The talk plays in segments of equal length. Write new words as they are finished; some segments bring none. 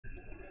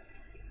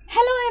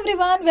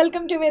everyone,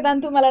 welcome to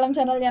Vedantu Malayalam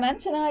channel. I am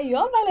Anchana,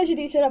 your biology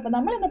teacher.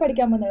 Now, we will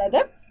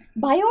study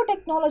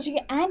biotechnology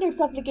and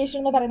its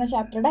application in the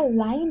chapter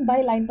line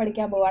by line. If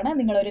you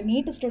are a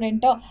NEET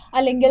student or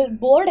a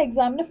board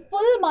exam,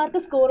 full mark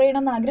score in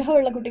this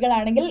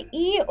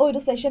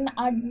session.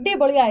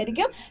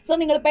 So,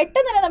 you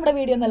can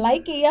video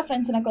like and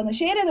friends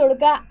share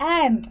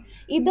and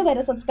if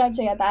you subscribe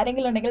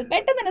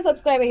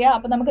subscribe.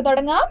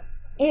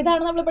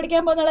 ഏതാണ് നമ്മൾ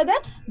പഠിക്കാൻ പോകുന്നത്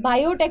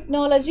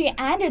biotechnology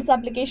and its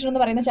application എന്ന്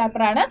പറയുന്ന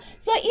chapter ആണ്.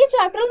 So ഈ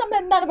ചാപ്റ്ററിൽ നമ്മൾ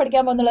എന്താണ്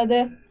പഠിക്കാൻ പോകുന്നത്?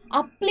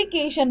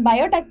 അപ്ലിക്കേഷൻ,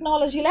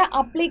 ബയോടെക്നോളജിയിലെ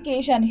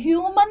അപ്ലിക്കേഷൻ,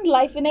 ഹ്യൂമൻ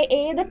ലൈഫിനെ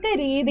ഏതൊക്കെ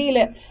രീതിയിൽ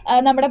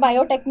നമ്മുടെ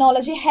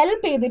ബയോടെക്നോളജി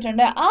ഹെൽപ്പ്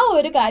ചെയ്തിട്ടുണ്ട് ആ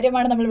ഒരു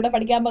കാര്യമാണ് നമ്മളിവിടെ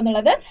പഠിക്കാൻ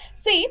പോകുന്നത്.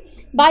 C,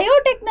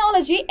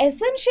 biotechnology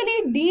essentially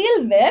deal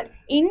with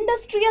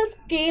industrial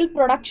scale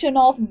production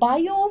of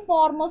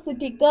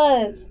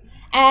biopharmaceuticals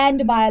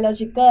and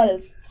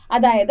biologicals.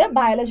 അതായത്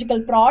ബയോളജിക്കൽ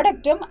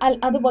പ്രോഡക്റ്റും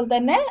അതുപോലെ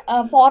തന്നെ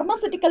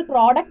ഫാർമസ്യൂട്ടിക്കൽ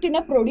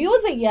പ്രോഡക്റ്റിനെ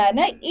പ്രൊഡ്യൂസ് ചെയ്യാൻ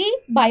ഈ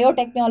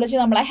ബയോടെക്നോളജി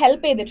നമ്മളെ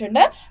ഹെൽപ്പ്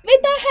ചെയ്തിട്ടുണ്ട്.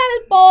 With the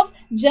help of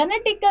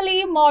genetically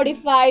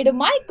modified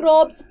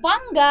microbes,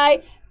 fungi,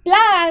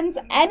 plants,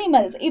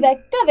 animals,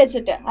 ഇതൊക്കെ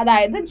വെച്ചിട്ട്,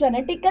 അതായത്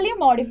ജനറ്റിക്കലി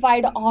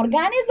മോഡിഫൈഡ്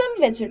ഓർഗാനിസം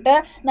വെച്ചിട്ട്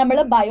നമ്മൾ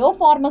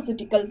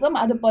ബയോഫാർമസ്യൂട്ടിക്കൽസും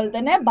അതുപോലെ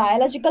തന്നെ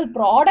ബയോളജിക്കൽ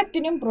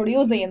പ്രോഡക്റ്റിനും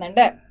പ്രൊഡ്യൂസ്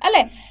ചെയ്യുന്നുണ്ട്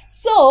അല്ലേ.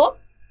 സോ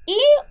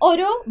ഈ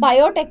ഒരു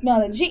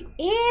ബയോടെക്നോളജി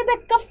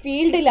ഏതൊക്കെ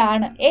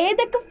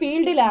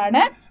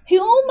ഫീൽഡിലാണ്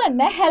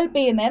ഹ്യൂമനെ ഹെൽപ്പ്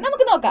ചെയ്യുന്നത്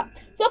നമുക്ക് നോക്കാം.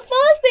 So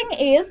first thing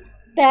is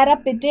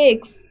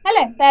therapeutics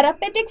അല്ലേ.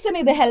 തെറാപ്പിറ്റിക്സിന്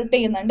ഇത് ഹെൽപ്പ്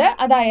ചെയ്യുന്നുണ്ട്.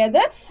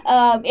 അതായത്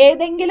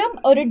ഏതെങ്കിലും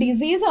ഒരു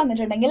ഡിസീസ്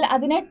വന്നിട്ടുണ്ടെങ്കിൽ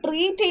അതിനെ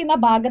ട്രീറ്റ് ചെയ്യുന്ന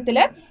ഭാഗത്തിൽ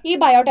ഈ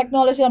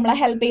ബയോടെക്നോളജി നമ്മളെ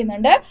ഹെൽപ്പ്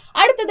ചെയ്യുന്നുണ്ട്.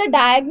 അടുത്തത്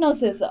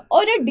ഡയഗ്നോസിസ്,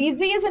 ഒരു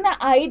ഡിസീസിനെ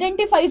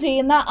ഐഡന്റിഫൈ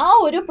ചെയ്യുന്ന ആ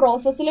ഒരു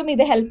പ്രോസസ്സിലും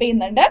ഇത് ഹെൽപ്പ്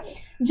ചെയ്യുന്നുണ്ട്.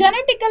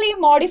 Genetically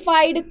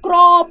modified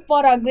crop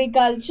four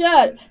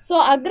agriculture. So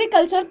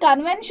agriculture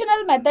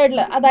conventional മെത്തേഡിൽ,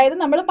 അതായത്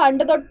നമ്മൾ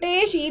പണ്ട് തൊട്ടേ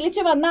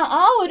ശീലിച്ച് വന്ന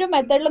ആ ഒരു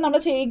മെത്തേഡിൽ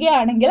നമ്മൾ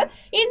ചെയ്യുകയാണെങ്കിൽ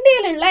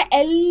ഇന്ത്യയിലുള്ള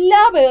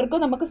എല്ലാ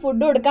പേർക്കും നമുക്ക് ഫുഡ്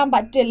കൊടുക്കാൻ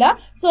പറ്റില്ല.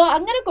 സോ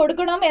അങ്ങനെ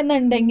കൊടുക്കണം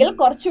എന്നുണ്ടെങ്കിൽ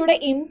കുറച്ചുകൂടെ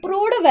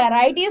ഇംപ്രൂവ്ഡ്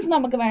വെറൈറ്റീസ്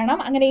നമുക്ക് വേണം.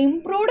 അങ്ങനെ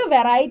ഇംപ്രൂവ്ഡ്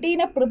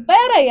വെറൈറ്റീനെ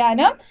പ്രിപ്പയർ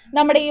ചെയ്യാനും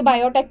നമ്മുടെ ഈ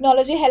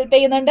ബയോടെക്നോളജി ഹെൽപ്പ്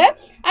ചെയ്യുന്നുണ്ട്.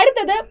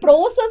 അടുത്തത്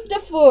പ്രോസസ്ഡ്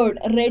ഫുഡ്,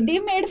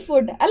 റെഡിമെയ്ഡ്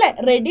ഫുഡ് അല്ലെ.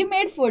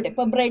 റെഡിമെയ്ഡ് ഫുഡ്,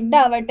 ഇപ്പോൾ ബ്രെഡ്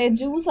ആവട്ടെ,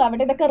 ജ്യൂസ്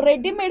ആവട്ടെ, ഇതൊക്കെ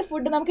റെഡിമെയ്ഡ്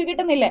ഫുഡ് നമുക്ക്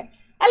കിട്ടുന്നില്ലേ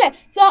അല്ലെ.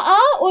 സോ ആ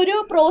ഒരു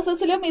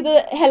പ്രോസസ്സിലും ഇത്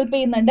ഹെൽപ്പ്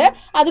ചെയ്യുന്നുണ്ട്.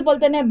 അതുപോലെ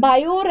തന്നെ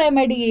ബയോ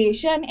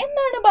റെമഡിയേഷൻ.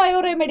 എന്താണ് ബയോ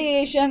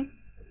റെമഡിയേഷൻ?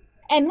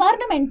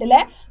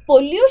 എൻവയറൺമെന്റിലെ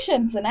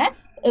പൊല്യൂഷൻസിനെ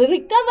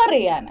റിക്കവർ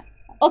ചെയ്യാൻ,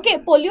 ഓക്കെ,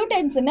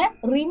 പൊല്യൂട്ടൻസിനെ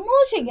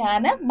റിമൂവ്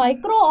ചെയ്യാൻ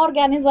മൈക്രോ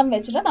ഓർഗാനിസം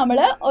വെച്ചിട്ട് നമ്മൾ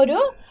ഒരു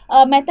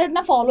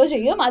മെത്തഡിനെ ഫോളോ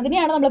ചെയ്യും.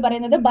 അതിനെയാണ് നമ്മൾ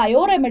പറയുന്നത്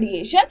ബയോ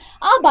റെമഡിയേഷൻ.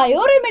 ആ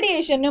ബയോ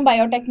റെമഡിയേഷനും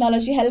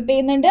ബയോടെക്നോളജി ഹെൽപ്പ്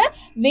ചെയ്യുന്നുണ്ട്.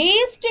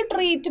 വേസ്റ്റ്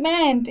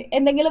ട്രീറ്റ്മെന്റ്,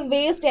 എന്തെങ്കിലും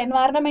വേസ്റ്റ്,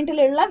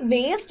 എൻവയറൺമെന്റിലുള്ള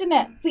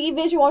വേസ്റ്റിന്,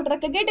 സീവേജ് വാട്ടർ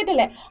ഒക്കെ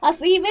കേട്ടിട്ടില്ലേ, ആ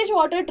സീവേജ്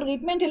വാട്ടർ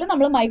ട്രീറ്റ്മെന്റിൽ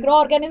നമ്മൾ മൈക്രോ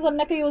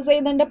ഓർഗാനിസമിനൊക്കെ യൂസ്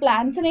ചെയ്യുന്നുണ്ട്,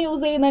 പ്ലാന്റ്സിനെ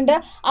യൂസ് ചെയ്യുന്നുണ്ട്.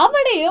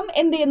 അവിടെയും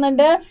എന്ത്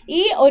ചെയ്യുന്നുണ്ട്?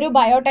 ഈ ഒരു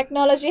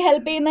ബയോടെക്നോളജി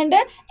ഹെൽപ്പ് ചെയ്യുന്നുണ്ട്.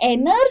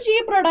 എനർജി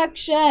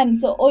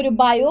പ്രൊഡക്ഷൻസ്, ഒരു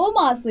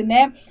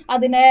ബയോമാസിനെ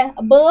അതിനെ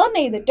ബേൺ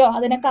ചെയ്തിട്ടോ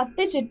അതിനെ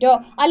കത്തിച്ചിട്ടോ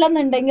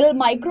അല്ലെന്നുണ്ടെങ്കിൽ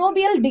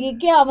മൈക്രോബിയൽ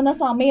ഡീക്കേ ആവുന്ന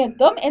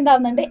സമയത്തും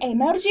എന്താവുന്നുണ്ട്?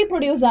 എനർജി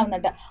പ്രൊഡ്യൂസ്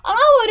ആവുന്നുണ്ട്. ആ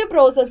ഒരു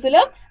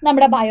പ്രോസസ്സിലും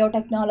നമ്മുടെ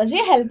ബയോടെക്നോളജി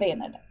ഹെൽപ്പ്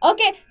ചെയ്യുന്നുണ്ട്.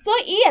 ഓക്കെ, സോ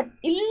ഈ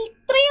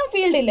ഇത്രയും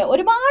ഫീൽഡിൽ,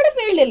 ഒരുപാട്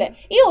ഫീൽഡിൽ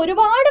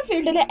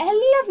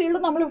എല്ലാ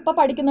ഫീൽഡും നമ്മൾ ഇപ്പോൾ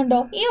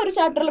പഠിക്കുന്നുണ്ടോ? ഈ ഒരു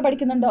ചാപ്റ്ററിൽ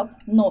പഠിക്കുന്നുണ്ടോ?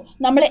 നോ.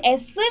 നമ്മൾ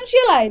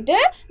എസെൻഷ്യൽ ആയിട്ട്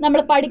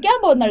നമ്മൾ പഠിക്കാൻ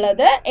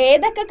പോകുന്നുള്ളത്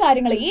ഏതൊക്കെ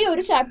കാര്യങ്ങൾ ഈ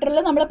ഒരു ചാപ്റ്ററിൽ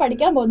നമ്മൾ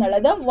പഠിക്കാൻ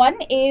പോകുന്നുള്ളത്? One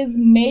is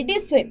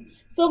medicine.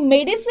 So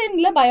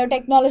മെഡിസിനിൽ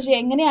biotechnology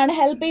എങ്ങനെയാണ്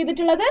ഹെൽപ്പ്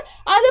ചെയ്തിട്ടുള്ളത്?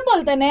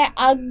 അതുപോലെ തന്നെ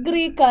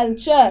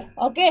അഗ്രികൾച്ചർ,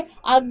 ഓക്കെ,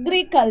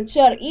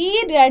 അഗ്രികൾച്ചർ, ഈ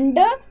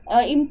രണ്ട്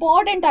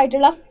ഇമ്പോർട്ടൻ്റ്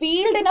ആയിട്ടുള്ള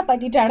ഫീൽഡിനെ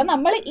പറ്റിയിട്ടാണ്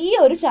നമ്മൾ ഈ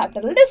ഒരു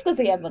ചാപ്റ്ററിൽ ഡിസ്കസ്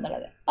ചെയ്യാൻ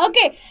പോകുന്നത്.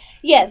 Okay,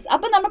 yes.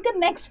 അപ്പം നമുക്ക്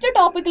നെക്സ്റ്റ്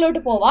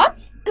ടോപ്പിക്കിലോട്ട് പോവാം.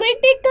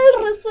 Critical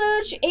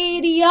research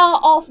area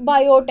of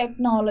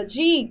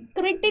biotechnology.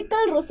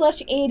 Critical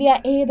research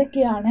area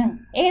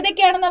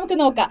ഏതൊക്കെയാണ് നമുക്ക്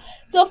നോക്കാം.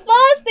 So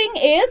first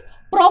thing is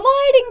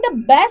providing the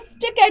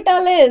best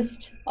catalyst.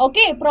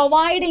 Okay,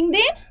 providing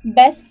the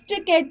best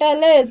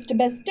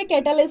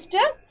catalyst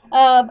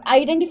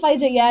identify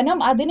ചെയ്യാനും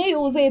അതിനെ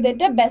യൂസ്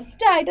ചെയ്തിട്ട്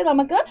ബെസ്റ്റ് ആയിട്ട്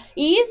നമുക്ക്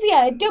ഈസി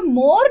ആയിട്ട്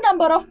മോർ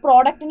നമ്പർ ഓഫ്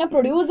പ്രോഡക്റ്റിനെ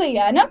പ്രൊഡ്യൂസ്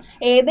ചെയ്യാനും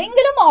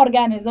ഏതെങ്കിലും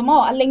ഓർഗാനിസമോ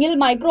അല്ലെങ്കിൽ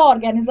മൈക്രോ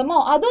ഓർഗാനിസമോ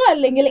അതോ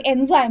അല്ലെങ്കിൽ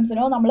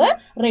എൻസൈംസിനോ നമ്മൾ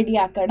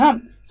റെഡിയാക്കണം.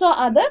 സോ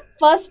അത്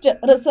first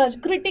research,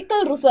 critical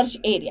research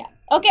area.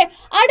 Okay,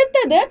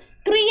 അടുത്തത്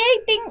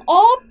ക്രിയേറ്റിംഗ്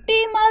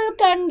ഓപ്റ്റിമൽ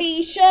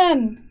കണ്ടീഷൻ.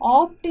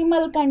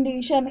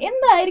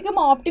 എന്തായിരിക്കും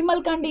ഓപ്റ്റിമൽ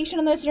കണ്ടീഷൻ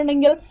എന്ന്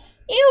വെച്ചിട്ടുണ്ടെങ്കിൽ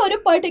ഈ ഒരു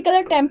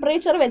പെർട്ടിക്കുലർ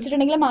ടെമ്പറേച്ചർ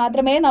വെച്ചിട്ടുണ്ടെങ്കിൽ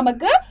മാത്രമേ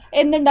നമുക്ക്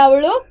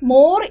എന്തുണ്ടാവുള്ളൂ?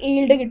 മോർ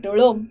ഈൽഡ്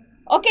കിട്ടുള്ളൂ.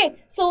 ഓക്കെ,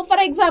 സോ ഫോർ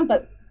എക്സാമ്പിൾ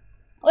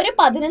ഒരു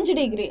 15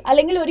 ഡിഗ്രി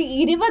അല്ലെങ്കിൽ ഒരു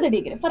 20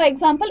 ഡിഗ്രി, ഫോർ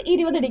എക്സാമ്പിൾ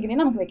 20 ഡിഗ്രി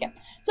നമുക്ക് വെക്കാം.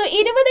 സോ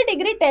 20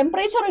 ഡിഗ്രി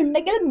ടെമ്പറേച്ചർ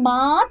ഉണ്ടെങ്കിൽ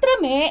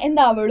മാത്രമേ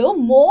എന്താവുള്ളൂ?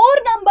 മോർ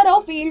നമ്പർ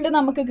ഓഫ് ഈൽഡ്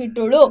നമുക്ക്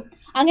കിട്ടുള്ളൂ.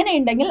 അങ്ങനെ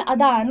ഉണ്ടെങ്കിൽ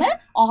അതാണ്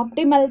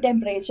ഓപ്റ്റിമൽ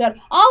ടെമ്പറേച്ചർ.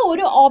 ആ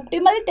ഒരു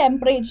ഓപ്റ്റിമൽ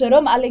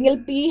ടെമ്പറേച്ചറും അല്ലെങ്കിൽ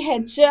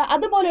pH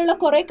അതുപോലെയുള്ള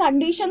കുറേ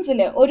കണ്ടീഷൻസിൽ,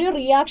 ഒരു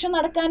റിയാക്ഷൻ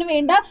നടക്കാൻ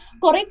വേണ്ട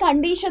കുറേ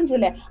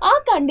കണ്ടീഷൻസിൽ, ആ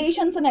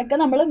കണ്ടീഷൻസിനൊക്കെ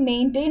നമ്മൾ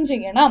മെയിൻറ്റെയിൻ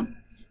ചെയ്യണം.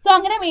 സോ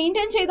അങ്ങനെ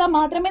മെയിൻറ്റെയിൻ ചെയ്താൽ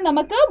മാത്രമേ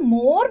നമുക്ക്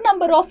മോർ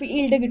നമ്പർ ഓഫ്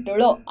ഈൽഡ്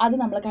കിട്ടുള്ളൂ. അത്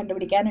നമ്മൾ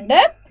കണ്ടുപിടിക്കാനുണ്ട്.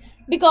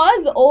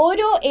 ബിക്കോസ്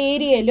ഓരോ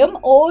ഏരിയയിലും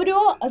ഓരോ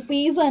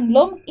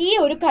സീസണിലും ഈ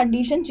ഒരു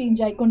കണ്ടീഷൻ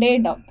ചേഞ്ച് ആയിക്കൊണ്ടേ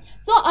ഉണ്ടാവും.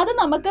 സോ അത്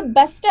നമുക്ക്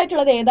ബെസ്റ്റ്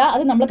ആയിട്ടുള്ളത് ഏതാ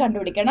അത് നമ്മൾ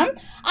കണ്ടുപിടിക്കണം.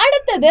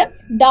 അടുത്തത്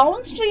ഡൗൺ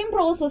സ്ട്രീം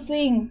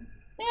പ്രോസസ്സിങ്.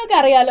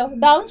 നിങ്ങൾക്കറിയാലോ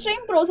ഡൗൺ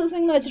സ്ട്രീം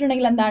പ്രോസസ്സിംഗ് എന്ന്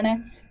വെച്ചിട്ടുണ്ടെങ്കിൽ എന്താണ്?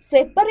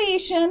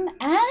 സെപ്പറേഷൻ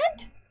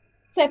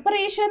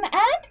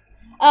ആൻഡ്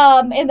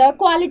എന്താ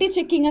ക്വാളിറ്റി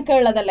ചെക്കിംഗ് ഒക്കെ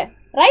ഉള്ളതല്ലേ,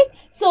 റൈറ്റ്?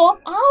 സോ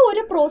ആ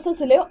ഒരു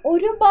പ്രോസസ്സിൽ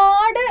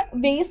ഒരുപാട്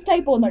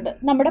വേസ്റ്റായി പോകുന്നുണ്ട്.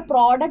 നമ്മുടെ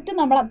പ്രോഡക്റ്റ്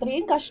നമ്മൾ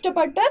അത്രയും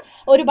കഷ്ടപ്പെട്ട്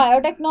ഒരു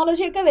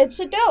ബയോടെക്നോളജിയൊക്കെ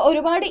വെച്ചിട്ട്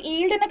ഒരുപാട്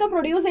ഈൽഡിനൊക്കെ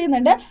പ്രൊഡ്യൂസ്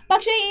ചെയ്യുന്നുണ്ട്.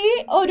 പക്ഷേ ഈ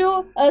ഒരു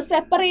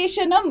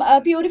സെപ്പറേഷനും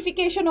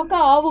പ്യൂരിഫിക്കേഷനും ഒക്കെ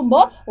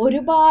ആവുമ്പോൾ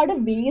ഒരുപാട്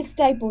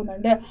വേസ്റ്റായി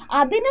പോകുന്നുണ്ട്.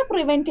 അതിനെ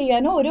പ്രിവെൻറ്റ്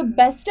ചെയ്യാനും ഒരു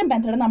ബെസ്റ്റ്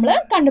മെത്തേഡ് നമ്മൾ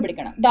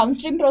കണ്ടുപിടിക്കണം. ഡൗൺ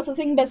സ്ട്രീം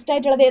പ്രോസസ്സിങ് ബെസ്റ്റ്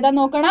ആയിട്ടുള്ളത്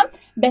ഏതാന്ന് നോക്കണം,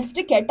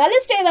 ബെസ്റ്റ്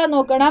കെറ്റലിസ്റ്റ് ഏതാന്ന്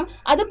നോക്കണം,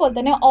 അതുപോലെ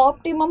തന്നെ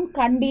ഓപ്റ്റിമം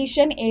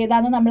കണ്ടീഷൻ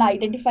ഏതാണെന്ന് നമ്മൾ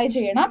ഐഡൻറ്റിഫൈ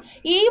ചെയ്യണം.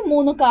 ഈ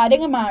 3 കാര്യങ്ങളാണ്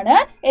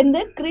എന്ത്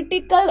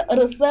critical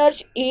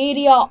research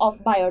area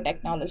of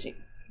biotechnology.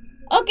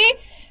 Okay,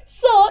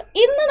 so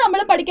ഇന്ന് നമ്മൾ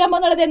പഠിക്കാൻ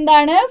പോകുന്നത്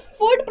എന്താണ്?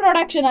 ഫുഡ്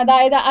പ്രൊഡക്ഷൻ,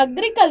 അതായത്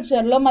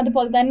അഗ്രികൾച്ചറിലും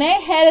അതുപോലെ തന്നെ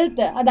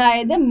ഹെൽത്ത്,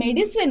 അതായത്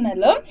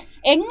മെഡിസിനിലും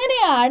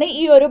എങ്ങനെയാണ്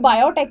ഈ ഒരു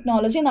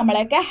ബയോടെക്നോളജി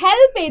നമ്മളെയൊക്കെ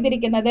ഹെൽപ്പ്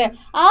ചെയ്തിരിക്കുന്നത്,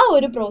 ആ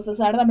ഒരു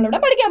പ്രോസസ്സാണ്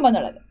നമ്മളിവിടെ പഠിക്കാൻ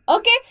പോകുന്നത്.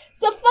 Okay,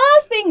 so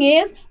first thing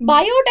is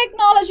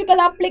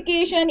biotechnological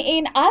application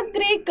in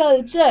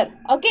agriculture.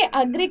 Okay,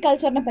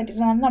 അഗ്രികൾച്ചറിനെ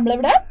പറ്റിയിട്ടാണ്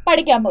നമ്മളിവിടെ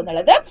പഠിക്കാൻ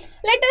പോകുന്നത്.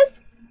 Let us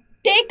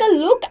take a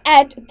look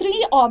at 3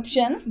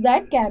 options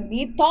that can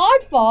be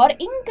thought for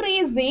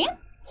increasing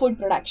food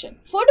production.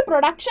 Food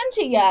production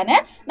ചെയ്യാൻ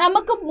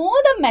നമുക്ക്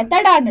 3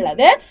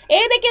 മെത്തഡാണുള്ളത്.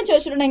 ഏതൊക്കെയാ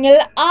ചോദിച്ചിട്ടുണ്ടെങ്കിൽ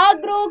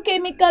ആഗ്രോ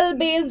കെമിക്കൽ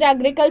ബേസ്ഡ്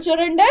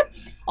അഗ്രികൾച്ചർ ഉണ്ട്,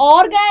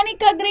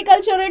 organic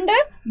agriculture ഉണ്ട്,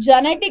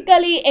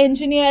 genetically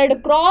engineered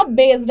crop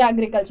based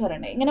agriculture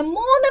ഉണ്ട്. ഇങ്ങനെ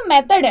 3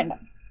 മെത്തഡ് ഉണ്ട്.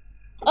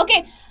 ഓക്കെ,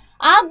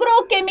 ആഗ്രോ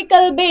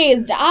കെമിക്കൽ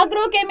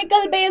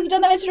ബേസ്ഡ്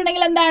എന്ന്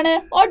വെച്ചിട്ടുണ്ടെങ്കിൽ എന്താണ്?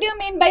 What you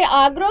mean by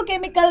agro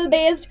chemical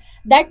based?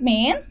 That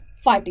means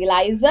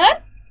fertiliser,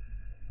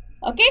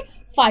 okay,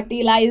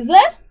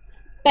 fertiliser,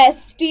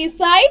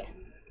 pesticide,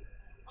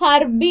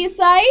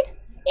 herbicide,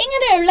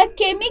 ഇങ്ങനെയുള്ള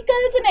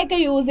കെമിക്കൽസിനൊക്കെ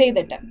യൂസ്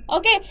ചെയ്തിട്ട്,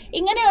 ഓക്കെ,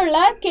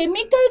 ഇങ്ങനെയുള്ള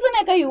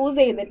കെമിക്കൽസിനൊക്കെ യൂസ്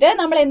ചെയ്തിട്ട്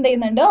നമ്മൾ എന്ത്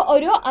ചെയ്യുന്നുണ്ട്?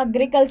 ഒരു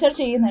അഗ്രികൾച്ചർ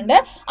ചെയ്യുന്നുണ്ട്.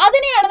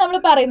 അതിനെയാണ് നമ്മൾ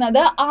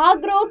പറയുന്നത്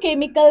agro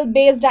chemical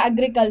based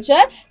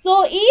agriculture. So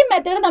ഈ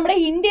മെത്തേഡ് നമ്മുടെ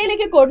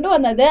ഇന്ത്യയിലേക്ക്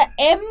കൊണ്ടുവന്നത്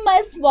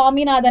MS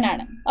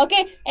സ്വാമിനാഥനാണ്.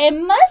 Okay,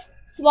 MS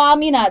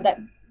Swaminathan.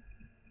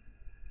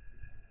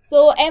 So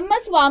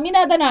MS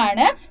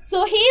സ്വാമിനാഥനാണ്. So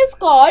he is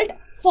called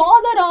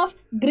father of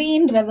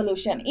green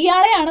revolution.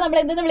 ഇയാളെയാണ് നമ്മൾ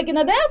എന്തെന്ന്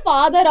വിളിക്കുന്നത്?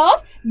 Father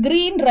of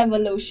green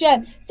revolution.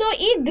 So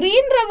ഈ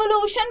ഗ്രീൻ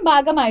റെവല്യൂഷൻ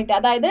ഭാഗമായിട്ട്,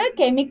 അതായത്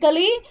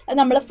കെമിക്കലി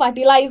നമ്മൾ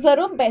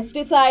ഫർട്ടിലൈസറും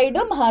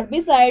പെസ്റ്റിസൈഡും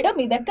ഹെർബിസൈഡും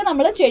ഇതൊക്കെ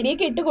നമ്മൾ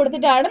ചെടിയൊക്കെ ഇട്ട്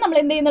കൊടുത്തിട്ടാണ് നമ്മൾ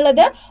എന്ത്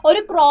ചെയ്യുന്നുള്ളത്?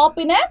 ഒരു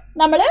ക്രോപ്പിനെ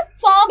നമ്മൾ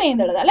ഫാം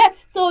ചെയ്യുന്നുള്ളത്, അല്ലെ?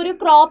 സോ ഒരു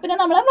ക്രോപ്പിനെ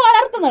നമ്മൾ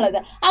വളർത്തുന്നുള്ളത്.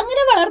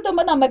 അങ്ങനെ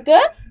വളർത്തുമ്പോൾ നമുക്ക്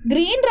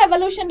ഗ്രീൻ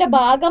റെവല്യൂഷന്റെ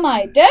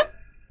ഭാഗമായിട്ട്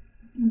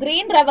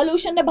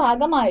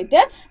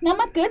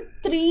നമുക്ക്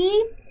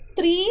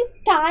 3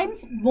 times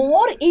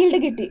more ഈൽഡ്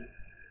കിട്ടി.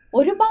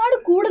 ഒരുപാട്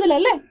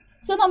കൂടുതലല്ലേ?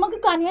 സോ നമുക്ക്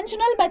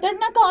കൺവെൻഷണൽ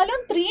മെത്തേഡിനെക്കാളും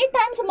 3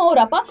 times more.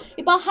 അപ്പോൾ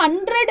ഇപ്പോൾ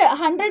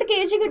 100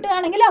 kg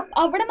കിട്ടുകയാണെങ്കിൽ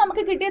അവിടെ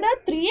നമുക്ക് കിട്ടിയത്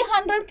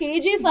 300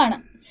 kgs ആണ്.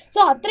 സോ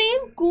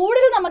അത്രയും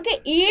കൂടുതൽ നമുക്ക്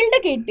ഈൽഡ്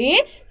കിട്ടി.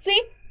 C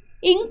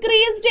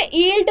increased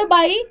yield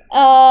by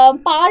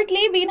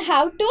partly we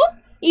have to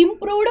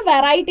improved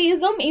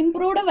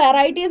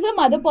വെറൈറ്റീസും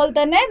അതുപോലെ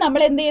തന്നെ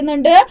നമ്മൾ എന്ത്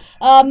ചെയ്യുന്നുണ്ട്?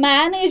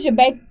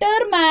 ബെറ്റർ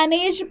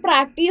മാനേജ്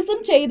പ്രാക്ടീസും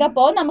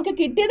ചെയ്തപ്പോൾ നമുക്ക്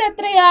കിട്ടിയത്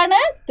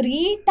എത്രയാണ്?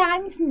 3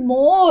 times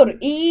more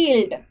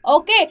yield.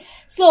 Okay,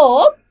 so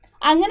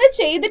അങ്ങനെ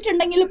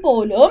ചെയ്തിട്ടുണ്ടെങ്കിൽ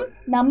പോലും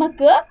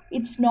നമുക്ക്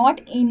ഇറ്റ്സ് നോട്ട്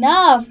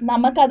ഇനഫ്,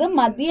 നമുക്കത്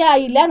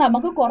മതിയായില്ല,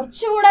 നമുക്ക്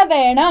കുറച്ചുകൂടെ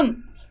വേണം.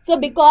 So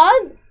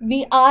because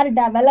we R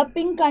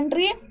developing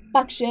country,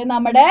 പക്ഷേ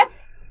നമ്മുടെ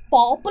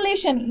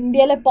പോപ്പുലേഷൻ,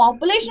 ഇന്ത്യയിലെ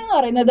പോപ്പുലേഷൻ എന്ന്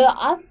പറയുന്നത്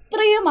അത്രയും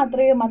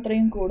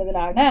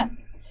കൂടുതലാണ്.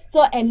 സോ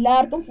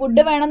എല്ലാവർക്കും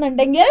ഫുഡ്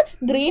വേണമെന്നുണ്ടെങ്കിൽ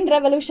ഗ്രീൻ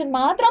റെവല്യൂഷൻ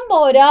മാത്രം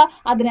പോരാ,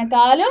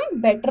 അതിനേക്കാളും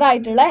ബെറ്റർ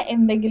ആയിട്ടുള്ള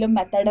എന്തെങ്കിലും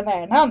മെത്തേഡ്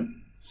വേണം.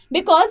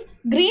 ബിക്കോസ്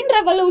ഗ്രീൻ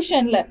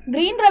റെവല്യൂഷനിൽ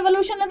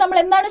നമ്മൾ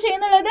എന്താണ്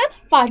ചെയ്യുന്നുള്ളത്?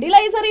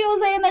 ഫർട്ടിലൈസർ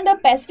യൂസ് ചെയ്യുന്നുണ്ട്,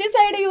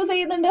 പെസ്റ്റിസൈഡ് യൂസ്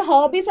ചെയ്യുന്നുണ്ട്,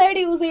 ഹെർബിസൈഡ്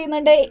യൂസ്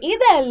ചെയ്യുന്നുണ്ട്.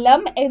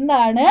 ഇതെല്ലാം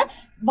എന്താണ്?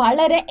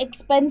 വളരെ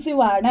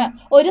എക്സ്പെൻസീവ് ആണ്.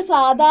 ഒരു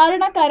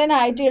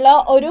സാധാരണക്കാരനായിട്ടുള്ള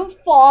ഒരു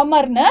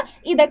ഫാമറിന്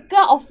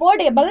ഇതൊക്കെ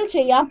അഫോർഡബിൾ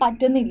ചെയ്യാൻ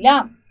പറ്റുന്നില്ല.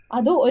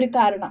 അതും ഒരു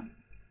കാരണം.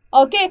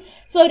 ഓക്കെ,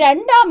 സോ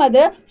രണ്ടാമത്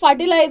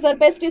ഫർട്ടിലൈസർ,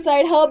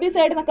 പെസ്റ്റിസൈഡ്,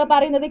 ഹെർബിസൈഡ് എന്നൊക്കെ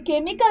പറയുന്നത്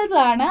കെമിക്കൽസ്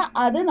ആണ്.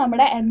 അത്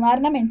നമ്മുടെ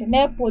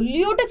എൻവയറൺമെന്റിനെ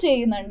പൊല്യൂട്ട്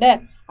ചെയ്യുന്നുണ്ട്.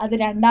 അത്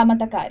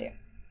രണ്ടാമത്തെ കാര്യം.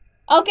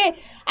 ഓക്കെ,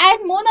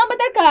 ആൻഡ്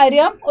മൂന്നാമത്തെ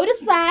കാര്യം, ഒരു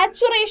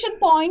സാച്ചുറേഷൻ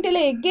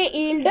പോയിന്റിലേക്ക്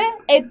ഈൽഡ്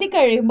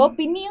എത്തിക്കഴിയുമ്പോൾ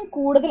പിന്നെയും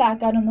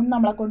കൂടുതലാക്കാനൊന്നും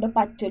നമ്മളെ കൊണ്ട്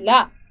പറ്റില്ല.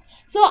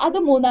 സോ അത്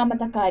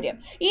മൂന്നാമത്തെ കാര്യം.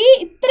 ഈ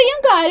ഇത്ര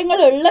ഇത്രയും കാര്യങ്ങൾ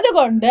ഉള്ളത്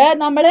കൊണ്ട്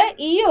നമ്മൾ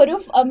ഈ ഒരു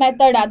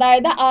മെത്തേഡ്,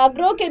 അതായത്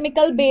ആഗ്രോ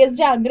കെമിക്കൽ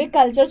ബേസ്ഡ്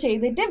അഗ്രികൾച്ചർ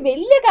ചെയ്തിട്ട്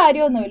വലിയ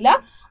കാര്യമൊന്നുമില്ല.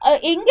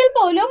 എങ്കിൽ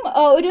പോലും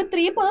ഒരു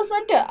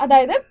 3%,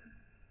 അതായത്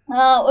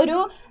ഒരു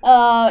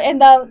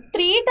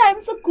 3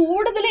 times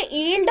കൂടുതൽ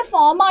ഈൽഡ്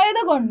ഫോം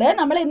ആയത് കൊണ്ട്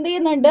നമ്മൾ എന്ത്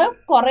ചെയ്യുന്നുണ്ട്,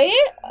 കുറേ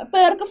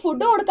പേർക്ക്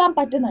ഫുഡ് കൊടുക്കാൻ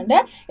പറ്റുന്നുണ്ട്.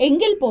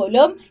 എങ്കിൽ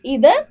പോലും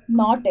ഇത്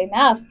നോട്ട്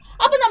എനഫ്.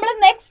 അപ്പൊ നമ്മൾ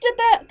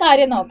നെക്സ്റ്റത്തെ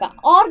കാര്യം നോക്കാം.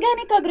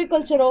 ഓർഗാനിക്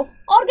അഗ്രികൾച്ചറോ?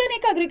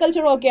 Organic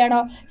agriculture ഓക്കെയാണോ?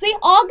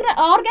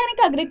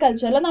 ഓർഗാനിക്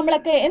അഗ്രികൾച്ചറിൽ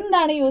നമ്മളൊക്കെ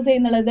എന്താണ് യൂസ്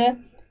ചെയ്യുന്നത്?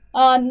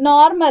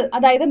 നോർമൽ,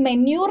 അതായത്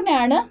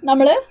മെന്യൂറിനെയാണ്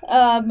നമ്മൾ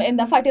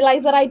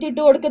ഫെർട്ടിലൈസർ ആയിട്ട്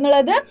ഇട്ട്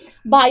കൊടുക്കുന്നുള്ളത്.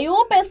 ബയോ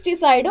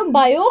പെസ്റ്റിസൈഡും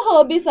ബയോ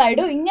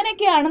ഹെർബിസൈഡും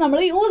ഇങ്ങനെയൊക്കെയാണ് നമ്മൾ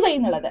യൂസ്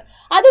ചെയ്യുന്നുള്ളത്.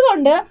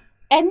 അതുകൊണ്ട്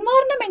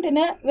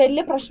എൻവയറൺമെന്റിന്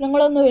വലിയ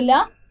പ്രശ്നങ്ങളൊന്നുമില്ല.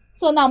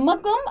 സോ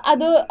നമുക്കും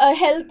അത്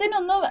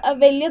ഹെൽത്തിനൊന്നും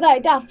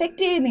വലിയതായിട്ട്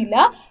അഫക്റ്റ് ചെയ്യുന്നില്ല.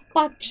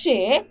 പക്ഷേ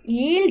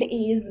yield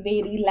is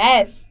very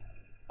less.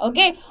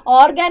 Okay,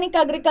 organic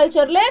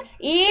അഗ്രികൾച്ചറിൽ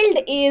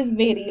yield is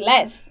very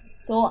less.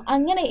 So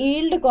അങ്ങനെ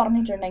ഈൽഡ്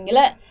കുറഞ്ഞിട്ടുണ്ടെങ്കിൽ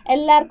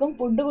എല്ലാവർക്കും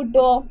ഫുഡ്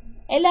കിട്ടുമോ?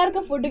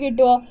 എല്ലാവർക്കും ഫുഡ്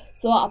കിട്ടുമോ?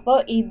 സോ അപ്പോൾ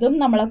ഇതും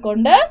നമ്മളെ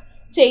കൊണ്ട്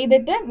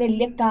ചെയ്തിട്ട്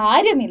വലിയ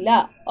കാര്യമില്ല.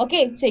 ഓക്കെ,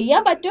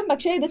 ചെയ്യാൻ പറ്റും,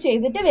 പക്ഷേ ഇത്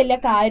ചെയ്തിട്ട് വലിയ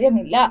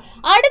കാര്യമില്ല.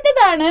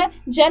 അടുത്തതാണ്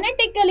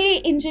genetically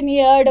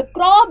engineered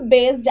crop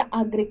based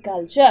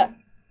agriculture.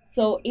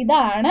 So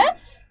ഇതാണ്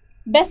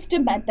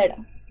ബെസ്റ്റ് മെത്തഡ്.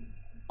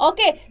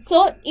 ഓക്കെ, സോ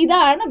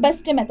ഇതാണ്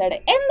ബെസ്റ്റ് മെത്തേഡ്.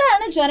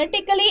 എന്താണ്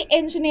genetically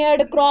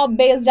engineered crop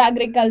based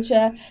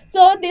agriculture?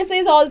 So this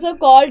is also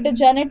called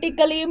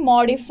genetically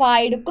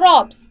modified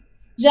crops.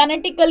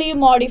 Genetically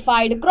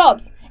modified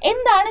crops.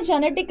 എന്താണ്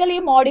ജനറ്റിക്കലി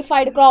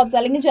മോഡിഫൈഡ് ക്രോപ്സ്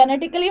അല്ലെങ്കിൽ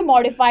genetically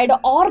modified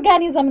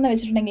organism എന്ന്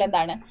വെച്ചിട്ടുണ്ടെങ്കിൽ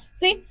എന്താണ്?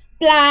 C,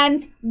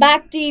 plants,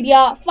 bacteria,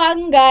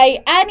 fungi,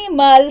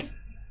 animals.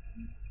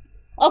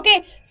 Okay,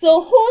 so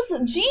whose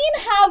gene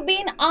have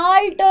been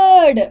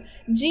altered?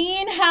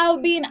 Gene have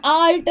been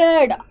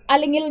altered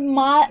അല്ലെങ്കിൽ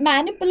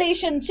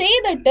manipulation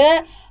ചെയ്തിട്ട്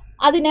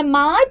അതിനെ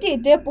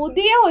മാറ്റിയിട്ട്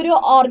പുതിയ ഒരു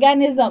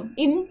ഓർഗാനിസം,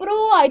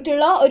 ഇംപ്രൂവ്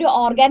ആയിട്ടുള്ള ഒരു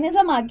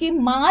ഓർഗാനിസം ആക്കി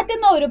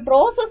മാറ്റുന്ന ഒരു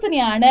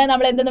പ്രോസസ്സിനെയാണ്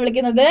നമ്മൾ എന്തെന്ന്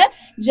വിളിക്കുന്നത്?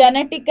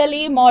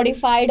 ജനറ്റിക്കലി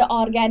മോഡിഫൈഡ്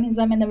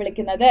ഓർഗാനിസം എന്ന്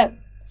വിളിക്കുന്നത്.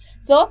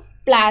 സോ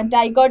പ്ലാന്റ്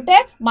ആയിക്കോട്ടെ,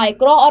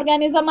 മൈക്രോ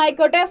ഓർഗാനിസം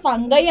ആയിക്കോട്ടെ,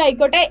 ഫംഗൈ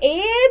ആയിക്കോട്ടെ,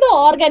 ഏത്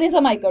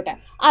ഓർഗാനിസം ആയിക്കോട്ടെ,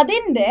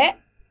 അതിൻ്റെ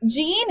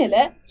ജീനിൽ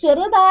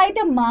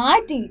ചെറുതായിട്ട്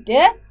മാറ്റിയിട്ട്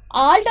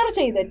ആൾട്ടർ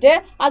ചെയ്തിട്ട്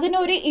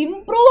അതിനൊരു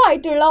ഇംപ്രൂവ്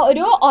ആയിട്ടുള്ള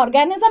ഒരു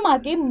ഓർഗാനിസം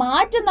ആക്കി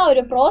മാറ്റുന്ന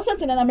ഒരു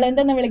പ്രോസസ്സിനെ നമ്മൾ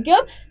എന്തെന്ന്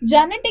വിളിക്കും?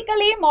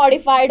 ജനറ്റിക്കലി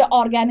മോഡിഫൈഡ്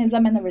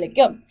ഓർഗാനിസം എന്ന്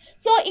വിളിക്കും.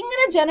 സോ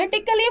ഇങ്ങനെ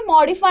ജനറ്റിക്കലി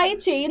മോഡിഫൈ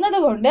ചെയ്യുന്നത്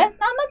കൊണ്ട്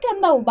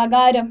നമുക്കെന്താ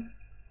ഉപകാരം?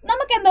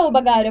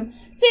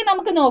 സി,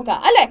 നമുക്ക്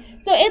നോക്കാം അല്ലേ.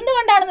 സോ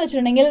എന്തുകൊണ്ടാണെന്ന്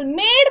വെച്ചിട്ടുണ്ടെങ്കിൽ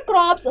made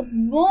crops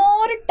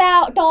more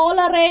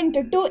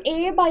tolerant to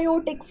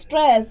abiotic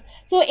stress.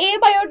 So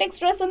abiotic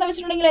stress എന്ന്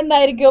വെച്ചിട്ടുണ്ടെങ്കിൽ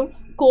എന്തായിരിക്കും?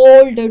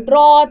 Called,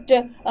 drought,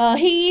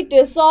 heat,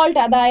 salt.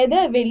 അതായത്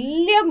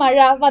വലിയ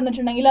മഴ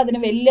വന്നിട്ടുണ്ടെങ്കിൽ അതിന്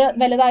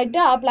വലുതായിട്ട്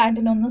ആ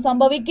പ്ലാന്റിനൊന്നും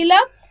സംഭവിക്കില്ല.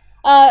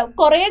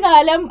 കുറേ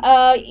കാലം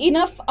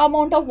ഇനഫ്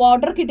അമൗണ്ട് ഓഫ്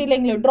വാട്ടർ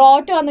കിട്ടിയില്ലെങ്കിലും,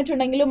 ഡ്രോട്ട്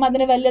വന്നിട്ടുണ്ടെങ്കിലും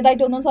അതിന്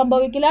വലുതായിട്ടൊന്നും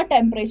സംഭവിക്കില്ല.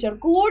 ടെമ്പറേച്ചർ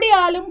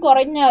കൂടിയാലും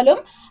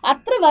കുറഞ്ഞാലും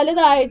അത്ര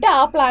വലുതായിട്ട്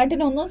ആ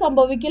പ്ലാന്റിനൊന്നും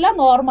സംഭവിക്കില്ല.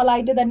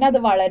 നോർമലായിട്ട് തന്നെ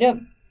അത് വളരും.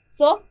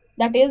 So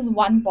that is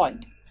one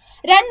point.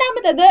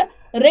 രണ്ടാമത്തത്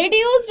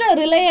reduced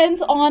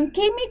Reliance on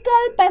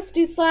chemical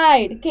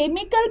pesticide.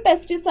 Chemical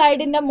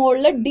പെസ്റ്റിസൈഡിൻ്റെ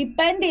മുകളിൽ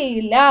ഡിപ്പെൻഡ്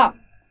ചെയ്യില്ല.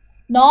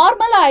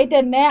 നോർമലായിട്ട്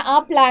തന്നെ ആ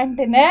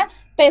പ്ലാന്റിന്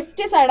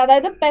പെസ്റ്റിസൈഡ്,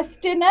 അതായത്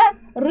പെസ്റ്റിനെ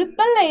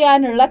റിപ്പൽ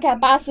ചെയ്യാനുള്ള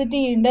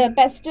കപ്പാസിറ്റി ഉണ്ട്.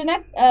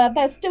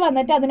 പെസ്റ്റ്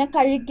വന്നിട്ട് അതിനെ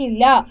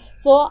കഴിക്കില്ല.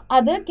 സോ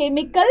അത്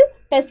കെമിക്കൽ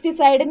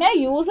പെസ്റ്റിസൈഡിനെ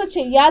യൂസ്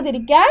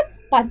ചെയ്യാതിരിക്കാൻ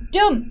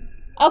പറ്റും.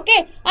 ഓക്കെ,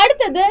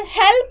 അടുത്തത്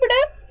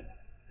helped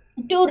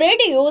to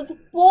reduce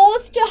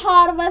post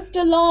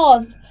harvest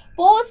loss.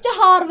 Post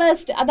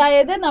harvest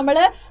അതായത് നമ്മൾ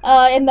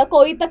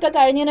കൊയ്ത്തൊക്കെ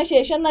കഴിഞ്ഞതിന്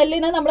ശേഷം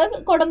നെല്ലിനെ നമ്മൾ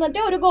കൊണ്ടുവന്നിട്ട്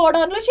ഒരു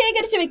ഗോഡൗണിൽ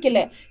ശേഖരിച്ച്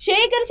വെക്കില്ലേ?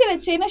 ശേഖരിച്ച്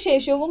വെച്ചതിന്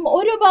ശേഷവും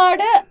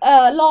ഒരുപാട്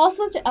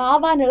ലോസ്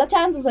ആവാനുള്ള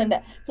ചാൻസസ് ഉണ്ട്.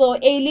 സോ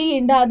എലി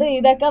ഉണ്ട്, അത്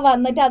ഇതൊക്കെ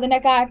വന്നിട്ട്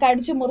അതിനൊക്കെ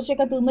കടിച്ച്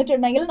മുറിച്ചൊക്കെ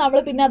തിന്നിട്ടുണ്ടെങ്കിൽ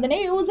നമ്മൾ പിന്നെ അതിനെ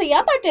യൂസ്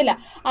ചെയ്യാൻ പറ്റില്ല.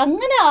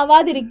 അങ്ങനെ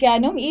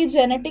ആവാതിരിക്കാനും ഈ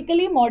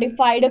ജനറ്റിക്കലി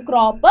മോഡിഫൈഡ്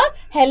ക്രോപ്പ്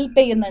ഹെൽപ്പ്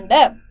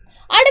ചെയ്യുന്നുണ്ട്.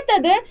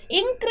 അടുത്തത്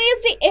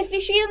increased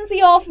efficiency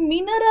of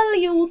mineral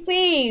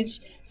usage.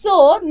 So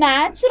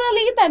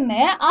naturally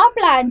തന്നെ ആ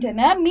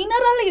പ്ലാന്റിന്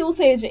മിനറൽ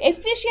യൂസേജ്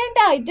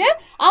എഫിഷ്യൻ്റ് ആയിട്ട്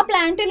ആ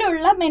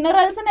പ്ലാന്റിലുള്ള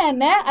മിനറൽസിനെ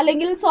തന്നെ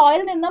അല്ലെങ്കിൽ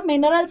സോയിൽ നിന്ന്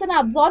മിനറൽസിനെ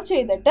അബ്സോർബ്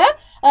ചെയ്തിട്ട്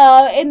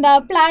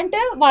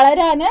പ്ലാന്റ്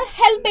വളരാൻ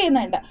ഹെൽപ്പ്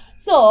ചെയ്യുന്നുണ്ട്.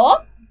 സോ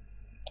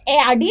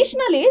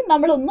അഡീഷണലി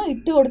നമ്മളൊന്നും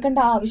ഇട്ട് കൊടുക്കേണ്ട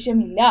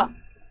ആവശ്യമില്ല.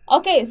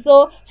 ഓക്കെ, സോ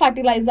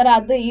ഫെർട്ടിലൈസർ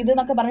അത് ഇത്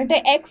എന്നൊക്കെ പറഞ്ഞിട്ട്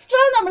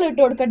എക്സ്ട്രാ നമ്മൾ ഇട്ട്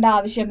കൊടുക്കേണ്ട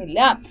ആവശ്യമില്ല.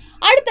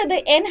 അടുത്തത്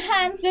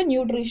enhanced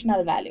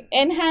nutritional value.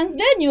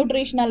 Enhanced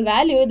nutritional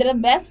value ഇതിന്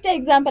ബെസ്റ്റ്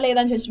എക്സാമ്പിൾ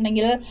ഏതാണെന്ന്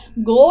ചോദിച്ചിട്ടുണ്ടെങ്കിൽ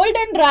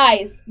golden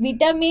rice,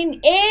 vitamin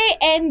A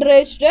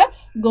enriched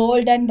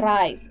golden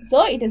rice. So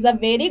it is A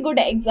very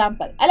good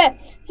example അല്ലേ.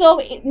 സോ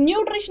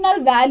ന്യൂട്രീഷണൽ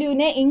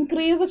വാല്യൂവിനെ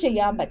ഇൻക്രീസ്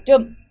ചെയ്യാൻ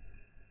പറ്റും.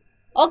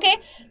 ഓക്കെ,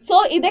 സോ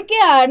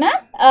ഇതൊക്കെയാണ്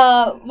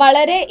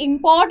വളരെ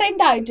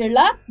ഇമ്പോർട്ടൻ്റ് ആയിട്ടുള്ള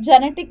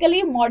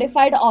ജനറ്റിക്കലി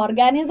മോഡിഫൈഡ്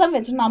ഓർഗാനിസം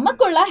വെച്ച്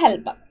നമുക്കുള്ള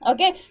ഹെൽപ്പ്.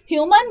 ഓക്കെ,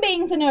 ഹ്യൂമൻ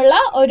ബീയിങ്സിനുള്ള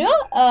ഒരു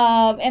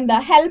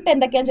ഹെൽപ്പ്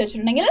എന്തൊക്കെയാണെന്ന്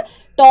ചോദിച്ചിട്ടുണ്ടെങ്കിൽ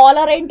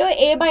tolerate to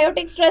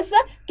abiotic stress,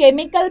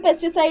 chemical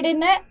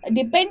പെസ്റ്റിസൈഡിനെ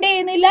depend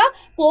ചെയ്യുന്നില്ല,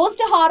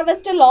 പോസ്റ്റ്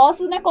ഹാർവെസ്റ്റ്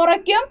ലോസിനെ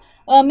കുറയ്ക്കും,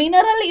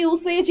 മിനറൽ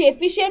യൂസേജ്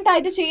എഫിഷ്യൻ്റ്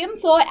ആയിട്ട് ചെയ്യും.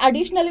 സോ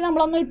അഡീഷണലി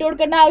നമ്മളൊന്നും ഇട്ട്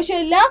കൊടുക്കേണ്ട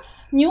ആവശ്യമില്ല,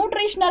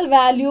 ന്യൂട്രീഷണൽ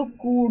വാല്യൂ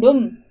കൂടും.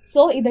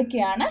 സോ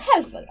ഇതൊക്കെയാണ്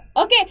helpful.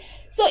 Okay,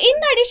 so in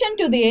addition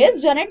to this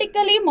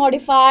genetically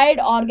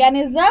modified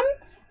organism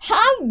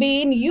have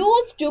been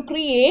used to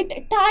create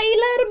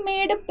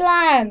tailor-made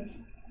plants.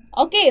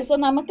 Okay, so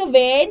നമുക്ക്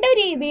വേണ്ട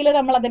രീതിയിൽ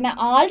നമ്മൾ അതിനെ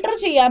ആൾട്ടർ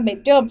ചെയ്യാൻ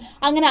പറ്റും.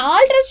 അങ്ങനെ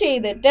ആൾട്ടർ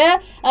ചെയ്തിട്ട്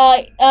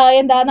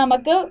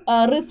നമുക്ക്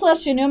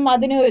റിസർച്ചിനും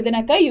അതിനും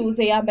ഇതിനൊക്കെ യൂസ്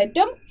ചെയ്യാൻ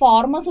പറ്റും.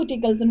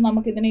 ഫാർമസ്യൂട്ടിക്കൽസിനും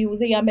നമുക്കിതിനെ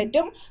യൂസ് ചെയ്യാൻ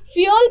പറ്റും.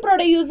 ഫ്യൂൽ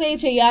പ്രൊഡ്യൂസ്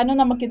ചെയ്യാനും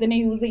നമുക്കിതിനെ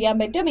യൂസ് ചെയ്യാൻ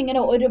പറ്റും.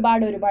 ഇങ്ങനെ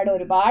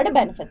ഒരുപാട്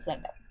ബെനിഫിറ്റ്സ്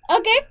ഉണ്ട്.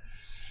 ഓക്കെ,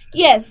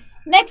 യെസ്,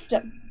 നെക്സ്റ്റ്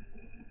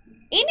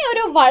ഇനി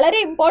ഒരു വളരെ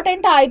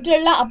ഇമ്പോർട്ടൻ്റ്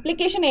ആയിട്ടുള്ള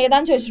അപ്ലിക്കേഷൻ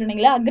ഏതാന്ന്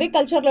ചോദിച്ചിട്ടുണ്ടെങ്കിൽ,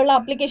 അഗ്രികൾച്ചറിലുള്ള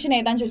അപ്ലിക്കേഷൻ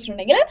ഏതാന്ന്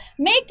ചോദിച്ചിട്ടുണ്ടെങ്കിൽ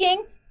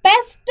മേക്കിംഗ്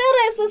പെസ്റ്റ്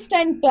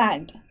റെസിസ്റ്റന്റ്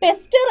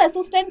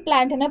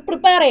പ്ലാന്റിനെ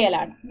പ്രിപ്പയർ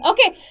ചെയ്യലാണ്.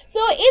 ഓക്കെ, സോ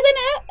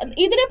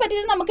ഇതിനെ പറ്റി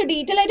നമുക്ക്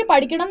ഡീറ്റെയിൽ ആയിട്ട്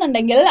പഠിക്കണം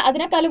എന്നുണ്ടെങ്കിൽ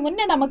അതിനേക്കാളും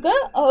മുന്നേ നമുക്ക്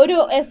ഒരു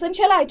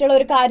എസെൻഷ്യൽ ആയിട്ടുള്ള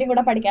ഒരു കാര്യം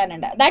കൂടെ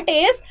പഠിക്കാനുണ്ട്. That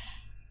is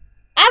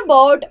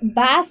about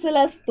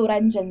Bacillus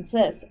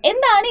thuringiensis.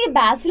 എന്താണ് ഈ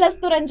Bacillus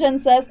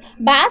thuringiensis?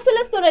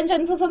 Bacillus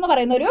thuringiensis എന്ന്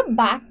പറയുന്ന ഒരു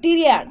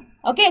ബാക്ടീരിയ ആണ്.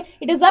 Okay,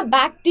 it is A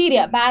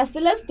bacteria.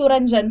 Bacillus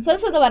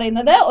thuringiensis എന്ന്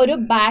പറയുന്നത് ഒരു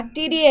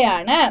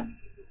ബാക്ടീരിയയാണ്.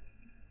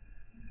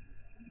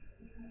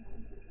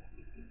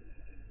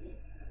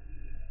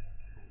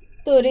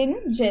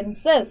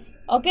 thuringiensis.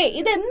 ഓക്കെ,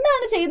 ഇത്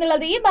എന്താണ്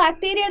ചെയ്യുന്നുള്ളത്? ഈ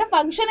ബാക്ടീരിയയുടെ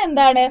ഫംഗ്ഷൻ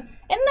എന്താണ്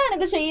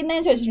ഇത്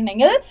ചെയ്യുന്നതെന്ന്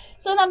ചോദിച്ചിട്ടുണ്ടെങ്കിൽ,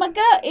 സോ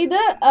നമുക്ക് ഇത്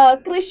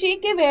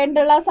കൃഷിക്ക്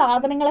വേണ്ടുള്ള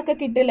സാധനങ്ങളൊക്കെ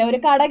കിട്ടില്ല, ഒരു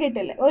കട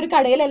കിട്ടില്ല, ഒരു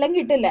കടയിലെല്ലാം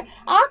കിട്ടില്ല.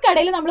 ആ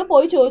കടയിൽ നമ്മൾ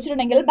പോയി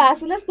ചോദിച്ചിട്ടുണ്ടെങ്കിൽ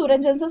ബാസിലസ്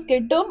തുറൻജൻസസ്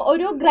കിട്ടും.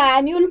 ഒരു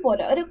ഗ്രാന്യൂൾ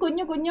പോലെ, ഒരു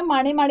കുഞ്ഞു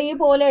മണി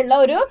പോലെയുള്ള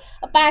ഒരു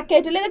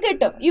പാക്കറ്റിൽ ഇത്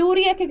കിട്ടും.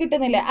 യൂറിയ ഒക്കെ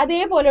കിട്ടുന്നില്ല,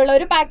 അതേപോലെയുള്ള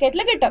ഒരു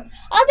പാക്കറ്റിൽ കിട്ടും.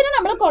 അതിന്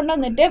നമ്മൾ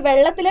കൊണ്ടുവന്നിട്ട്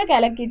വെള്ളത്തിൽ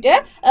കലക്കിയിട്ട്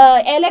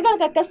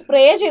ഇലകൾക്കൊക്കെ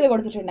സ്പ്രേ ചെയ്ത്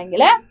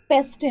കൊടുത്തിട്ടുണ്ടെങ്കിൽ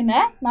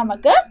പെസ്റ്റിനെ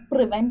നമുക്ക്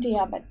പ്രിവെന്റ്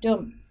ചെയ്യാൻ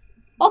പറ്റും.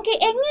 ഓക്കെ,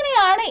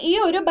 എങ്ങനെയാണ് ഈ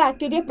ഒരു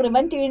ബാക്ടീരിയ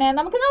പ്രിവെന്റ് ചെയ്യണേ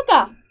നമുക്ക്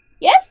നോക്കാം.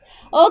 യെസ്,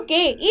 ഓക്കെ,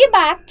 ഈ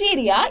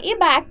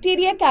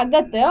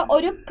ബാക്ടീരിയക്കകത്ത്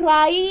ഒരു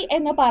ക്രൈ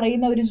എന്ന്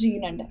പറയുന്ന ഒരു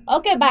ജീൻ ഉണ്ട്.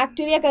 ഓക്കെ,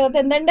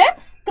 ബാക്ടീരിയക്കകത്ത് എന്തുണ്ട്?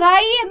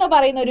 ക്രൈ എന്ന്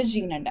പറയുന്ന ഒരു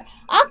ജീൻ ഉണ്ട്.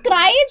 ആ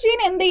ക്രൈ ജീൻ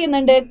എന്ത്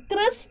ചെയ്യുന്നുണ്ട്?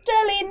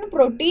 Crystalline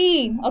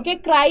protein, okay,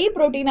 cry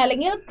protein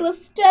അല്ലെങ്കിൽ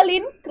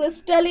ക്രിസ്റ്റലിൻ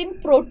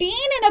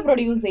പ്രോട്ടീനിനെ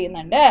പ്രൊഡ്യൂസ്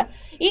ചെയ്യുന്നുണ്ട്.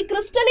 ഈ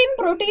ക്രിസ്റ്റലിൻ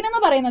പ്രോട്ടീൻ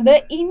എന്ന് പറയുന്നത്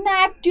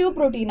ഇനാക്റ്റീവ്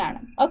പ്രോട്ടീൻ ആണ്.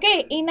 ഓക്കെ,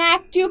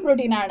 ഇനാക്റ്റീവ്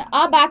പ്രോട്ടീൻ ആണ്.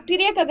 ആ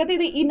ബാക്ടീരിയക്കകത്ത്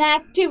ഇത്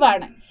ഇനാക്റ്റീവ്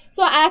ആണ്.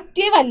 സോ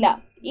ആക്റ്റീവ് അല്ല.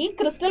 ഈ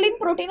ക്രിസ്റ്റലിൻ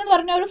പ്രോട്ടീൻ എന്ന്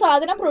പറഞ്ഞ ഒരു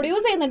സാധനം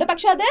പ്രൊഡ്യൂസ് ചെയ്യുന്നുണ്ട്,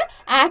 പക്ഷെ അത്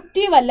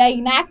ആക്റ്റീവ് അല്ല,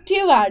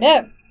 ഇനാക്റ്റീവ് ആണ്.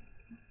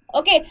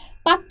 ഓക്കെ,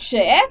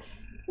 പക്ഷേ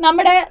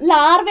നമ്മുടെ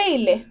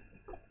ലാർവയില്ലേ,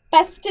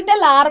 പെസ്റ്റിന്റെ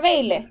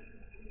ലാർവയില്ലേ,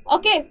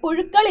 ഓക്കെ,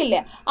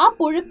 പുഴുക്കളില്ലേ, ആ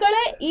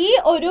പുഴുക്കള് ഈ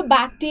ഒരു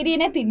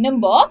ബാക്ടീരിയനെ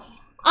തിന്നുമ്പോൾ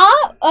ആ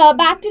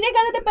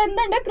ബാക്ടീരിയക്കകത്ത് ഇപ്പൊ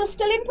എന്തുണ്ട്?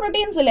 ക്രിസ്റ്റലിൻ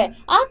പ്രോട്ടീൻസ് ഇല്ലേ,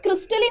 ആ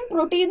ക്രിസ്റ്റലിൻ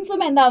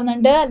പ്രോട്ടീൻസും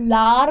എന്താവുന്നുണ്ട്?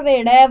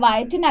 ലാർവയുടെ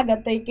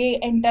വയറ്റിനകത്തേക്ക്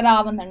എൻ്റർ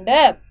ആവുന്നുണ്ട്.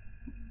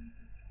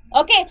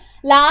 ഓക്കെ,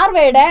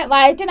 ലാർവയുടെ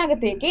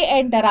വയറ്റിനകത്തേക്ക്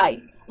എൻ്റർ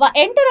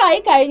ആയി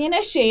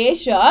കഴിഞ്ഞതിന്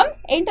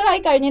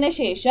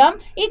ശേഷം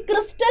ഈ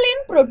ക്രിസ്റ്റലിൻ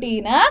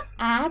പ്രോട്ടീന്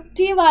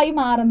ആക്റ്റീവായി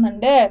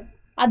മാറുന്നുണ്ട്.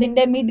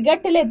 അതിന്റെ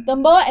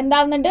മിഡ്ഗട്ടിലെത്തുമ്പോൾ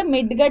എന്താവുന്നുണ്ട്?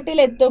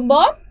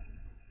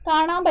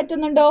 കാണാൻ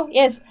പറ്റുന്നുണ്ടോ?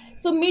 Yes,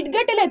 so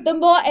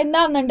മിഡ്ഗട്ടിലെത്തുമ്പോൾ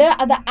എന്താവുന്നുണ്ട്?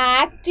 അത്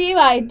ആക്റ്റീവ്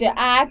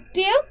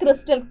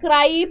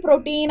ക്രൈ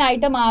പ്രോട്ടീൻ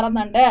ആയിട്ട്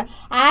മാറുന്നുണ്ട്.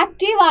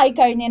 ആക്റ്റീവ് ആയി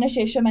കഴിഞ്ഞതിന്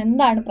ശേഷം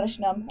എന്താണ്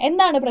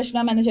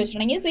പ്രശ്നം എന്ന്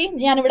ചോദിച്ചിട്ടുണ്ടെങ്കിൽ,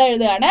 ഞാനിവിടെ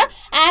എഴുതുകയാണ്.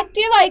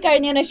 ആക്റ്റീവ് ആയി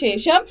കഴിഞ്ഞതിന്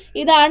ശേഷം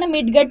ഇതാണ്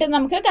മിഡ്ഗട്ട്,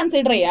 നമുക്ക്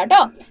കൺസിഡർ ചെയ്യാം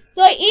കേട്ടോ.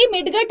 സോ ഈ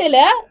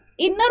മിഡ്ഗട്ടില്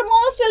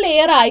ഇന്നർമോസ്റ്റ്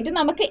ലെയർ ആയിട്ട്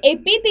നമുക്ക്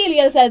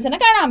എപ്പിത്തീലിയൽ സെൽസിനെ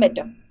കാണാൻ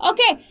പറ്റും.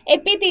 ഓക്കെ,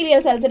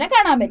 എപ്പിത്തീലിയൽ സെൽസിനെ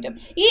കാണാൻ പറ്റും.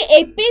 ഈ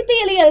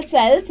എപ്പിത്തീലിയൽ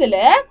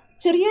സെൽസില്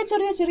ചെറിയ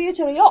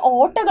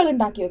ഓട്ടകൾ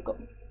ഉണ്ടാക്കി വെക്കും.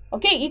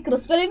 ഓക്കെ, ഈ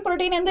ക്രിസ്റ്റലിൻ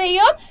പ്രോട്ടീൻ എന്ത്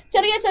ചെയ്യും?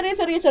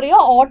 ചെറിയ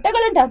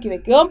ഓട്ടകൾ ഉണ്ടാക്കി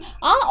വെക്കും.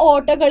 ആ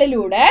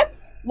ഓട്ടകളിലൂടെ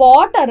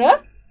വാട്ടർ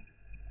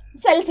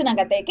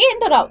സെൽസിനകത്തേക്ക്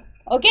എൻ്റർ ആവും.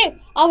 ഓക്കെ,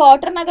 ആ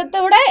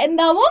വാട്ടറിനകത്തൂടെ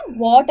എന്താവും?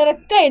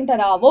 വാട്ടറൊക്കെ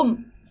എൻ്റർ ആവും.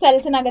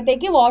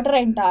 സെൽസിനകത്തേക്ക് വാട്ടർ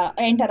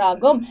എൻ്റർ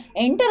ആകും.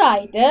 എൻ്റർ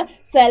ആയിട്ട്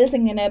സെൽസ്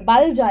ഇങ്ങനെ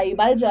ബൾജായി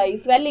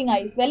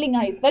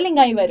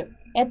സ്വെല്ലിംഗ് ആയി വരും.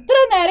 എത്ര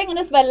നേരം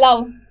ഇങ്ങനെ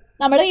സ്വെല്ലാവും?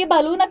 നമ്മൾ ഈ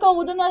ബലൂണൊക്കെ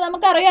ഊതുന്നത്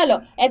നമുക്കറിയാലോ,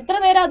 എത്ര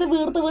നേരം അത്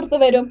വീർത്ത്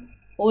വരും?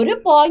 ഒരു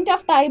പോയിന്റ്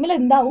ഓഫ് ടൈമിൽ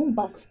എന്താവും?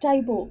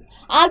 ബസ്റ്റായി പോവും.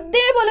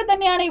 അതേപോലെ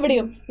തന്നെയാണ്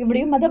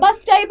ഇവിടെയും അത്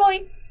ബസ്റ്റായി പോയി.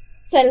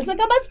 സെൽസ്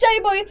ഒക്കെ ബസ്റ്റായി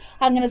പോയി.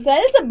 അങ്ങനെ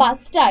സെൽസ്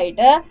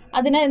ബസ്റ്റായിട്ട്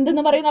അതിനെ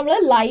എന്തെന്ന് പറയും നമ്മൾ?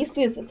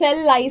 സെൽ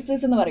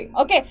ലൈസിസ് എന്ന് പറയും.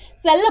 ഓക്കെ,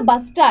 സെല്ല്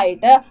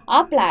ബസ്റ്റായിട്ട്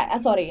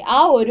ആ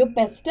ഒരു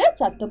പെസ്റ്റ്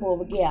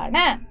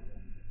ചത്തുപോവുകയാണ്.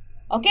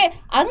 ഓക്കെ,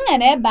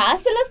 അങ്ങനെ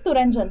ബാസിലസ്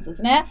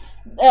തുറൻജൻസിന്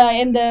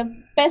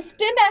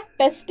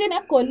പെസ്റ്റിനെ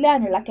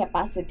കൊല്ലാനുള്ള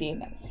കപ്പാസിറ്റി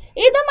ഉണ്ട്.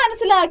 ഇത്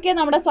മനസ്സിലാക്കിയ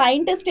നമ്മുടെ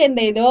സയന്റിസ്റ്റ്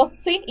എന്ത് ചെയ്തു?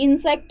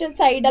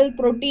 Insecticidal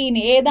protein.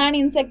 ഏതാണ്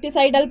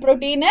insecticidal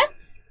protein?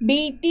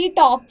 BT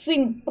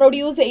toxin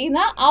produce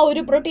ചെയ്യുന്ന ആ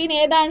ഒരു പ്രോട്ടീൻ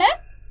ഏതാണ്?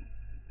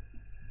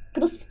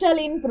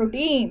 Crystalline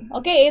protein.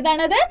 ഓക്കെ,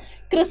 ഏതാണത്?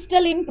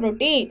 Crystalline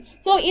protein.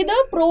 സോ ഇത്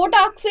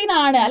പ്രോടോക്സിൻ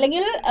ആണ്,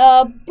 അല്ലെങ്കിൽ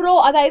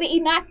അതായത്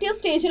ഇനാക്റ്റീവ്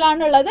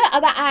സ്റ്റേജിലാണുള്ളത്.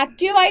 അത്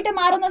ആക്റ്റീവായിട്ട്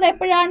മാറുന്നത്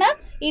എപ്പോഴാണ്?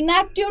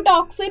 ഇനാക്റ്റീവ്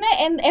ടോക്സിന്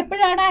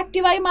എപ്പോഴാണ്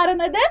ആക്റ്റീവായി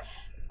മാറുന്നത്?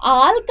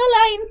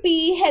 ആൽക്കലൈൻ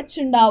pH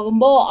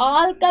ഉണ്ടാവുമ്പോൾ.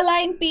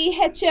 Alkaline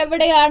pH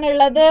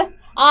എവിടെയാണുള്ളത്?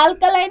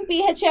 Alkaline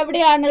pH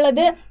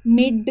എവിടെയാണുള്ളത്?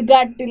 Mid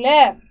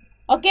ഗട്ടില്.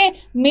 Okay,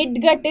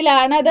 mid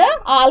ഗട്ടിലാണ് അത്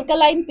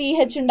ആൽക്കലൈൻ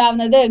pH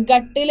ഉണ്ടാവുന്നത്.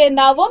 ഗട്ടിൽ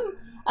എന്താവും?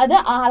 അത്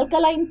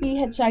ആൽക്കലൈൻ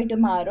pH ആയിട്ട്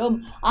മാറും.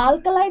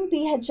 ആൽക്കലൈൻ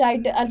pH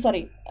ആയിട്ട്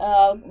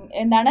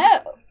എന്താണ്,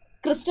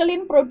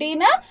 ക്രിസ്റ്റലിൻ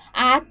പ്രോട്ടീന്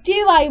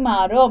ആക്റ്റീവായി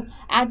മാറും.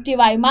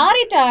 ആക്റ്റീവായി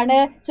മാറിയിട്ടാണ്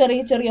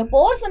ചെറിയ ചെറിയ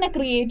പോർസിനെ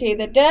ക്രിയേറ്റ്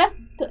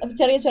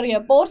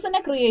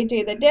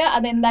ചെയ്തിട്ട്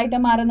അതെന്തായിട്ട്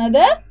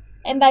മാറുന്നത്?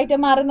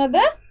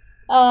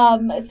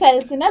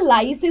 സെൽസിനെ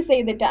ലൈസിസ്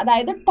ചെയ്തിട്ട്,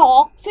 അതായത്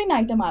ടോക്സിൻ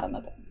ആയിട്ട്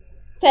മാറുന്നത്.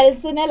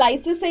 സെൽസിനെ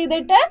ലൈസിസ്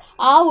ചെയ്തിട്ട്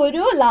ആ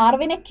ഒരു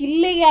ലാർവിനെ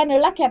കില്ല്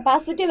ചെയ്യാനുള്ള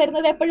കപ്പാസിറ്റി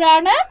വരുന്നത്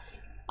എപ്പോഴാണ്?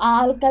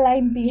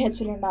 ആൽക്കലൈൻ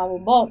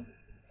pHലുണ്ടാവുമ്പോൾ.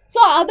 സോ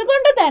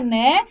അതുകൊണ്ട്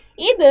തന്നെ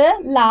ഇത്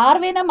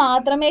ലാർവിനെ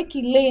മാത്രമേ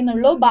കില്ല്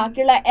ചെയ്യുന്നുള്ളൂ,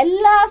 ബാക്കിയുള്ള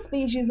എല്ലാ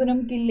സ്പീഷീസിനും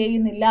കില്ല്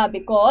ചെയ്യുന്നില്ല.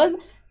 ബിക്കോസ്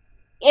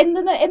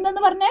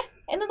എന്തെന്ന്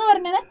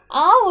പറഞ്ഞത്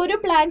ആ ഒരു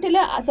പ്ലാന്റിൽ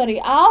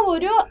ആ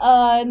ഒരു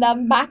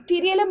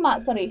ബാക്ടീരിയയിലും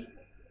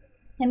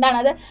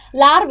എന്താണത്?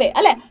 ലാർവേ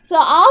അല്ലെ. സോ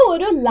ആ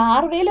ഒരു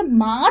ലാർവയിൽ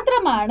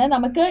മാത്രമാണ്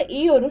നമുക്ക്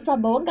ഈ ഒരു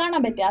സംഭവം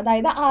കാണാൻ പറ്റുക,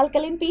 അതായത്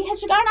ആൽക്കലൈൻ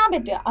pH കാണാൻ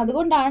പറ്റുക.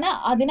 അതുകൊണ്ടാണ്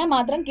അതിനെ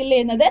മാത്രം കില്ല്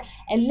ചെയ്യുന്നത്.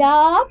 എല്ലാ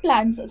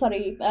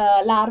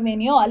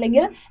ലാർവേനെയോ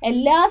അല്ലെങ്കിൽ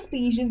എല്ലാ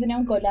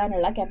സ്പീഷീസിനെയും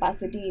കൊല്ലാനുള്ള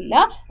കപ്പാസിറ്റി ഇല്ല.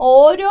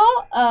 ഓരോ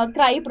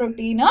ക്രൈ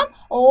പ്രോട്ടീനും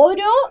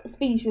ഓരോ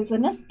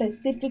സ്പീഷീസിന്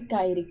സ്പെസിഫിക്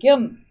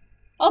ആയിരിക്കും.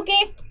 ഓക്കെ,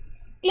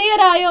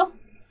 ക്ലിയർ ആയോ?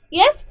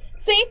 യെസ്.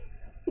 സി,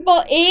 ഇപ്പോൾ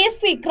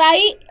cry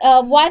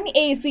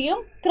 1AC-യും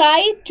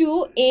cry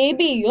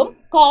 2AB-യും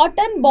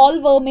cotton ball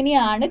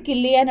വേമിനെയാണ്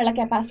kill ചെയ്യാനുള്ള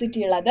കപ്പാസിറ്റി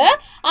ഉള്ളത്.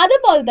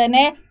 അതുപോലെ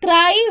തന്നെ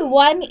ക്രൈ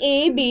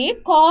 1AB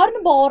കോർൺ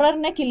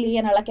ബോററിനെ കില്ല്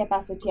ചെയ്യാനുള്ള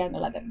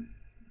കപ്പാസിറ്റിയാണുള്ളത്.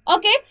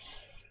 Okay,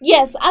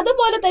 yes.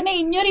 അതുപോലെ തന്നെ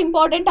ഇനിയൊരു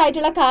ഇമ്പോർട്ടൻ്റ്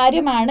ആയിട്ടുള്ള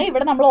കാര്യമാണ്,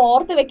 ഇവിടെ നമ്മൾ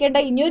ഓർത്ത് വെക്കേണ്ട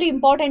ഇനിയൊരു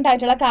ഇമ്പോർട്ടൻ്റ്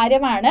ആയിട്ടുള്ള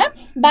കാര്യമാണ്,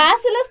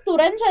 ബാസിലസ്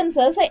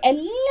തുറൻജൻസസ്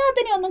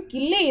എല്ലാത്തിനെയും ഒന്നും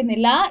കില്ല്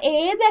ചെയ്യുന്നില്ല.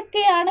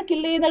 ഏതൊക്കെയാണ്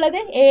കില്ല് ചെയ്യുന്നുള്ളത്?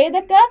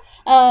 ഏതൊക്കെ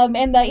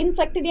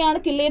ഇൻസെക്റ്റിനെയാണ്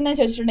കില്ല് ചെയ്യുന്നത്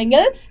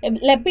ചോദിച്ചിട്ടുണ്ടെങ്കിൽ,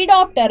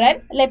 ലെപ്പിഡോപ്റ്ററൻ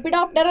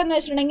എന്ന്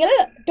വെച്ചിട്ടുണ്ടെങ്കിൽ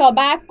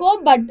ടൊബാക്കോ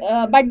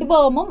ബഡ്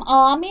വേമും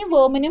ആമി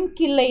വേമിനും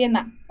കില്ല്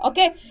ചെയ്യുന്ന.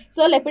 ഓക്കെ,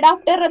 സോ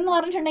ലെപ്പിഡോപ്റ്റർ എന്ന്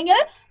പറഞ്ഞിട്ടുണ്ടെങ്കിൽ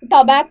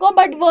ടൊബാക്കോ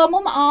ബഡ്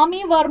വേമും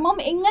ആമി വർമും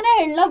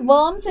ഇങ്ങനെയുള്ള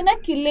വേംസിനെ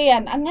കില്ല്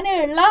ചെയ്യാൻ,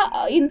 അങ്ങനെയുള്ള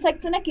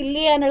ഇൻസെക്ട്സിനെ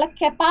കില്ല് ചെയ്യാനുള്ള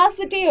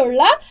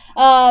കപ്പാസിറ്റിയുള്ള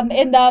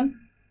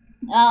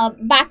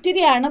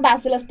ബാക്ടീരിയ ആണ്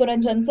ബാസിലസ്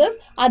തുറൻജൻസസ്.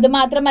 അത്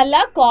മാത്രമല്ല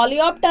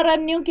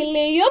കോളിയോപ്റ്ററനും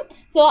കില്ല് ചെയ്യും.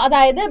 സോ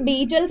അതായത്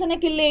ബീറ്റൽസിനെ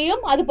കില്ല് ചെയ്യും.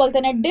 അതുപോലെ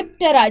തന്നെ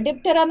ഡിപ്റ്ററ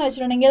എന്ന്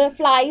വെച്ചിട്ടുണ്ടെങ്കിൽ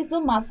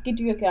ഫ്ലൈസും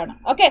മസ്കിറ്റോയും ഒക്കെയാണ്.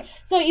 ഓക്കെ,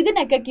 സോ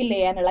ഇതിനൊക്കെ കില്ല്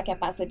ചെയ്യാനുള്ള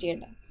കപ്പാസിറ്റി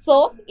ഉണ്ട്. സോ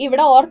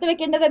ഇവിടെ ഓർത്ത്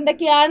വെക്കേണ്ടത്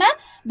എന്തൊക്കെയാണ്?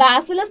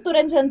 ബാസിലസ്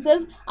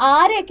തുറൻജൻസസ്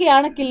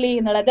ആരെയൊക്കെയാണ് കില്ല്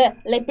ചെയ്യുന്നത്?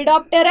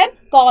 ലെപ്പിഡോപ്റ്ററൻ,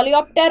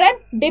 കോളിയോപ്റ്ററൻ,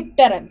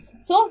 ഡിപ്റ്ററൻസ്.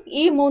 സോ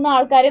ഈ 3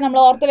 ആൾക്കാരെ നമ്മൾ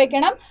ഓർത്ത്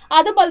വെക്കണം.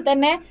 അതുപോലെ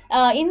തന്നെ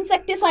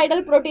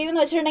ഇൻസെക്ടിസൈഡൽ പ്രോട്ടീൻ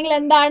എന്ന് വെച്ചിട്ടുണ്ടെങ്കിൽ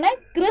എന്താണ്?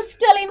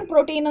 ക്രിസ്റ്റലിൻ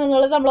പ്രോട്ടീൻ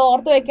എന്നുള്ളത് നമ്മൾ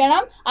ഓർത്ത്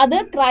വെക്കണം. അത്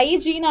ക്രൈ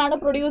ജീൻ ആണ്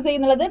പ്രൊഡ്യൂസ്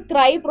ചെയ്യുന്നത്.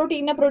 ക്രൈ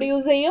പ്രോട്ടീനെ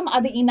പ്രൊഡ്യൂസ് ചെയ്യും.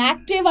 അത്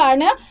ഇനാക്റ്റീവ്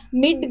ആണ്.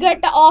 മിഡ്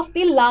ഗട്ട് ഓഫ്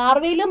ദി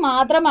ലാർവയിൽ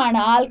മാത്രമാണ്,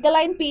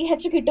 ആൽക്കലൈൻ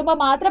pH കിട്ടുമ്പോൾ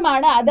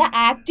മാത്രമാണ് അത്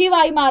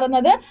ആക്റ്റീവായി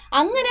മാറുന്നത്.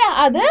 അങ്ങനെ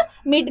അത്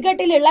മിഡ്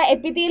ഗട്ടിലുള്ള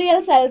എപ്പിത്തീലിയൽ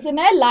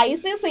സെൽസിനെ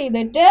ലൈസിസ്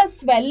ചെയ്തിട്ട്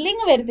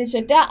സ്വെല്ലിംഗ്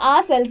വരുത്തിച്ചിട്ട് ആ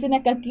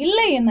സെൽസിനൊക്കെ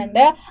കില്ല്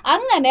ചെയ്യുന്നുണ്ട്.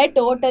 അങ്ങനെ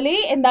ടോട്ടലി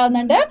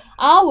എന്താവുന്നുണ്ട്?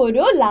 ആ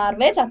ഒരു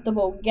ലാർവെ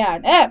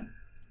ചത്തുപോവുകയാണ്.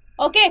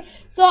 ഓക്കെ,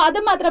 സോ അത്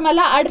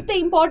മാത്രമല്ല, അടുത്ത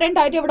ഇമ്പോർട്ടൻ്റ്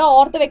ആയിട്ട് ഇവിടെ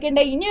ഓർത്ത് വെക്കേണ്ട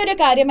ഇനിയൊരു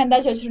കാര്യം എന്താ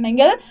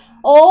ചോദിച്ചിട്ടുണ്ടെങ്കിൽ,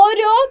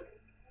 ഓരോ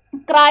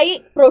ക്രൈ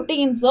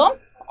പ്രോട്ടീൻസും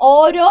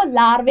ഓരോ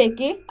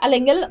ലാർവയ്ക്ക്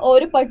അല്ലെങ്കിൽ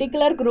ഒരു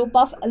പെർട്ടിക്കുലർ ഗ്രൂപ്പ്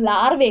ഓഫ്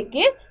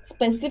ലാർവയ്ക്ക്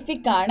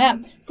സ്പെസിഫിക് ആണ്.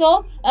 സോ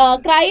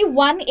ക്രൈ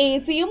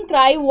 1AC-യും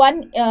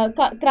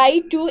ക്രൈ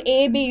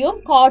 2AB-യും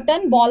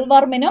കോട്ടൺ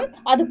ബോൾവർമിനും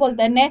അതുപോലെ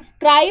തന്നെ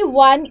ക്രൈ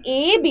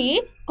 1AB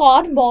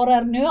കോർൺ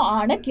ബോററിനും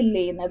ആണ്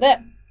കില്ല് ചെയ്യുന്നത്.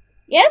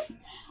 Yes,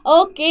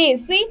 okay.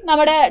 സി,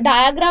 നമ്മുടെ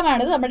ഡയഗ്രാം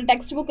ആണ്, നമ്മുടെ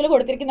ടെക്സ്റ്റ് ബുക്കിൽ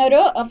കൊടുത്തിരിക്കുന്ന ഒരു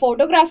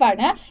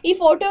ഫോട്ടോഗ്രാഫാണ്. ഈ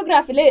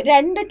ഫോട്ടോഗ്രാഫിൽ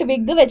 2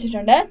 ട്വിഗ്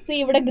വെച്ചിട്ടുണ്ട്. സി,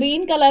 ഇവിടെ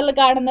ഗ്രീൻ കളറിൽ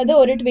കാണുന്നത്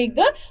ഒരു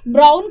ട്വിഗ്,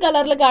 ബ്രൗൺ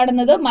കളറിൽ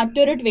കാണുന്നത്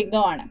മറ്റൊരു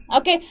ട്വിഗുമാണ്.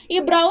 ഓക്കെ, ഈ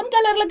ബ്രൗൺ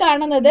കളറിൽ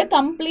കാണുന്നത്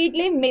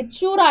കംപ്ലീറ്റ്ലി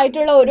മെച്യൂർ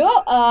ആയിട്ടുള്ള ഒരു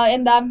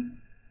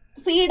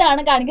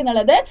സീഡാണ്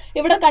കാണിക്കുന്നുള്ളത്.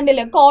 ഇവിടെ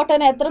കണ്ടില്ലേ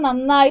കോട്ടൺ എത്ര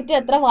നന്നായിട്ട്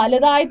എത്ര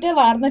വലുതായിട്ട്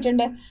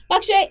വളർന്നിട്ടുണ്ട്.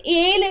 പക്ഷേ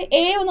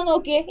എ ഒന്ന്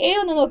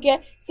നോക്കിയേ.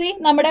 സി,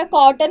 നമ്മുടെ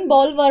കോട്ടൺ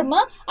ബോൾ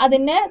വർമ്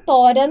അതിനെ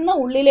തുരന്ന്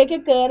ഉള്ളിലേക്ക്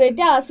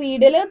കയറിയിട്ട് ആ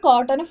സീഡിൽ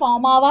കോട്ടൺ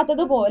ഫോം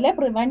ആവാത്തതുപോലെ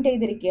പ്രിവെന്റ്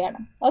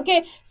ചെയ്തിരിക്കുകയാണ്. ഓക്കെ,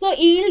 സോ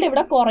ഈൽഡ്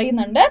ഇവിടെ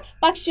കുറയുന്നുണ്ട്.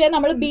 പക്ഷേ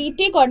നമ്മൾ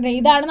BT കോട്ടൺ,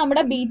 ഇതാണ്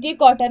നമ്മുടെ BT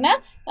കോട്ടന്,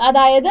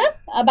 അതായത്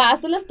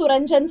ബാസിലസ്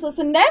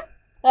തുറൻജൻസസിന്റെ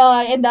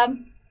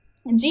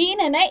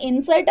ജീനിനെ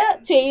ഇൻസേർട്ട്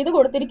ചെയ്ത്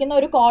കൊടുത്തിരിക്കുന്ന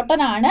ഒരു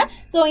കോട്ടൺ ആണ്.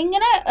 സോ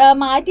ഇങ്ങനെ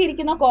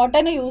മാറ്റിയിരിക്കുന്ന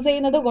കോട്ടൺ യൂസ്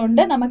ചെയ്യുന്നത്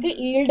കൊണ്ട് നമുക്ക്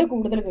ഈൽഡ്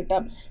കൂടുതൽ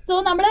കിട്ടും. സോ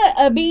നമ്മൾ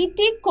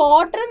BT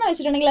കോട്ടൺ എന്ന്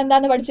വെച്ചിട്ടുണ്ടെങ്കിൽ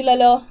എന്താന്ന്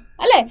പഠിച്ചില്ലല്ലോ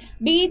അല്ലേ?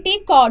 BT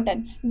cotton.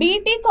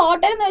 BT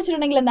കോട്ടൺ എന്ന്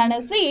വെച്ചിട്ടുണ്ടെങ്കിൽ എന്താണ്?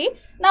 സി,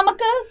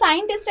 നമുക്ക്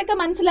സയന്റിസ്റ്റ് ഒക്കെ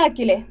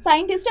മനസ്സിലാക്കിയില്ലേ?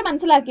 സയന്റിസ്റ്റ്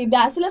മനസ്സിലാക്കി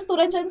ബാസിലസ്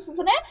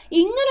തുറൻസിന്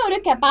ഇങ്ങനെ ഒരു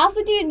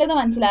കപ്പാസിറ്റി ഉണ്ടെന്ന്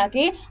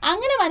മനസ്സിലാക്കി.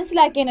 അങ്ങനെ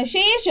മനസ്സിലാക്കിയതിന്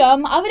ശേഷം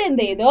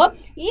അവരെന്ത് ചെയ്തു?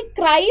 ഈ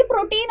ക്രൈ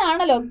പ്രോട്ടീൻ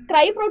ആണല്ലോ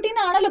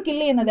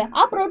കില്ല് ചെയ്യുന്നത്.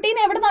 ആ പ്രോട്ടീൻ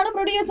എവിടെ നിന്നാണ്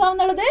പ്രൊഡ്യൂസ്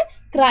ആവുന്നത്?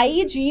 ക്രൈ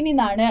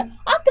ജീനിന്നാണ്.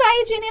 ആ ക്രൈ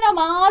ജീനിനെ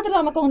മാത്രം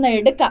നമുക്ക് ഒന്ന്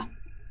എടുക്കാം.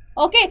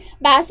 ഓക്കെ,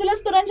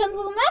 ബാസിലസ്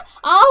തുറൻസിന്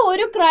ആ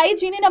ഒരു ക്രൈ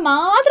ജീനിനെ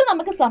മാത്രം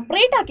നമുക്ക്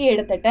സെപ്പറേറ്റ് ആക്കി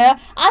എടുത്തിട്ട്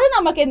അത്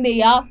നമുക്ക് എന്ത്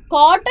ചെയ്യാം?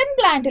 കോട്ടൺ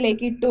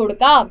പ്ലാന്റിലേക്ക് ഇട്ട്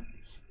കൊടുക്കാം.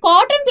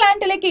 കോട്ടൺ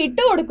പ്ലാന്റിലേക്ക്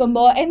ഇട്ട്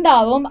കൊടുക്കുമ്പോൾ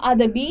എന്താവും?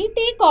 അത് BT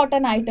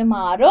കോട്ടൺ ആയിട്ട്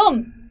മാറും.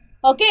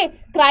 ഓക്കെ,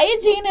 ക്രൈ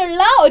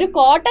ജീനുള്ള ഒരു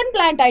കോട്ടൺ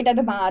പ്ലാന്റ് ആയിട്ട്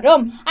അത്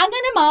മാറും.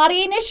 അങ്ങനെ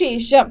മാറിയതിന്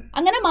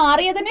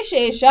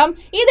ശേഷം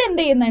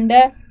ഇതെന്ത്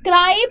ചെയ്യുന്നുണ്ട്?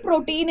 ക്രൈ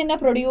പ്രോട്ടീനിനെ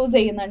പ്രൊഡ്യൂസ്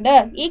ചെയ്യുന്നുണ്ട്.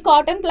 ഈ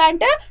കോട്ടൺ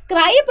പ്ലാന്റ്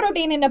ക്രൈ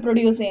പ്രോട്ടീനിനെ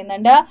പ്രൊഡ്യൂസ്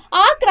ചെയ്യുന്നുണ്ട്.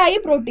 ആ ക്രൈ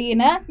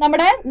പ്രോട്ടീന്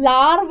നമ്മുടെ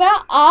ലാർവ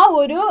ആ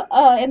ഒരു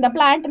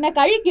പ്ലാന്റിനെ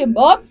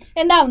കഴിക്കുമ്പോൾ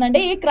എന്താവുന്നുണ്ട്?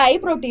 ഈ ക്രൈ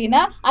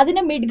പ്രോട്ടീന്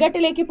അതിന്റെ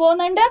മിഡ്ഗട്ടിലേക്ക്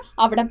പോകുന്നുണ്ട്.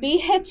 അവിടെ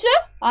pH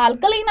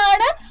ആൽക്കലൈൻ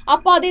ആണ്.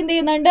 അപ്പോൾ അതെന്ത്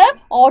ചെയ്യുന്നുണ്ട്?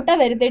 ഓട്ട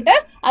വരുത്തിയിട്ട്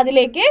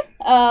അതിലേക്ക്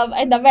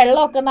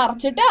വെള്ളമൊക്കെ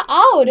നിറച്ചിട്ട്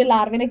ആ ഒരു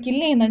ലാർവിനെ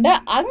കില്ല് ചെയ്യുന്നുണ്ട്.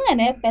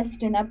 അങ്ങനെ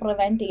പെസ്റ്റിനെ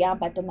പ്രിവെന്റ് ചെയ്യാൻ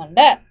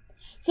പറ്റുന്നുണ്ട്.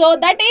 So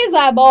that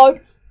is about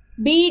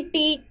BT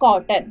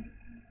cotton.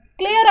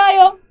 Clear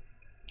ആയോ?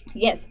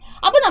 യെസ്.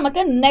 അപ്പൊ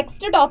നമുക്ക്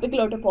നെക്സ്റ്റ്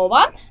ടോപ്പിക്കിലോട്ട്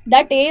പോവാം.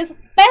 That is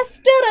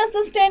pest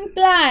resistant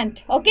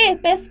plant. Okay,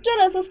 pest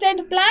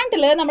resistant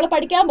പ്ലാന്റിൽ നമ്മൾ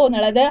പഠിക്കാൻ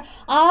പോകുന്നത്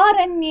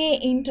RNA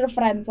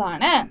ഇന്റർഫറൻസ്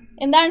ആണ്.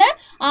 എന്താണ്?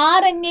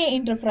 RNA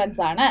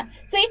ഇന്റർഫറൻസ് ആണ്.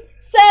 C,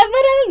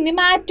 several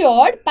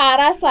nematode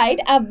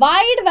parasite A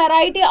wide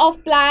variety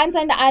of plants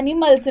and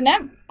അനിമൽസിന്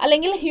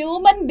അല്ലെങ്കിൽ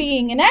ഹ്യൂമൻ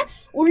ബീയിങ്ങിന്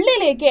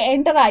ഉള്ളിലേക്ക്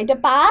എൻ്റർ ആയിട്ട്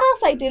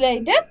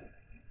പാരാസൈറ്റിലായിട്ട്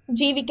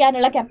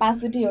ജീവിക്കാനുള്ള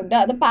കപ്പാസിറ്റി ഉണ്ട്.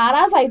 അത്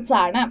പാരാസൈറ്റ്സ്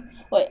ആണ്.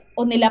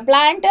 ഒന്നില്ല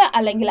പ്ലാന്റ്,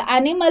 അല്ലെങ്കിൽ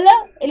അനിമൽ,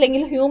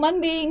 അല്ലെങ്കിൽ ഹ്യൂമൻ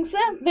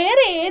ബീയിങ്സ്,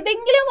 വേറെ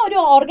ഏതെങ്കിലും ഒരു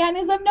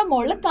ഓർഗാനിസമിന്റെ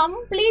മുകളിൽ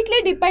കംപ്ലീറ്റ്ലി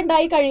ഡിപ്പെൻഡ്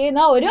ആയി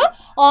കഴിയുന്ന ഒരു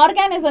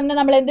ഓർഗാനിസമിനെ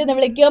നമ്മൾ എന്തെന്ന്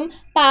വിളിക്കും?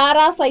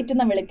 പാരാസൈറ്റ്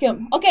എന്ന് വിളിക്കും.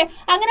 ഓക്കെ,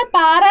 അങ്ങനെ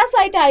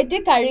പാരാസൈറ്റ് ആയിട്ട്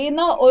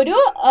കഴിയുന്ന ഒരു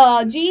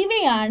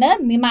ജീവിയാണ്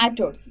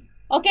നിമാറ്റോഡ്സ്.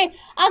 ഓക്കെ,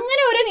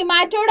 അങ്ങനെ ഒരു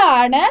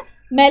നിമാറ്റോഡാണ്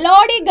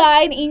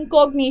മെലോഡിഗൈൻ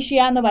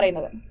ഇൻകോഗ്നീഷ്യ എന്ന്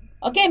പറയുന്നത്.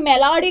 ഓക്കെ,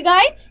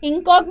 മെലോഡിഗൈൻ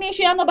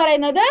ഇൻകോഗ്നീഷ്യ എന്ന്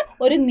പറയുന്നത്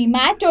ഒരു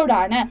നിമാറ്റോഡ്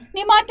ആണ്.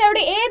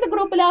 നിമാറ്റോഡ് ഏത്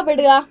ഗ്രൂപ്പിലാണ്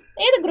പെടുക?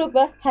 ഏത്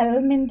ഗ്രൂപ്പ്?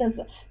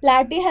 ഹെൽമിന്തസ്.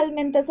 പ്ലാറ്റി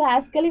ഹെൽമിന്തസ്,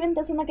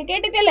 ആസ്കലിമിന്തസ് എന്നൊക്കെ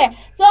കേട്ടിട്ടില്ലേ?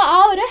 സോ ആ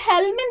ഒരു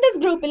ഹെൽമിന്തസ്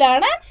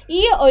ഗ്രൂപ്പിലാണ്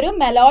ഈ ഒരു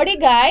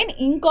മെലോഡിഗൈൻ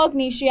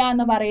ഇൻകോഗ്നീഷ്യ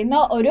എന്ന് പറയുന്ന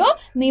ഒരു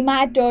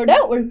നിമാറ്റോഡ്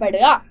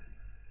ഉൾപ്പെടുക.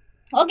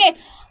 ഓക്കെ,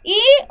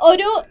 ഈ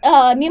ഒരു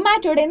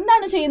നിമാറ്റോഡ്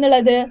എന്താണ്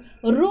ചെയ്യുന്നുള്ളത്?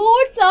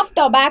 റൂട്ട്സ് ഓഫ്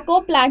ടൊബാക്കോ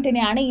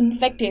പ്ലാന്റിനെയാണ്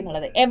ഇൻഫെക്ട്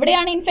ചെയ്യുന്നത്.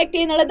 എവിടെയാണ് ഇൻഫെക്ട്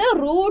ചെയ്യുന്നത്?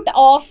 Root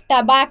of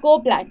tobacco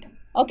plant.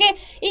 Okay,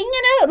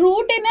 ഇങ്ങനെ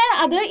റൂട്ടിനെ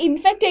അത്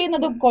ഇൻഫെക്ട്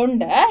ചെയ്യുന്നത്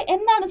കൊണ്ട്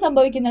എന്താണ്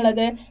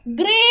സംഭവിക്കുന്നത്?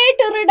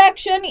 Great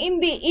reduction in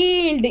the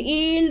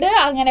yield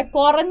അങ്ങനെ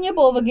കുറഞ്ഞു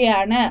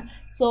പോവുകയാണ്.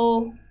 സോ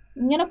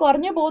ഇങ്ങനെ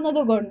കുറഞ്ഞു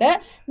പോകുന്നത് കൊണ്ട്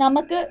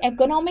നമുക്ക്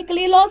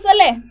എക്കണോമിക്കലി ലോസ്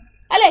അല്ലേ?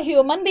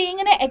 ഹ്യൂമൻ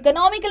ബീയിങ്ങിന്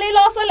എക്കണോമിക്കലി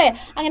ലോസ് അല്ലേ?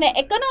 അങ്ങനെ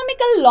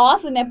എക്കണോമിക്കൽ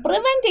ലോസിനെ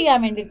പ്രിവെന്റ് ചെയ്യാൻ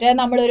വേണ്ടിയിട്ട്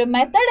നമ്മളൊരു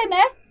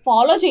മെത്തഡിനെ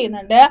ഫോളോ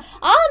ചെയ്യുന്നുണ്ട്.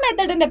 ആ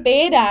മെത്തഡിന്റെ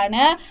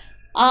പേരാണ്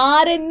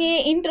RNA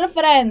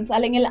ഇന്റർഫറൻസ്,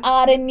 അല്ലെങ്കിൽ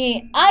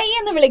RNAi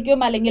എന്ന് വിളിക്കും,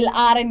 അല്ലെങ്കിൽ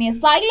RNA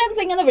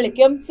സൈലൻസിങ് എന്ന്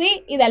വിളിക്കും. സി,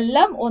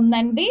 ഇതെല്ലാം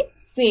ഒന്നൻഡി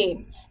സെയിം.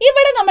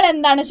 ഇവിടെ നമ്മൾ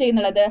എന്താണ്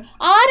ചെയ്യുന്നത്?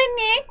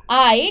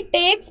 RNAi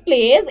takes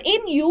place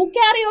in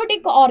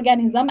eukaryotic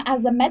organism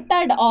as A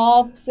method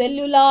of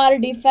cellular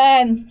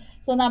defence.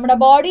 So നമ്മുടെ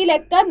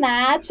ബോഡിയിലൊക്കെ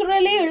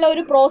നാച്ചുറലി ഉള്ള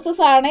ഒരു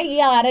പ്രോസസ്സാണ് ഈ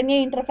RNA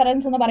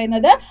ഇന്റർഫറൻസ് എന്ന്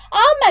പറയുന്നത്.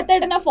 ആ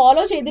മെത്തഡിനെ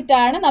ഫോളോ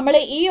ചെയ്തിട്ടാണ് നമ്മൾ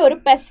ഈ ഒരു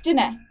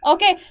പെസ്റ്റിനെ,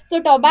 ഓക്കെ, സോ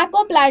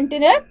ടൊബാക്കോ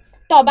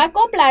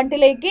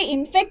പ്ലാന്റിലേക്ക്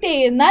ഇൻഫെക്ട്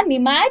ചെയ്യുന്ന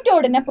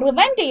നിമാറ്റോഡിനെ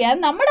പ്രിവെന്റ് ചെയ്യാൻ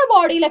നമ്മുടെ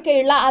ബോഡിയിലൊക്കെ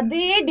ഉള്ള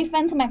അതേ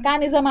ഡിഫെൻസ്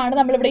മെക്കാനിസം ആണ്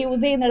നമ്മളിവിടെ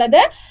യൂസ്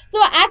ചെയ്യുന്നത്. സോ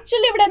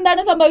ആക്ച്വലി ഇവിടെ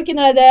എന്താണ്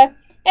സംഭവിക്കുന്നത്?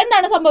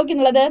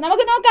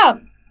 നമുക്ക് നോക്കാം.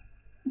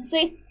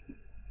 സി,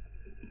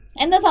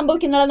 എന്താ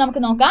സംഭവിക്കുന്നത്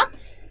നമുക്ക് നോക്കാം.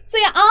 സി,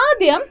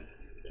 ആദ്യം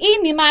ഈ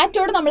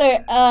നിമാറ്റോഡ് നമ്മൾ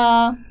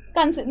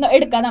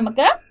എടുക്കാം.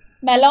 നമുക്ക്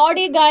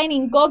മെലോഡിഗൈൻ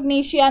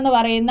ഇൻകോഗ്നീഷ്യ എന്ന്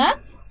പറയുന്ന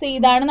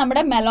ഇതാണ്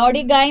നമ്മുടെ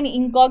മെലോഡിഗൈൻ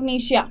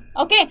ഇൻകോഗ്നീഷ്യ.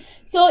 ഓക്കെ,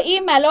 സോ ഈ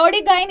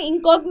മെലോഡിഗൈൻ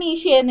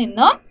ഇൻകോഗ്നീഷ്യയിൽ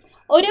നിന്നും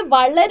ഒരു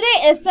വളരെ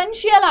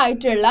എസെൻഷ്യൽ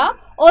ആയിട്ടുള്ള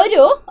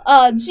ഒരു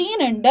ജീൻ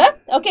ഉണ്ട്.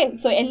 ഓക്കെ,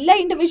 സോ എല്ലാ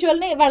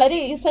ഇൻഡിവിജ്വലിനും വളരെ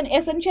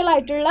എസെൻഷ്യൽ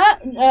ആയിട്ടുള്ള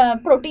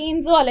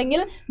പ്രോട്ടീൻസോ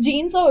അല്ലെങ്കിൽ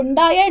ജീൻസോ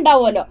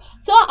ഉണ്ടാവുമല്ലോ.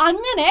 സോ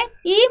അങ്ങനെ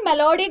ഈ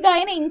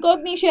മെലോഡിഗൈൻ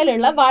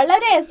ഇൻകോഗ്നീഷ്യയിലുള്ള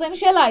വളരെ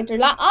എസെൻഷ്യൽ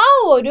ആയിട്ടുള്ള ആ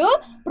ഒരു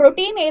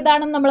പ്രോട്ടീൻ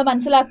ഏതാണെന്ന് നമ്മൾ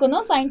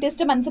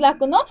സയന്റിസ്റ്റ്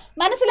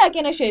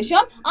മനസ്സിലാക്കിയതിനു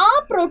ശേഷം ആ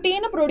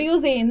പ്രോട്ടീൻ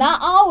പ്രൊഡ്യൂസ് ചെയ്യുന്ന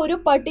ആ ഒരു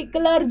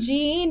പർട്ടിക്കുലർ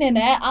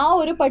ജീനിനെ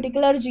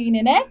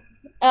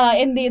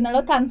എന്ത് ചെയ്യുന്നുള്ളൂ?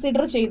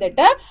 കൺസിഡർ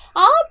ചെയ്തിട്ട്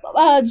ആ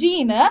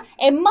ജീന്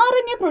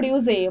mRNA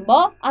പ്രൊഡ്യൂസ്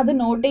ചെയ്യുമ്പോൾ അത്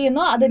നോട്ട്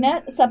ചെയ്യുന്നു, അതിനെ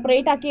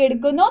സെപ്പറേറ്റ് ആക്കി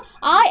എടുക്കുന്നു.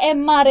 ആ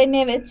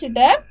mRNA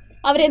വെച്ചിട്ട്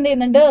അവരെന്ത്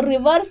ചെയ്യുന്നുണ്ട്?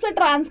 റിവേഴ്സ്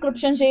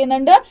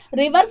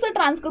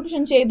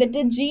ട്രാൻസ്ക്രിപ്ഷൻ ചെയ്തിട്ട്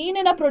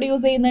ജീനിനെ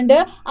പ്രൊഡ്യൂസ് ചെയ്യുന്നുണ്ട്.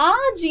 ആ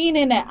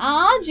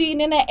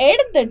ജീനിനെ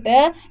എടുത്തിട്ട്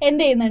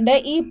എന്ത് ചെയ്യുന്നുണ്ട്?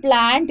 ഈ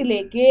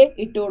പ്ലാന്റിലേക്ക്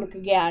ഇട്ട്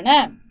കൊടുക്കുകയാണ്.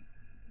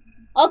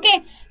 ഓക്കെ,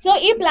 സോ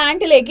ഈ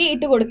പ്ലാന്റിലേക്ക്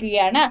ഇട്ട്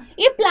കൊടുക്കുകയാണ്.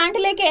 ഈ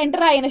പ്ലാന്റിലേക്ക്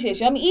എൻ്റർ ആയതിനു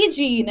ശേഷം ഈ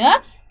ജീന്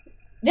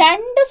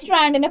 2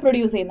 സ്ട്രാൻഡിനെ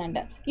പ്രൊഡ്യൂസ്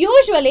ചെയ്യുന്നുണ്ട്.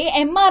 യൂഷ്വലി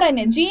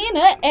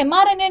ജീന്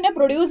mRNA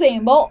പ്രൊഡ്യൂസ്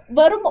ചെയ്യുമ്പോൾ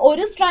വെറും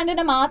 1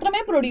 സ്ട്രാൻഡിനെ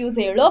മാത്രമേ പ്രൊഡ്യൂസ്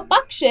ചെയ്യുള്ളൂ.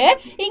 പക്ഷേ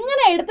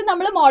ഇങ്ങനെ എടുത്ത്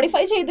നമ്മൾ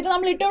മോഡിഫൈ ചെയ്തിട്ട്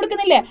നമ്മൾ ഇട്ട്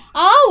കൊടുക്കുന്നില്ലേ,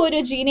 ആ ഒരു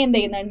ജീൻ എന്ത്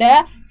ചെയ്യുന്നുണ്ട്,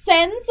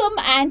 സെൻസും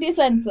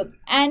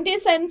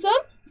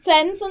ആന്റിസെൻസും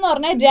സെൻസ് എന്ന്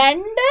പറഞ്ഞാൽ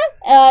 2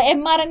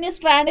 mRNA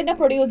സ്ട്രാൻഡിനെ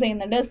പ്രൊഡ്യൂസ്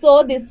ചെയ്യുന്നുണ്ട്. So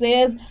this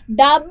is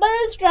double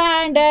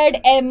stranded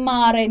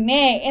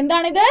mRNA.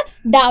 എന്താണിത്?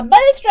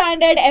 ഡബിൾ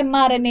സ്ട്രാൻഡഡ്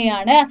mRNA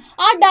ആണ്.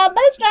 ആ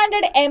ഡബിൾ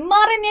സ്ട്രാൻഡഡ്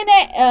mRNA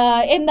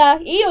എന്താ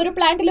ഈ ഒരു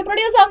പ്ലാന്റിൽ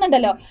പ്രൊഡ്യൂസ്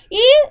ആവുന്നുണ്ടല്ലോ.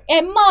 ഈ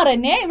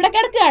mRNA ഇവിടെ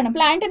കിടക്കുകയാണ്,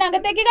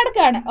 പ്ലാന്റിനകത്തേക്ക്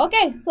കിടക്കുകയാണ്.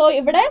 ഓക്കെ, സോ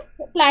ഇവിടെ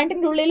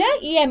പ്ലാന്റിൻ്റെ ഉള്ളിൽ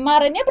ഈ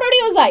mRNA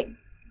പ്രൊഡ്യൂസ് ആയി.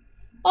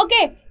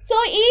 ഓക്കെ, സോ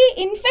ഈ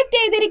ഇൻഫെക്ട്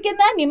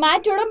ചെയ്തിരിക്കുന്ന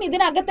നിമാറ്റോഡും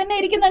ഇതിനകത്ത് തന്നെ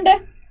ഇരിക്കുന്നുണ്ട്.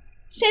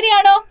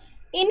 ശരിയാണോ?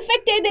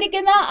 ഇൻഫെക്ട്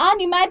ചെയ്തിരിക്കുന്ന ആ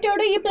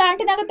നിമാറ്റോഡ് ഈ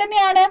പ്ലാന്റിനകത്ത്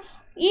തന്നെയാണ്.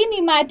 ഈ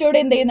നിമാറ്റോഡ്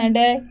എന്ത്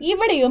ചെയ്യുന്നുണ്ട്,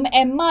 ഇവിടെയും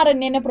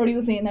mRNA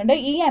പ്രൊഡ്യൂസ് ചെയ്യുന്നുണ്ട്.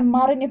 ഈ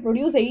mRNA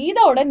പ്രൊഡ്യൂസ് ചെയ്ത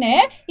ഉടനെ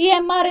ഈ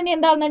mRNA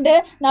എന്താവുന്നുണ്ട്,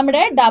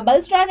 നമ്മുടെ ഡബിൾ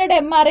സ്ട്രാൻഡഡ്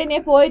mRNA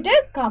പോയിട്ട്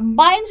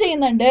കമ്പൈൻ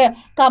ചെയ്യുന്നുണ്ട്.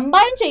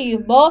 കമ്പൈൻ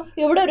ചെയ്യുമ്പോൾ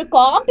ഇവിടെ ഒരു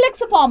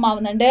കോംപ്ലക്സ് ഫോം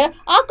ആവുന്നുണ്ട്.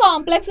 ആ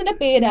കോംപ്ലക്സിന്റെ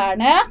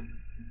പേരാണ്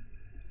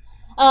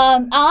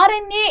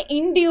RNA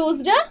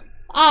induced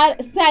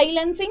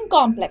silencing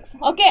complex.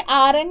 Okay,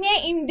 RNA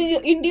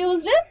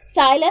induced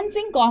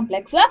silencing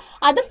complex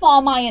അത്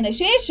ഫോം ആയതിനു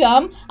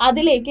ശേഷം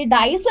അതിലേക്ക്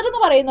ഡൈസർ എന്ന്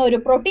പറയുന്ന ഒരു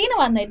പ്രോട്ടീൻ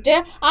വന്നിട്ട്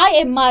ആ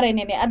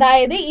mRNA,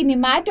 അതായത് ഈ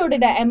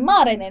നിമാറ്റോഡിന്റെ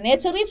mRNA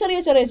ചെറിയ ചെറിയ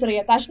ചെറിയ ചെറിയ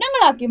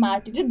കഷ്ണങ്ങളാക്കി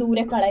മാറ്റിയിട്ട്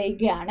ദൂരെ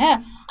കളയുകയാണ്.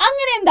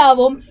 അങ്ങനെ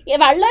എന്താവും,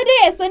 വളരെ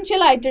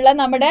എസെൻഷ്യൽ ആയിട്ടുള്ള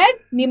നമ്മുടെ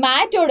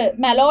നിമാറ്റോഡ്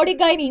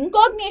മെലോഡിഗൈൻ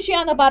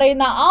ഇൻകോഗ്നീഷ്യ എന്ന്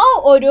പറയുന്ന ആ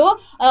ഒരു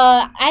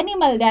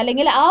ആനിമലിന്റെ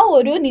അല്ലെങ്കിൽ ആ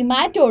ഒരു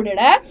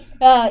നിമാറ്റോഡിന്റെ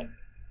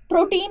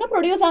പ്രോട്ടീൻ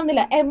പ്രൊഡ്യൂസ്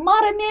ആവുന്നില്ല.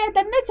 mRNA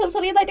തന്നെ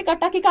ചെറിയതായിട്ട്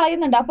കട്ടാക്കി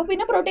കളയുന്നുണ്ട്. അപ്പോൾ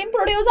പിന്നെ പ്രോട്ടീൻ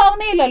പ്രൊഡ്യൂസ്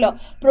ആവുന്നേ ഇല്ലല്ലോ.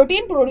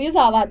 പ്രോട്ടീൻ പ്രൊഡ്യൂസ്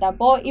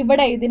ആവാത്തപ്പോൾ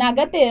ഇവിടെ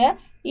ഇതിനകത്ത്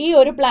ഈ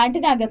ഒരു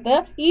പ്ലാന്റിനകത്ത്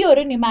ഈ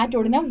ഒരു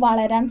നിമാറ്റോഡിന്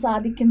വളരാൻ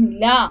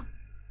സാധിക്കുന്നില്ല,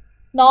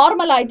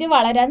 നോർമലായിട്ട്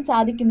വളരാൻ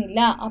സാധിക്കുന്നില്ല.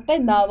 അപ്പം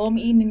എന്താവും,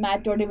 ഈ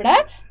നിമാറ്റോഡ് ഇവിടെ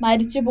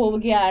മരിച്ചു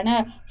പോവുകയാണ്,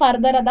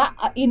 ഫർദർ അത്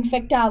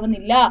ഇൻഫെക്റ്റ്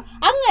ആവുന്നില്ല.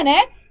 അങ്ങനെ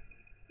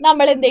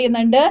നമ്മൾ എന്ത്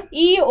ചെയ്യുന്നുണ്ട്,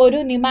 ഈ ഒരു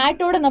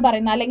നിമാറ്റോഡ് എന്ന്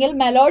പറയുന്ന അല്ലെങ്കിൽ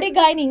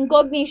മെലോഡിഗൈൻ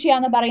ഇൻകോഗ്നീഷ്യ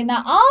എന്ന് പറയുന്ന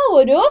ആ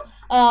ഒരു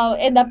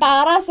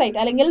പാരാസൈറ്റ്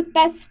അല്ലെങ്കിൽ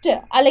പെസ്റ്റ്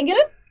അല്ലെങ്കിൽ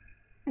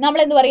നമ്മൾ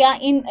എന്ത്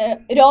പറയുക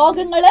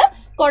രോഗങ്ങൾ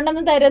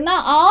കൊണ്ടുവന്ന് തരുന്ന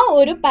ആ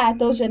ഒരു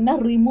പാത്തോജനെ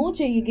റിമൂവ്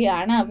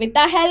ചെയ്യുകയാണ് with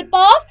the help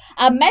of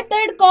A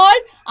method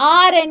called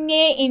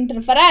RNA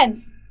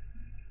interference.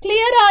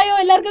 Clear ആയോ?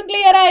 എല്ലാവർക്കും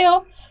ക്ലിയർ ആയോ?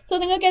 സോ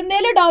നിങ്ങൾക്ക്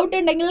എന്തെങ്കിലും ഡൗട്ട്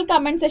ഉണ്ടെങ്കിൽ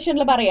കമന്റ്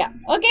സെക്ഷനിൽ പറയാം.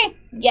 Okay,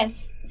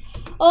 yes.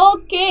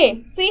 ഓക്കെ,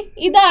 സി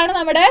ഇതാണ്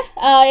നമ്മുടെ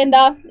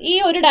ഈ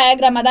ഒരു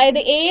ഡയഗ്രാം, അതായത്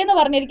എ എന്ന്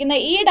പറഞ്ഞിരിക്കുന്ന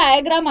ഈ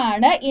ഡയഗ്രാം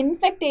ആണ്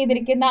ഇൻഫെക്ട്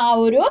ചെയ്തിരിക്കുന്ന ആ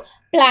ഒരു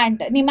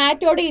പ്ലാന്റ്,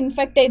 നിമാറ്റോഡ്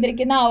ഇൻഫെക്ട്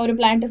ചെയ്തിരിക്കുന്ന ആ ഒരു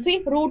പ്ലാന്റ്. സി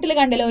റൂട്ടിൽ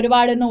കണ്ടില്ലേ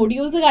ഒരുപാട്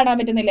നൊഡ്യൂൾസ് കാണാൻ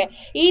പറ്റുന്നില്ലേ?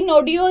 ഈ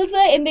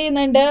നൊഡ്യൂൾസ് എന്ത്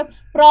ചെയ്യുന്നുണ്ട്,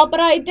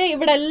 പ്രോപ്പറായിട്ട്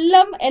ഇവിടെ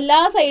എല്ലാ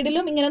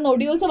സൈഡിലും ഇങ്ങനെ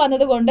നൊഡ്യൂൾസ്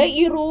വന്നത് കൊണ്ട്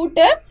ഈ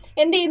റൂട്ട്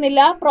എന്ത്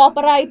ചെയ്യുന്നില്ല,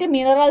 പ്രോപ്പറായിട്ട്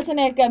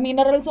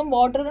മിനറൽസും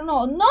വാട്ടറിനും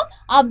ഒന്നും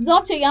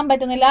അബ്സോർബ് ചെയ്യാൻ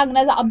പറ്റുന്നില്ല.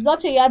 അങ്ങനെ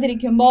അബ്സോർബ്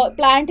ചെയ്യാതിരിക്കുമ്പോൾ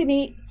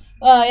പ്ലാന്റിന്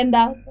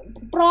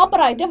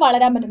പ്രോപ്പറായിട്ട്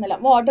വളരാൻ പറ്റുന്നില്ല.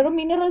 വാട്ടറും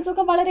മിനറൽസും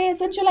ഒക്കെ വളരെ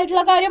എസെൻഷ്യൽ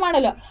ആയിട്ടുള്ള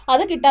കാര്യമാണല്ലോ.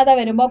 അത് കിട്ടാതെ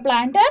വരുമ്പോൾ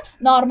പ്ലാന്റ്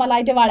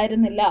നോർമലായിട്ട്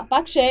വളരുന്നില്ല.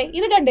 പക്ഷേ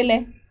ഇത് കണ്ടില്ലേ,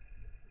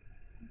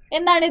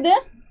 എന്താണിത്?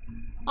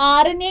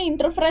 RNA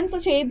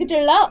ഇന്റർഫറൻസ്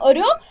ചെയ്തിട്ടുള്ള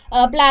ഒരു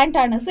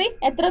പ്ലാന്റ് ആണ്. സി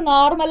എത്ര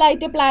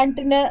നോർമലായിട്ട്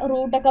പ്ലാന്റിന്റെ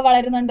റൂട്ടൊക്കെ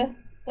വളരുന്നുണ്ട്,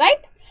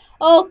 right?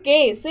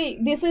 Okay, see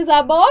this is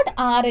about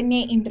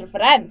RNA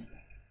interference.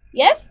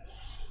 Yes.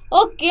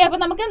 Okay, അപ്പൊ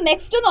നമുക്ക്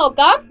നെക്സ്റ്റ്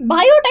നോക്കാം,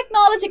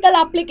 ബയോടെക്നോളജിക്കൽ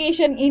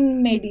ആപ്ലിക്കേഷൻ ഇൻ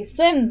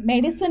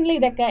മെഡിസിനിൽ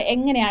ഇതൊക്കെ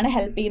എങ്ങനെയാണ്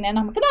ഹെൽപ്പ് ചെയ്യുന്നത്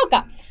നമുക്ക്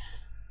നോക്കാം.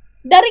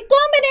 The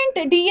recombinant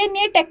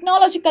DNA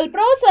technological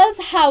process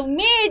have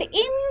made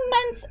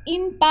immense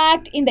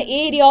impact in the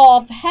area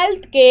of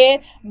healthcare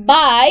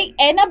by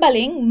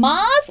enabling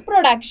mass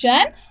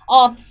production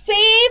of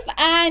safe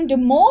and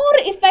more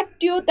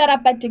effective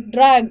therapeutic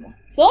drug.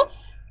 So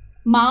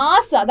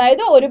mass,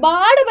 അതായത്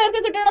ഒരുപാട് പേർക്ക്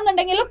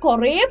കിട്ടണമെന്നുണ്ടെങ്കിൽ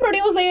കുറേ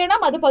പ്രൊഡ്യൂസ് ചെയ്യണം.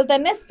 അതുപോലെ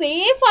തന്നെ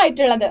സേഫ്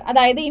ആയിട്ടുള്ളത്,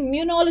 അതായത്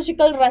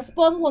ഇമ്മ്യൂണോളജിക്കൽ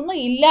റെസ്പോൺസ് ഒന്നും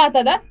ഇല്ലാത്ത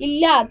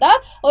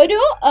ഒരു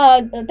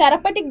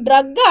തെറപ്പറ്റിക്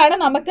ഡ്രഗാണ്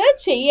നമുക്ക്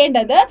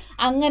ചെയ്യേണ്ടത്.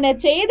 അങ്ങനെ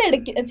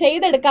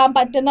ചെയ്തെടുക്കാൻ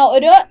പറ്റുന്ന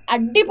ഒരു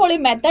അടിപൊളി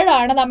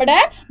മെത്തേഡാണ് നമ്മുടെ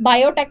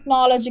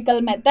ബയോടെക്നോളജിക്കൽ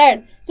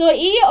മെത്തേഡ്. സോ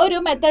ഈ ഒരു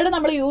മെത്തേഡ്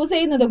നമ്മൾ യൂസ്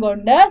ചെയ്യുന്നത്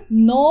കൊണ്ട്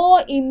no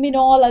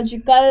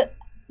immunological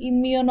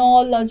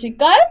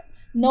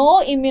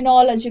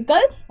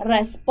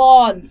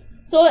response.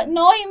 So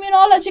no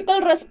immunological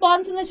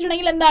response എന്ന്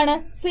വെച്ചിട്ടുണ്ടെങ്കിൽ എന്താണ്?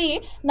 സി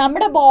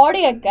നമ്മുടെ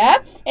ബോഡിയൊക്കെ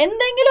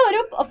എന്തെങ്കിലും ഒരു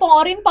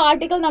ഫോറിൻ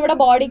പാർട്ടിക്കിൾ നമ്മുടെ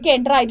ബോഡിക്ക്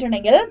എൻ്റർ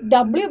ആയിട്ടുണ്ടെങ്കിൽ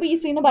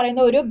WBC എന്ന്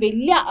പറയുന്ന ഒരു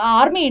വലിയ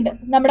ആർമി ഉണ്ട്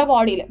നമ്മുടെ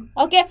ബോഡിയിൽ.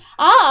 ഓക്കെ,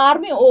 ആ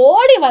ആർമി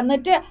ഓടി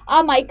വന്നിട്ട് ആ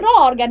മൈക്രോ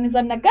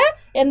ഓർഗാനിസമിനൊക്കെ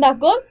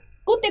എന്താക്കും,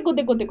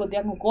 കുത്തി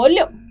അങ്ങ്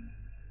കൊല്ലും.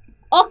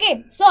 ഓക്കെ,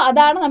 സോ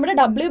അതാണ് നമ്മുടെ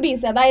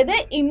WBC, അതായത്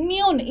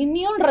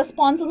ഇമ്മ്യൂൺ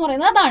റെസ്പോൺസ് എന്ന്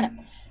പറയുന്നത് അതാണ്.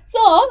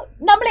 സോ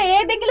നമ്മൾ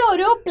ഏതെങ്കിലും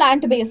ഒരു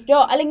പ്ലാന്റ് ബേസ്ഡോ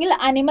അല്ലെങ്കിൽ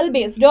അനിമൽ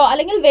ബേസ്ഡോ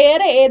അല്ലെങ്കിൽ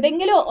വേറെ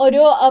ഏതെങ്കിലും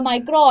ഒരു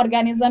മൈക്രോ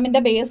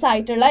ഓർഗാനിസമിന്റെ ബേസ്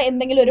ആയിട്ടുള്ള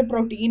എന്തെങ്കിലും ഒരു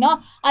പ്രോട്ടീനോ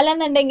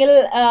അല്ലെന്നുണ്ടെങ്കിൽ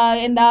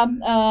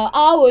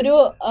ആ ഒരു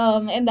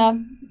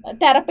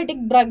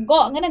തെറപ്പറ്റിക് ഡ്രഗോ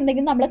അങ്ങനെ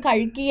എന്തെങ്കിലും നമ്മൾ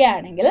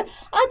കഴിക്കുകയാണെങ്കിൽ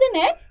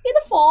അതിന് ഇത്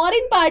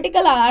ഫോറിൻ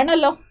പാർട്ടിക്കിൾ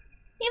ആണല്ലോ,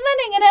 ഇവൻ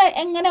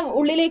എങ്ങനെ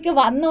ഉള്ളിലേക്ക്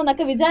വന്നു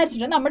എന്നൊക്കെ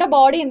വിചാരിച്ചിട്ട് നമ്മുടെ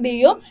ബോഡി എന്ത്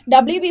ചെയ്യും,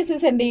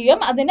 WBCs എന്ത് ചെയ്യും,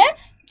 അതിനെ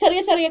ചെറിയ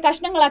ചെറിയ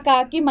കഷ്ണങ്ങളൊക്കെ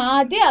ആക്കി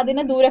മാറ്റി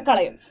അതിനെ ദൂരെ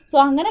കളയും. സോ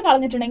അങ്ങനെ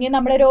കളഞ്ഞിട്ടുണ്ടെങ്കിൽ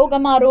നമ്മുടെ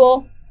രോഗം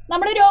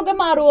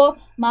മാറുമോ?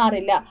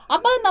 മാറില്ല.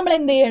 അപ്പോൾ നമ്മൾ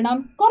എന്ത് ചെയ്യണം,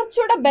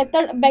 കുറച്ചുകൂടെ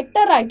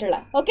ബെറ്റർ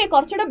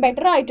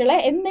ആയിട്ടുള്ള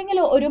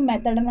എന്തെങ്കിലും ഒരു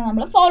മെത്തഡിനെ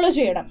നമ്മൾ ഫോളോ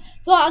ചെയ്യണം.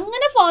 സോ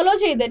അങ്ങനെ ഫോളോ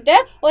ചെയ്തിട്ട്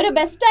ഒരു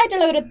ബെസ്റ്റ്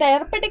ആയിട്ടുള്ള ഒരു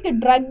തെറപ്പറ്റിക്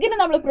ഡ്രഗിനെ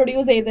നമ്മൾ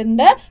പ്രൊഡ്യൂസ്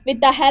ചെയ്തിട്ടുണ്ട്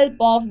with the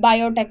help of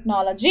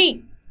biotechnology.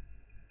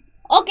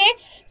 Okay,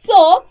 so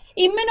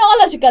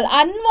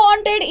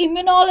unwanted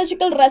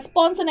immunological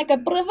റെസ്പോൺസിനൊക്കെ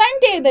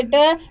prevent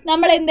ചെയ്തിട്ട്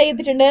നമ്മൾ എന്ത്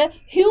ചെയ്തിട്ടുണ്ട്,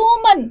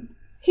 ഹ്യൂമൻ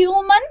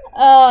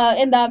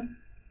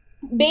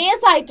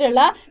ബേസ് ആയിട്ടുള്ള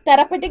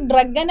തെറപ്പറ്റിക്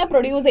ഡ്രഗിനെ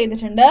പ്രൊഡ്യൂസ്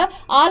ചെയ്തിട്ടുണ്ട്.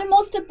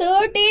 ആൾമോസ്റ്റ്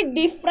 30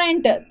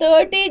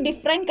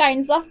 ഡിഫറെൻറ്റ്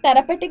കൈൻഡ്സ് ഓഫ്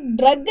തെറപ്പറ്റിക്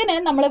ഡ്രഗിനെ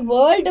നമ്മൾ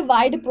വേൾഡ്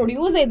വൈഡ്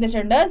പ്രൊഡ്യൂസ്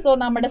ചെയ്തിട്ടുണ്ട്. സോ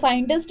നമ്മുടെ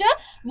സയൻറ്റിസ്റ്റ്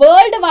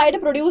വേൾഡ് വൈഡ്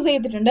പ്രൊഡ്യൂസ്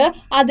ചെയ്തിട്ടുണ്ട്.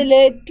 അതിൽ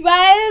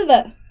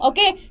 12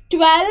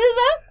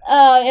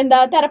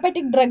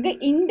 തെറപ്പറ്റിക് ഡ്രഗ്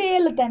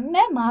ഇന്ത്യയിൽ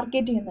തന്നെ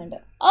മാർക്കറ്റ് ചെയ്യുന്നുണ്ട്.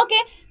 ഓക്കെ,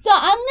 സോ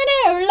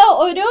അങ്ങനെയുള്ള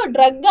ഒരു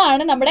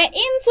ഡ്രഗാണ് നമ്മുടെ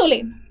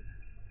insulin.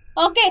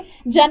 Okay,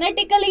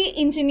 genetically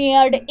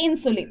engineered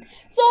insulin.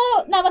 So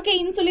നമുക്ക്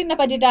ഇൻസുലിനെ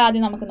പറ്റിയിട്ട്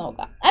ആദ്യം നമുക്ക്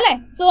നോക്കാം അല്ലേ.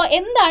 സോ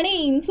എന്താണ് ഈ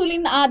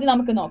ഇൻസുലിൻ ആദ്യം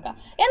നമുക്ക് നോക്കാം.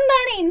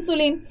 എന്താണ്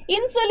ഇൻസുലിൻ?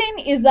 ഇൻസുലിൻ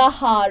ഇസ് എ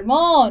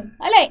ഹാർമോൺ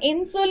അല്ലെ.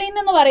 ഇൻസുലിൻ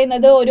എന്ന്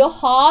പറയുന്നത് ഒരു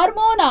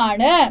ഹാർമോൺ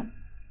ആണ്.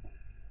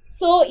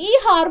 സോ ഈ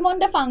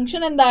ഹാർമോണിന്റെ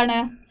ഫങ്ഷൻ എന്താണ്?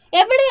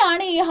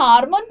 എവിടെയാണ് ഈ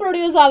ഹാർമോൺ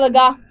പ്രൊഡ്യൂസ് ആവുക?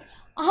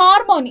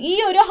 ഈ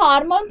ഒരു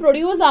ഹാർമോൺ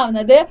പ്രൊഡ്യൂസ്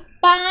ആവുന്നത്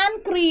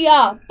പാൻക്രിയ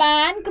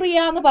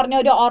എന്ന് പറഞ്ഞ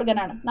ഒരു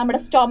ഓർഗനാണ് നമ്മുടെ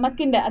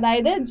സ്റ്റൊമക്കിന്റെ.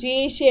 അതായത് ജെ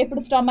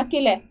ഷേപ്ഡ്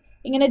സ്റ്റൊമക്കില്ലേ,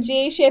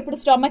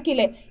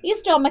 ഈ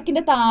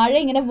സ്റ്റൊമക്കിന്റെ താഴെ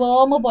ഇങ്ങനെ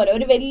വേം പോലെ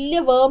ഒരു വലിയ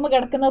വേം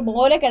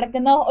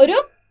കിടക്കുന്ന ഒരു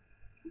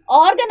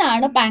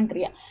ഓർഗനാണ്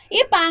പാൻക്രിയ. ഈ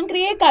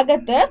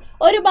പാൻക്രിയക്കകത്ത്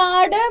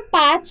ഒരുപാട്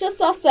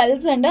പാച്ചസ് ഓഫ്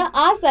സെൽസ് ഉണ്ട്.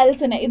 ആ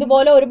സെൽസിന്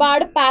ഇതുപോലെ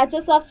ഒരുപാട്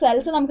പാച്ചസ് ഓഫ്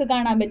സെൽസ് നമുക്ക്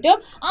കാണാൻ പറ്റും.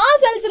 ആ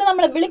സെൽസിനെ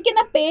നമ്മൾ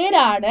വിളിക്കുന്ന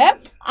പേരാണ്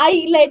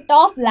eyelet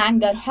of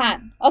ലാംഗർഹാൻ.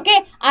 Okay,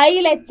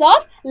 islets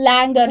of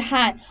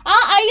ലാംഗർഹാൻ. ആ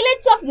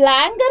ഐലറ്റ്സ് ഓഫ്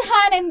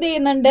ലാംഗർഹാൻ എന്ത്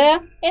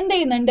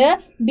ചെയ്യുന്നുണ്ട്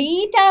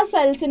ബീറ്റാ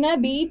സെൽസ്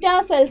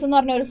എന്ന്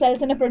പറഞ്ഞ ഒരു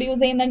സെൽസിനെ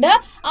പ്രൊഡ്യൂസ് ചെയ്യുന്നുണ്ട്.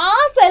 ആ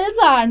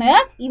സെൽസ് ആണ്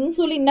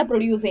ഇൻസുലിനെ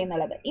പ്രൊഡ്യൂസ്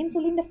ചെയ്യുന്നത്.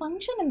 ഇൻസുലിന്റെ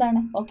ഫംഗ്ഷൻ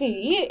എന്താണ്? ഓക്കെ,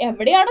 ഈ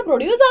എവിടെയാണ്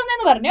പ്രൊഡ്യൂസ്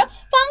ആവുന്നതെന്ന് പറഞ്ഞു,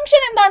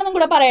 ഫംഗ്ഷൻ എന്താണെന്നും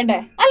കൂടെ പറയണ്ടേ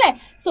അല്ലെ.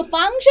 So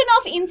function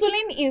of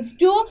insulin is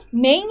to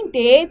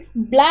maintain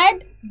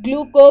blood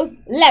glucose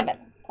level.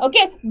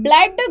 Okay,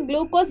 blood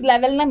glucose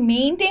ലെവലിനെ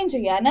maintain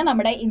ചെയ്യാൻ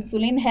നമ്മുടെ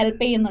ഇൻസുലിൻ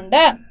ഹെൽപ്പ്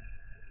ചെയ്യുന്നുണ്ട്.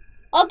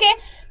 ഓക്കെ,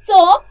 സോ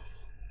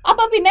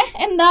അപ്പൊ പിന്നെ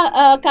എന്താ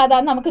കഥ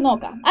നമുക്ക്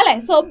നോക്കാം അല്ലെ.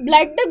 So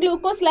blood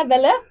glucose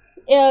level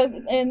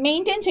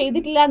maintain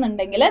ചെയ്തിട്ടില്ല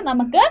എന്നുണ്ടെങ്കിൽ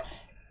നമുക്ക്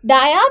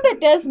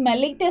ഡയാബറ്റിസ്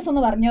മെല്ലിറ്റസ്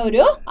എന്ന് പറഞ്ഞ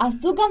ഒരു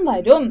അസുഖം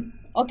വരും.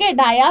 ഓക്കെ,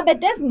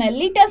 ഡയാബറ്റിസ്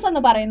മെല്ലിറ്റസ്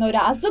എന്ന് പറയുന്ന ഒരു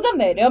അസുഖം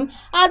വരും.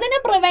 അതിനെ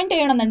പ്രിവെന്റ്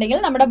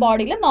ചെയ്യണമെന്നുണ്ടെങ്കിൽ നമ്മുടെ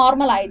ബോഡിയിൽ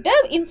നോർമൽ ആയിട്ട്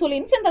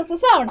ഇൻസുലിൻ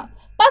സിന്തസിസ് ആവണം.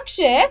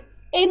 പക്ഷേ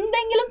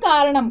എന്തെങ്കിലും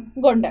കാരണം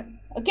കൊണ്ട്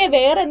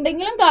വേറെ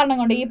എന്തെങ്കിലും കാരണം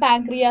കൊണ്ട് ഈ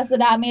പാൻക്രിയാസ്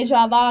ഡാമേജ്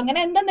ആവാം, അങ്ങനെ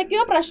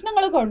എന്തെന്തൊക്കെയോ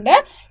പ്രശ്നങ്ങൾ കൊണ്ട്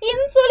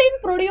ഇൻസുലിൻ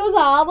പ്രൊഡ്യൂസ്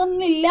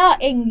ആവുന്നില്ല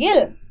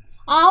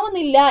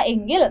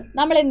എങ്കിൽ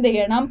നമ്മൾ എന്ത്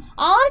ചെയ്യണം?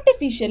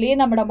 ആർട്ടിഫിഷ്യലി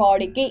നമ്മുടെ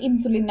ബോഡിക്ക്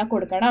ഇൻസുലിനെ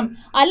കൊടുക്കണം.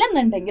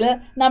 അല്ലെന്നുണ്ടെങ്കിൽ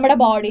നമ്മുടെ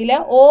ബോഡിയിലെ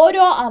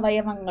ഓരോ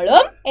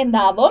അവയവങ്ങളും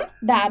എന്താവും?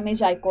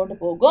 ഡാമേജ് ആയിക്കൊണ്ട്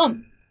പോകും.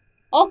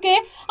 ഓക്കെ,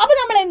 അപ്പൊ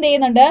നമ്മൾ എന്ത്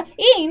ചെയ്യുന്നുണ്ട്?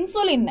 ഈ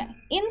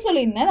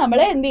ഇൻസുലിനെ നമ്മൾ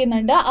എന്ത്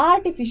ചെയ്യുന്നുണ്ട്?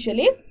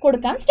 ആർട്ടിഫിഷ്യലി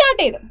കൊടുക്കാൻ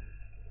സ്റ്റാർട്ട് ചെയ്തു.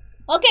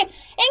 ഓക്കെ,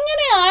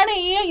 എങ്ങനെയാണ്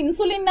ഈ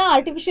ഇൻസുലിനെ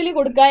ആർട്ടിഫിഷ്യലി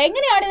കൊടുക്കുക?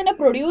 എങ്ങനെയാണ് ഇതിനെ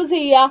പ്രൊഡ്യൂസ്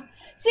ചെയ്യുക?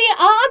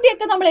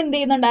 ആദ്യമൊക്കെ നമ്മൾ എന്ത്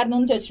ചെയ്യുന്നുണ്ടായിരുന്നു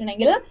എന്ന്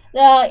ചോദിച്ചിട്ടുണ്ടെങ്കിൽ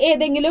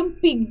ഏതെങ്കിലും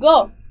പിഗോ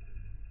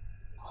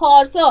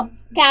ഹോർസോ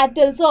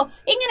കാറ്റിൽസോ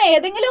ഇങ്ങനെ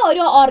ഏതെങ്കിലും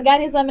ഒരു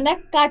ഓർഗാനിസമിനെ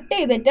കട്ട്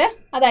ചെയ്തിട്ട്,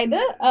 അതായത്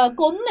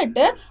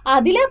കൊന്നിട്ട്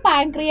അതിലെ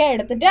പാൻക്രിയ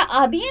എടുത്തിട്ട്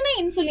അതിനെ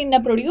ഇൻസുലിനെ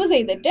പ്രൊഡ്യൂസ്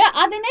ചെയ്തിട്ട്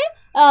അതിനെ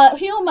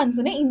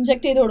ഹ്യൂമൻസിന്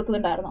ഇൻജെക്ട് ചെയ്ത്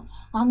കൊടുക്കുന്നുണ്ടായിരുന്നു.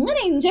 അങ്ങനെ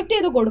ഇൻജെക്ട്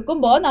ചെയ്ത്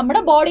കൊടുക്കുമ്പോൾ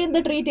നമ്മുടെ ബോഡി എന്ത്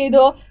ട്രീറ്റ്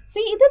ചെയ്തു?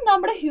 ഇത്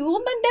നമ്മുടെ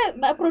ഹ്യൂമന്റെ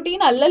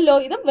പ്രോട്ടീൻ അല്ലല്ലോ,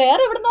 ഇത്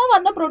വേറെ എവിടുന്നോ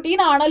വന്ന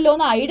പ്രോട്ടീൻ ആണല്ലോ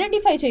എന്ന്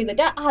ഐഡന്റിഫൈ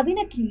ചെയ്തിട്ട്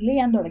അതിനെ കില്ല്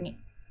ചെയ്യാൻ തുടങ്ങി.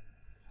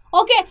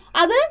 ഓക്കെ,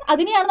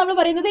 അതിനെയാണ് നമ്മൾ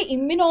പറയുന്നത്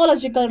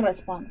ഇമ്മ്യൂണോളജിക്കൽ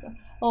റെസ്പോൺസ്.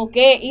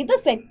 ഓക്കെ, ഇത്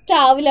സെറ്റ്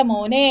ആവില്ല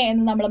മോനെ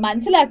എന്ന് നമ്മൾ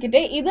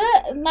മനസ്സിലാക്കിയിട്ട് ഇത്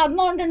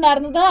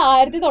നടന്നുകൊണ്ടുണ്ടായിരുന്നത്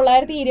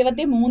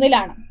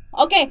 1923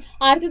 ഓക്കെ,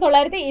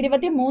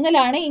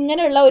 1923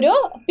 ഇങ്ങനെയുള്ള ഒരു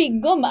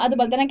പിഗും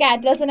അതുപോലെ തന്നെ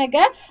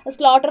കാറ്റൽസിനൊക്കെ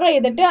സ്ലോട്ടർ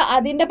ചെയ്തിട്ട്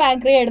അതിന്റെ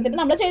പാൻക്രിയ എടുത്തിട്ട്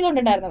നമ്മൾ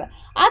ചെയ്തുകൊണ്ടിട്ടുണ്ടായിരുന്നത്.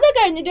 അത്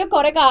കഴിഞ്ഞിട്ട്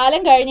കുറെ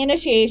കാലം കഴിഞ്ഞതിന്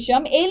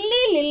ശേഷം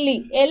എല്ലി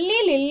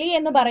ലില്ലി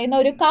എന്ന് പറയുന്ന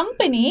ഒരു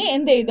കമ്പനി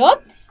എന്ത് ചെയ്തു?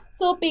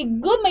 സോ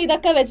പിഗും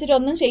ഇതൊക്കെ വെച്ചിട്ട്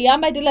ഒന്നും ചെയ്യാൻ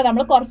പറ്റില്ല,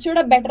 നമ്മൾ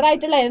കുറച്ചുകൂടെ ബെറ്റർ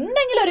ആയിട്ടുള്ള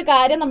എന്തെങ്കിലും ഒരു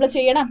കാര്യം നമ്മൾ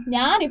ചെയ്യണം,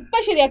 ഞാൻ ഇപ്പൊ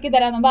ശരിയാക്കി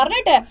തരാമെന്ന്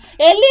പറഞ്ഞിട്ട്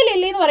എല്ലി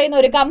ലില്ലി എന്ന് പറയുന്ന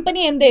ഒരു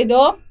കമ്പനി എന്ത്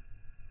ചെയ്തു?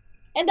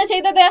 എന്താ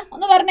ചെയ്തത്?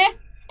 ഒന്ന് പറഞ്ഞേ,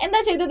 എന്താ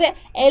ചെയ്തത്?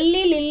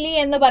 എല്ലി ലില്ലി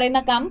എന്ന് പറയുന്ന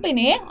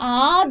കമ്പനി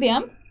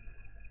ആദ്യം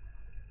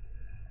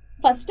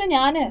ഫസ്റ്റ്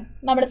ഞാൻ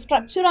നമ്മുടെ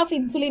സ്ട്രക്ചർ ഓഫ്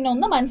ഇൻസുലിൻ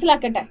ഒന്ന്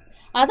മനസ്സിലാക്കട്ടെ,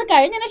 അത്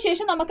കഴിഞ്ഞതിന്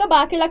ശേഷം നമുക്ക്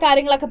ബാക്കിയുള്ള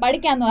കാര്യങ്ങളൊക്കെ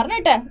പഠിക്കാമെന്ന്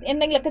പറഞ്ഞിട്ട്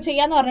എന്തെങ്കിലുമൊക്കെ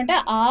ചെയ്യാന്ന് പറഞ്ഞിട്ട്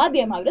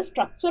ആദ്യം അവർ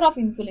സ്ട്രക്ചർ ഓഫ്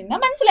ഇൻസുലിനെ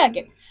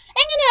മനസ്സിലാക്കി.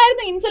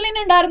 എങ്ങനെയായിരുന്നു ഇൻസുലിൻ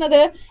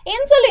ഉണ്ടായിരുന്നത്?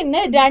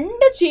 ഇൻസുലിന്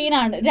 2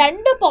 ചെയിനാണ്,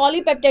 2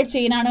 പോളിപെപ്റ്റൈഡ്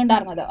ചെയിനാണ്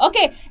ഉണ്ടായിരുന്നത്.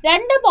 ഓക്കെ,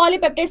 2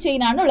 പോളിപെപ്റ്റൈഡ്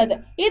ചെയിനാണ് ഉള്ളത്.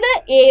 ഇത്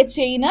എ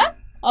ചെയിന്,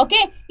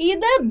 ഓക്കെ,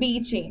 ഇത് ബി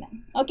ചെയിന്.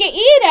 ഓക്കെ,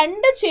 ഈ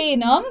 2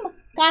 ചെയിനും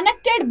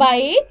കണക്റ്റഡ് ബൈ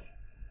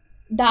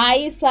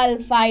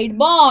ഡൈസൾഫൈഡ്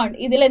ബോണ്ട്.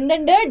 ഇതിൽ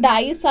എന്തുണ്ട്?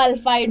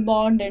 ഡൈസൾഫൈഡ്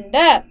ബോണ്ട്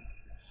ഉണ്ട്.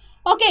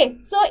 ഓക്കെ,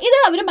 സോ ഇത്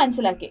അവർ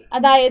മനസ്സിലാക്കി.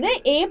 അതായത്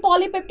എ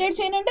പോളിപെപ്റ്റൈഡ്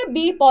ചെയിൻ ഉണ്ട്,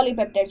 ബി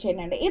പോളിപെപ്റ്റൈഡ് ചെയിൻ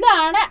ഉണ്ട്.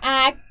 ഇതാണ്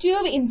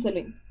active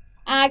insulin.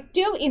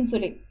 Active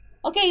insulin,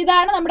 okay,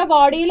 ഇതാണ് നമ്മുടെ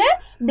ബോഡിയിൽ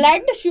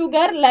ബ്ലഡ്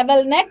ഷുഗർ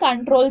ലെവലിനെ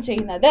കൺട്രോൾ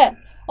ചെയ്യുന്നത്.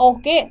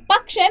 ഓക്കെ,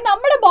 പക്ഷെ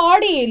നമ്മുടെ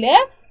ബോഡിയിൽ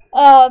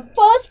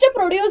ഫസ്റ്റ്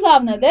പ്രൊഡ്യൂസ്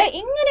ആവുന്നത്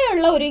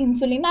ഇങ്ങനെയുള്ള ഒരു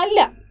ഇൻസുലിൻ അല്ല,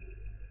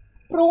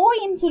 പ്രോ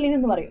ഇൻസുലിൻ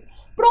എന്ന് പറയും.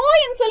 പ്രോ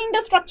ഇൻസുലിൻ്റെ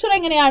സ്ട്രക്ചർ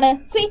എങ്ങനെയാണ്?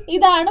 സി,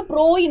 ഇതാണ്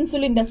പ്രോ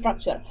ഇൻസുലിൻ്റെ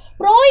സ്ട്രക്ചർ.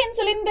 പ്രോ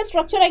ഇൻസുലിൻ്റെ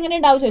സ്ട്രക്ചർ എങ്ങനെ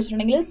ഉണ്ടാവും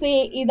ചോദിച്ചിട്ടുണ്ടെങ്കിൽ, സി,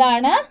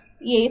 ഇതാണ്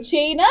എ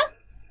ചെയിന്,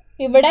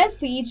 ഇവിടെ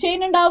സി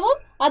ചെയിൻ ഉണ്ടാവും,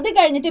 അത്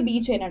കഴിഞ്ഞിട്ട് ബി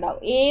ചെയിൻ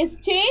ഉണ്ടാവും. A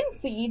chain,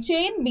 C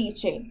chain, B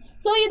chain.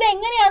 So ഇത്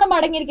എങ്ങനെയാണ്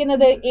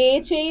മടങ്ങിയിരിക്കുന്നത്? എ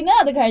ചെയിന്,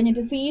 അത്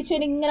കഴിഞ്ഞിട്ട് സി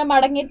ചെയിൻ ഇങ്ങനെ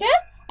മടങ്ങിയിട്ട്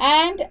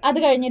ആൻഡ് അത്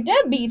കഴിഞ്ഞിട്ട്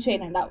ബി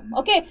ചെയിൻ ഉണ്ടാവും.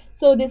 Okay,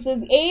 so this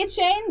is A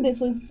chain,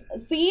 this is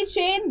C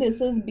chain, this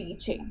is B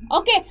chain.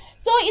 Okay,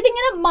 so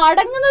ഇതിങ്ങനെ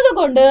മടങ്ങുന്നത്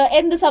കൊണ്ട്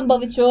എന്ത്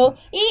സംഭവിച്ചു?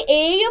 ഈ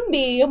എയും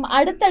ബിയും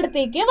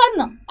അടുത്തടുത്തേക്ക്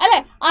വന്നു അല്ലെ?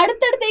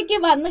 അടുത്തടുത്തേക്ക്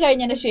വന്നു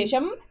കഴിഞ്ഞതിന്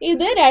ശേഷം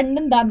ഇത്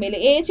രണ്ടും തമ്മിൽ,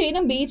 എ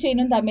ചെയിനും ബി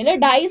ചെയിനും തമ്മിൽ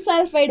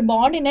ഡൈസൾഫൈഡ്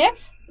ബോണ്ടിനെ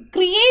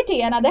ക്രിയേറ്റ്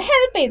ചെയ്യാൻ അത്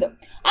ഹെൽപ്പ് ചെയ്തു.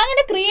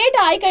 അങ്ങനെ ക്രിയേറ്റ്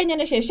ആയി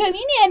കഴിഞ്ഞതിന് ശേഷം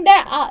ഇനി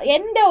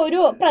എൻ്റെ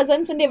ഒരു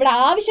പ്രസൻസിൻ്റെ ഇവിടെ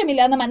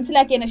ആവശ്യമില്ല എന്ന്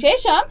മനസ്സിലാക്കിയതിന്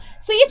ശേഷം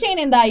സി ചെയിൻ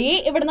എന്തായി?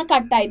 ഇവിടുന്ന്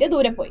കട്ടായിട്ട്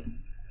ദൂരെ പോയി.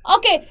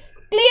 ഓക്കെ,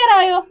 ക്ലിയർ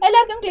ആയോ?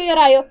 എല്ലാവർക്കും ക്ലിയർ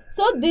ആയോ?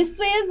 So this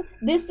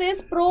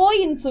is pro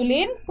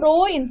insulin.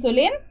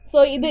 So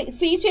ഇത്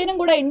സി ചെയിനും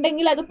കൂടെ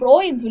ഉണ്ടെങ്കിൽ അത് പ്രോ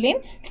ഇൻസുലിൻ.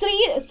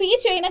 സി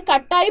ചെയിന്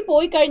കട്ടായി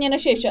പോയി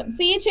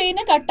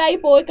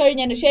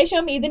കഴിഞ്ഞതിന്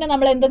ശേഷം ഇതിനെ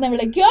നമ്മൾ എന്തെന്ന്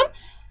വിളിക്കും?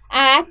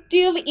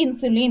 Active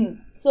insulin.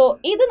 സോ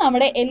ഇത്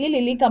നമ്മുടെ എല്ലി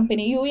ലില്ലി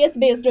കമ്പനി, US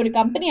ബേസ്ഡ് ഒരു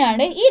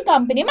കമ്പനിയാണ്. ഈ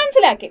കമ്പനി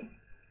മനസ്സിലാക്കി.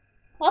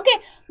 ഓക്കെ,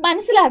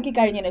 മനസ്സിലാക്കി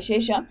കഴിഞ്ഞതിന്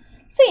ശേഷം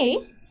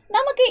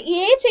നമുക്ക്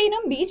എ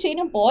ചെയിനും ബി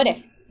ചെയിനും പോരെ,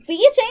 സി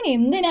ചെയിൻ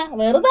എന്തിനാ?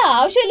 വെറുതെ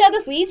ആവശ്യമില്ലാതെ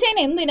സി ചെയിൻ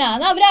എന്തിനാ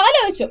എന്ന് അവർ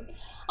ആലോചിച്ചു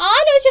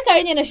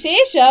കഴിഞ്ഞതിന്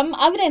ശേഷം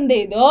അവരെന്ത്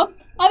ചെയ്തു?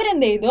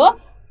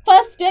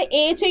 ഫസ്റ്റ്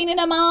എ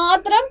ചെയിനിനെ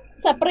മാത്രം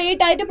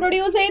സെപ്പറേറ്റ് ആയിട്ട്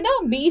പ്രൊഡ്യൂസ് ചെയ്തു,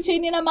 ബി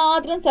ചെയിനിനെ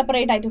മാത്രം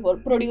സെപ്പറേറ്റ് ആയിട്ട്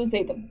പ്രൊഡ്യൂസ്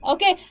ചെയ്തു.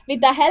 Okay,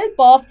 with the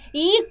help of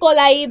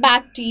ഈക്കോലൈ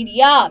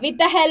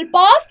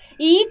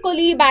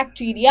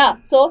bacteria.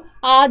 So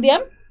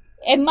ആദ്യം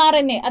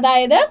mRNA,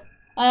 അതായത്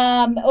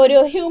ഒരു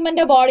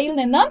ഹ്യൂമൻ്റെ ബോഡിയിൽ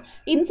നിന്നും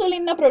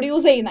ഇൻസുലിൻ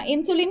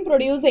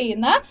പ്രൊഡ്യൂസ്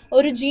ചെയ്യുന്ന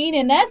ഒരു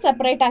ജീനിനെ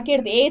സെപ്പറേറ്റ് ആക്കി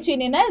എടുത്ത്, എ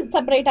ചെയിനിനെ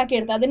സെപ്പറേറ്റ് ആക്കി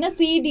എടുത്ത്, അതിന്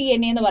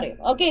cDNA എന്ന് പറയും.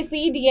 Okay,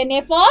 cDNA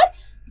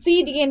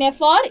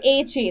four A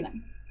chain.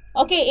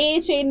 Okay, A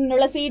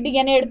ചെയിനിനുള്ള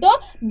cDNA എടുത്തു,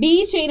 ബി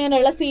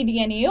ചെയിനിനുള്ള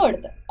cDNAയും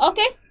എടുത്തു.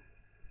 ഓക്കെ,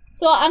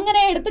 സോ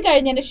അങ്ങനെ എടുത്തു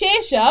കഴിഞ്ഞതിന്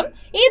ശേഷം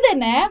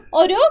ഇതിനെ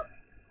ഒരു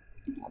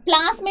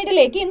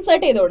പ്ലാസ്മിഡിലേക്ക്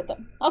ഇൻസേർട്ട് ചെയ്ത് കൊടുത്തു.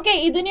 ഓക്കെ,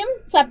 ഇതിനും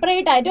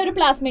സെപ്പറേറ്റ് ആയിട്ട് ഒരു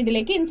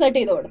പ്ലാസ്മിഡിലേക്ക് ഇൻസേർട്ട്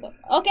ചെയ്ത് കൊടുത്തു.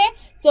 ഓക്കെ,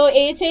 സോ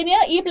എ ചെയിന്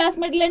ഈ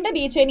പ്ലാസ്മിഡിലുണ്ട്,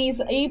 ബി ചെയിൻ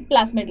ഈ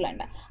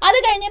പ്ലാസ്മിഡിലുണ്ട്. അത്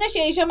കഴിഞ്ഞതിന്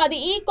ശേഷം അത്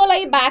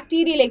ഈക്കോലൈ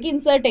ബാക്ടീരിയയിലേക്ക്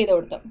ഇൻസേർട്ട് ചെയ്ത്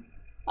കൊടുത്തു.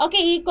 ഓക്കെ,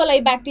 ഈക്കോലൈ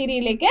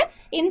ബാക്ടീരിയയിലേക്ക്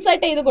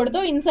ഇൻസേർട്ട് ചെയ്ത്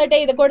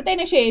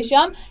കൊടുത്തതിന്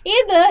ശേഷം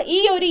ഈ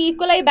ഒരു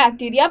ഈക്കോലൈ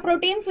ബാക്ടീരിയ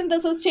പ്രോട്ടീൻ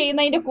സിന്തസിസ്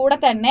ചെയ്യുന്നതിൻ്റെ കൂടെ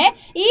തന്നെ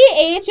ഈ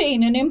എ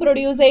ചെയിനിനെയും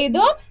പ്രൊഡ്യൂസ്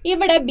ചെയ്തു,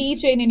 ഇവിടെ ബി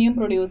ചെയിനിനെയും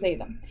പ്രൊഡ്യൂസ്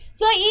ചെയ്തു.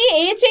 സോ ഈ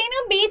എ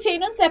ചെയിനും ബി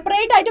ചെയിനും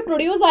സെപ്പറേറ്റ് ആയിട്ട്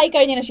പ്രൊഡ്യൂസ് ആയി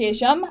കഴിഞ്ഞതിന്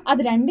ശേഷം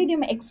അത്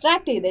രണ്ടിനും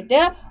എക്സ്ട്രാക്ട് ചെയ്തിട്ട്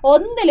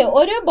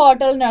ഒരു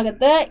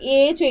ബോട്ടിലിനകത്ത് എ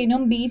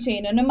ചെയിനും ബി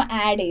ചെയിനും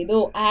ആഡ്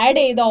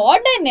ചെയ്ത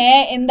ഉടനെ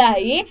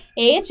എന്തായി?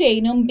 എ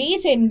ചെയിനും ബി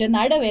ചെയിനിൻ്റെ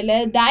നടുവിൽ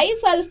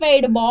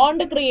ഡൈസൾഫൈഡ്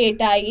ബോണ്ട്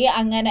ക്രിയേറ്റ് ആയി.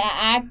 അങ്ങനെ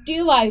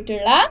ആക്റ്റീവ്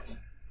ആയിട്ടുള്ള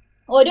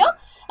ഒരു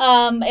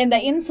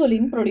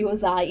ഇൻസുലിൻ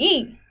പ്രൊഡ്യൂസ് ആയി.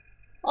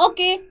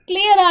 ഓക്കെ,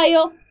 ക്ലിയർ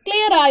ആയോ?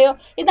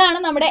 ഇതാണ്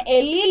നമ്മുടെ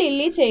എല്ലി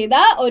ലില്ലി ചെയ്ത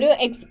ഒരു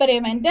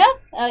എക്സ്പെരിമെൻറ്റ്.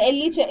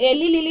 എല്ലി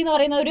ലില്ലി എന്ന്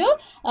പറയുന്ന ഒരു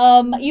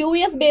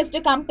US ബേസ്ഡ്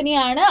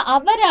കമ്പനിയാണ്.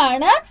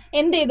 അവരാണ്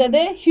എന്ത്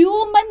ചെയ്തത്?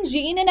 ഹ്യൂമൻ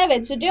ജീനിനെ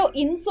വെച്ചിട്ട്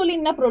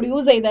ഇൻസുലിനെ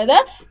പ്രൊഡ്യൂസ് ചെയ്തത്.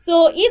 സോ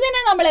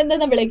ഇതിനെ നമ്മൾ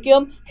എന്തെന്ന്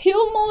വിളിക്കും?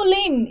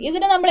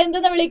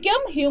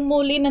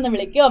 ഹ്യൂമുലിൻ എന്ന്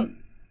വിളിക്കും.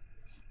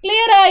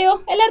 ക്ലിയർ ആയോ?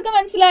 എല്ലാവർക്കും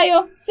മനസ്സിലായോ?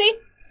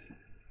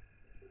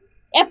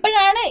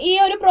 എപ്പോഴാണ് ഈ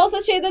ഒരു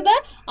പ്രോസസ് ചെയ്തത്?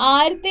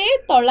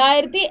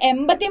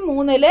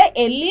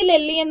 1983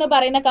 എല്ലി എന്ന്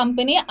പറയുന്ന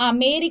കമ്പനി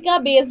അമേരിക്ക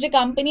ബേസ്ഡ്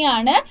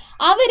കമ്പനിയാണ്.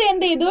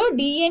 അവരെന്ത് ചെയ്തു?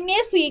 DNA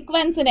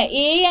സീക്വൻസിനെ,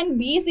 A and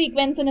B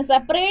സീക്വൻസിന്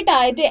separate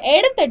ആയിട്ട്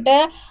എടുത്തിട്ട്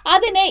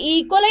അതിനെ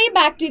ഈക്കോലൈ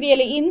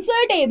ബാക്ടീരിയയിൽ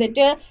ഇൻസേർട്ട്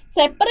ചെയ്തിട്ട്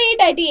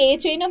സെപ്പറേറ്റ് ആയിട്ട് എ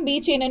ചെയിനും ബി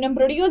ചെയിനും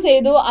പ്രൊഡ്യൂസ്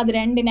ചെയ്തു. അത്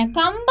രണ്ടിനെ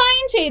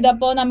കമ്പൈൻ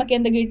ചെയ്തപ്പോൾ നമുക്ക്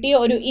എന്ത് കിട്ടി?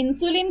 ഒരു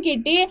ഇൻസുലിൻ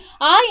കിട്ടി.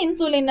 ആ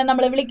ഇൻസുലിനെ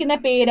നമ്മൾ വിളിക്കുന്ന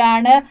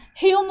പേരാണ്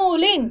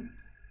ഹ്യൂമുലിൻ.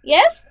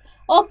 യെസ്,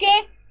 ഓക്കെ,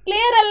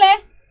 ക്ലിയർ അല്ലേ?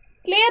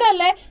 ക്ലിയർ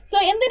അല്ലേ? സോ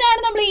എന്തിനാണ്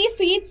നമ്മൾ ഈ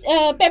സി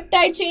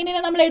പെപ്റ്റൈഡ്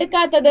ചെയിനിനെ നമ്മൾ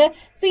എടുക്കാത്തത്?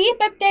 സി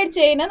പെപ്റ്റൈഡ്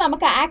ചെയിന്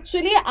നമുക്ക്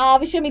ആക്ച്വലി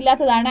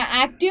ആവശ്യമില്ലാത്തതാണ്.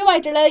 ആക്റ്റീവ്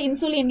ആയിട്ടുള്ള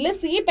ഇൻസുലിനിൽ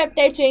സി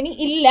പെപ്റ്റൈഡ് ചെയിൻ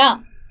ഇല്ല.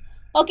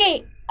 ഓക്കെ,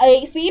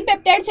 സി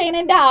പെപ്റ്റൈഡ്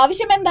ചെയിനിന്റെ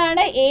ആവശ്യം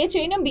എന്താണ്? എ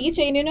ചെയിനും ബി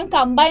ചെയിനും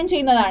കമ്പൈൻ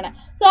ചെയ്യുന്നതാണ്.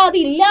 സോ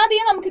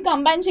അതില്ലാതെയും നമുക്ക്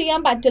കമ്പൈൻ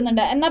ചെയ്യാൻ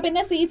പറ്റുന്നുണ്ട്. എന്നാൽ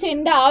പിന്നെ സി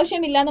ചെയിനിന്റെ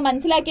ആവശ്യമില്ല എന്ന്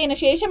മനസ്സിലാക്കിയതിന്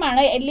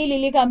ശേഷമാണ് എല്ലി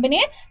ലില്ലി കമ്പനി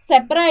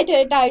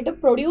സെപ്പറേറ്റ് ആയിട്ട്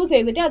പ്രൊഡ്യൂസ്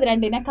ചെയ്തിട്ട് അത്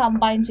രണ്ടിനെ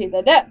കമ്പൈൻ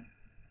ചെയ്തത്.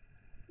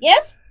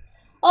 Yes,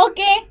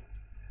 okay.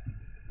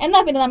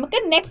 എന്നാൽ പിന്നെ നമുക്ക്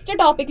നെക്സ്റ്റ്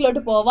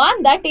ടോപ്പിക്കിലോട്ട് പോവാം.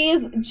 That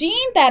is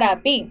gene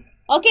therapy.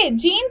 Okay,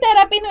 gene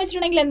therapy എന്ന്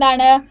വെച്ചിട്ടുണ്ടെങ്കിൽ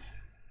എന്താണ്?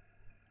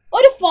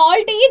 ഒരു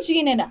ഫോൾട്ടി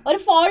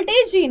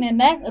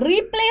ജീനിനെ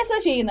റീപ്ലേസ്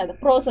ചെയ്യുന്നത്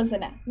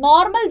പ്രോസസ്സിനെ,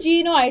 നോർമൽ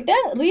ജീനുമായിട്ട്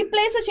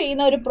റീപ്ലേസ്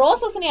ചെയ്യുന്ന ഒരു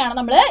പ്രോസസ്സിനെയാണ്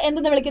നമ്മൾ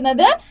എന്തെന്ന്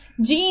വിളിക്കുന്നത്?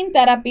 ജീൻ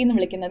തെറാപ്പി എന്ന്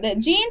വിളിക്കുന്നത്.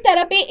 Gene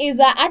therapy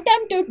is A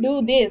attempt to do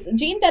this.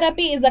 Gene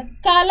therapy is A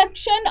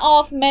collection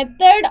of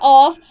method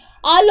of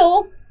hello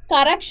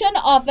correction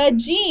of A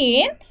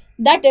gene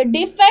that a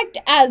defect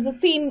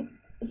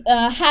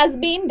has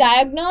been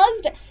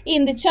diagnosed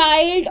in the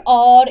child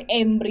or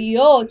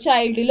embryo.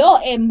 ചൈൽഡിലോ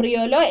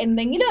എംബ്രിയോയിലോ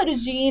എന്തെങ്കിലും ഒരു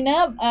ജീന്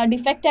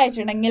defect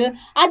ആയിട്ടുണ്ടെങ്കിൽ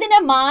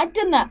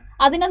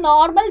അതിനെ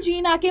normal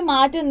ജീനാക്കി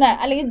മാറ്റുന്ന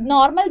അല്ലെങ്കിൽ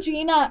normal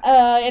gene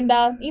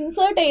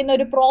insert ചെയ്യുന്ന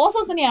ഒരു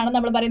പ്രോസസ്സിനെയാണ്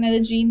നമ്മൾ പറയുന്നത്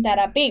ജീൻ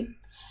തെറാപ്പി.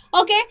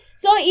 ഓക്കെ,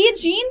 സോ ഈ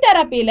ജീൻ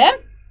തെറാപ്പിയിൽ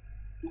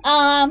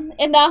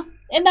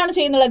എന്താണ്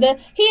ചെയ്യുന്നത്?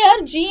 Here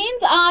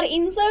genes are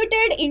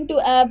inserted in to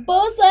A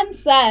person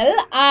cell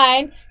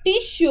and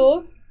tissue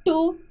to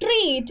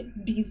treat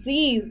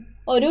disease.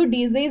 ഒരു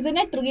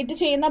ഡിസീസിനെ ട്രീറ്റ്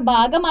ചെയ്യുന്ന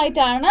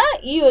ഭാഗമായിട്ടാണ്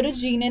ഈ ഒരു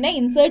ജീനിനെ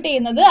ഇൻസേർട്ട്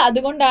ചെയ്യുന്നത്.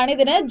 അതുകൊണ്ടാണ്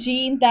ഇതിനെ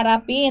ജീൻ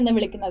തെറാപ്പി എന്ന്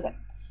വിളിക്കുന്നത്.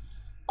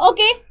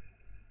 ഓക്കെ,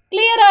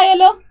 ക്ലിയർ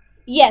ആയല്ലോ?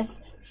 യെസ്.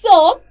 സോ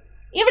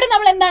ഇവിടെ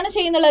നമ്മൾ എന്താണ്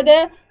ചെയ്യുന്നത്?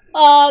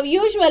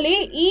 യൂഷ്വലി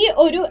ഈ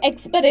ഒരു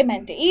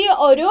എക്സ്പെരിമെൻറ്റ്, ഈ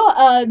ഒരു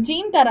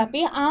ജീൻ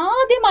തെറാപ്പി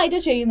ആദ്യമായിട്ട്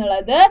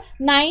ചെയ്യുന്നത്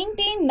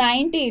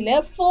 1990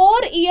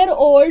 4 year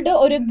old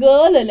ഒരു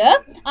ഗേളിൽ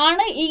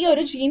ആണ് ഈ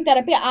ഒരു ജീൻ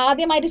തെറാപ്പി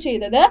ആദ്യമായിട്ട്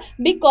ചെയ്തത്.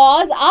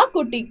 ബിക്കോസ് ആ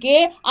കുട്ടിക്ക്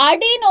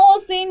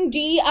അഡിനോസിൻ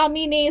ഡി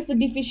അമിനേസ്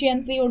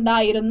ഡിഫിഷ്യൻസി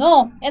ഉണ്ടായിരുന്നു.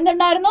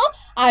 എന്തുണ്ടായിരുന്നു?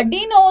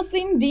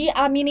 അഡിനോസിൻ ഡി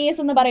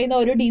അമിനേസ് എന്ന് പറയുന്ന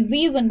ഒരു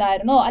ഡിസീസ്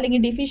ഉണ്ടായിരുന്നു,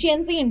 അല്ലെങ്കിൽ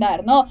ഡിഫിഷ്യൻസി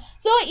ഉണ്ടായിരുന്നു.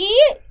 സോ ഈ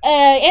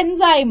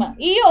എൻസൈം,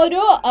 ഈ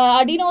ഒരു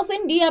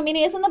അഡിനോസിൻ ഡി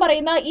അമിനേസ് എന്ന്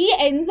പറയുന്ന ഈ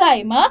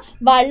എൻസൈം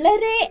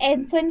വളരെ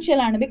എസെൻഷ്യൽ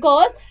ആണ്.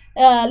 ബിക്കോസ്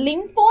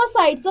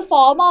ലിംഫോസൈറ്റ്സ്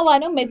ഫോം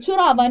ആവാനും മെച്യൂർ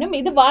ആവാനും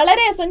ഇത്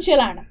വളരെ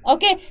എസെൻഷ്യൽ ആണ്.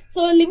 ഓക്കെ,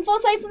 സോ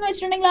ലിംഫോസൈറ്റ്സ് എന്ന്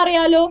വെച്ചിട്ടുണ്ടെങ്കിൽ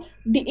അറിയാലോ,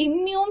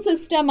 ഇമ്മ്യൂൺ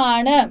സിസ്റ്റം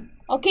ആണ്.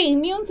 ഓക്കെ,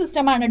 ഇമ്മ്യൂൺ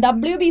സിസ്റ്റം ആണ്.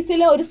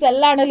 WBCയിലെ ഒരു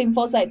സെല്ലാണ്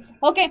ലിംഫോസൈറ്റ്സ്.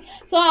 ഓക്കെ,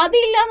 സോ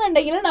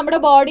അതില്ലാന്നുണ്ടെങ്കിൽ നമ്മുടെ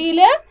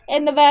ബോഡിയിൽ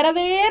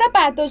വേറെ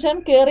പാത്തോജൻ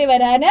കയറി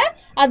വരാൻ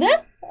അത്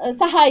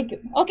സഹായിക്കും.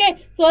 ഓക്കെ,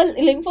 സോ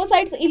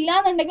ലിംഫോസൈറ്റ്സ്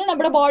ഇല്ലാന്നുണ്ടെങ്കിൽ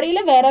നമ്മുടെ ബോഡിയിൽ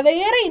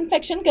വേറെ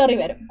ഇൻഫെക്ഷൻ കയറി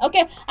വരും.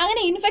 ഓക്കെ,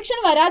 അങ്ങനെ ഇൻഫെക്ഷൻ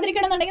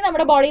വരാതിരിക്കണം എന്നുണ്ടെങ്കിൽ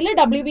നമ്മുടെ ബോഡിയിൽ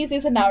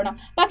WBCs ഉണ്ടാവണം.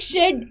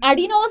 പക്ഷേ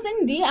അഡിനോസിൻ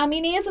ഡി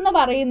അമിനേസ് എന്ന്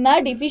പറയുന്ന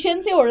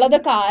ഡിഫിഷ്യൻസി ഉള്ളത്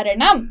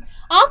കാരണം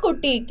ആ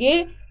കുട്ടിക്ക്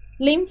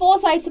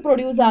ലിംഫോസൈറ്റ്സ്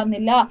പ്രൊഡ്യൂസ്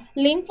ആവുന്നില്ല.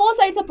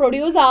 ലിംഫോസൈറ്റ്സ്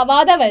പ്രൊഡ്യൂസ്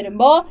ആവാതെ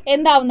വരുമ്പോൾ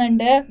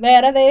എന്താവുന്നുണ്ട്?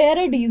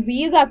 വേറെ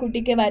ഡിസീസ് ആ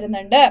കുട്ടിക്ക്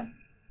വരുന്നുണ്ട്.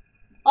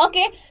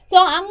 ഓക്കെ, സോ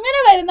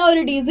അങ്ങനെ വരുന്ന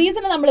ഒരു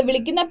ഡിസീസിനെ നമ്മൾ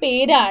വിളിക്കുന്ന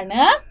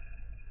പേരാണ്,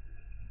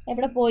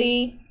 എവിടെ പോയി?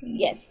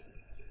 Yes,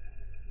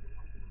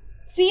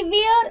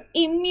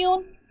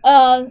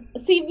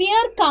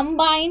 severe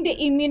combined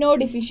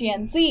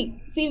ഇമ്മ്യൂണോഡിഫിഷ്യൻസി.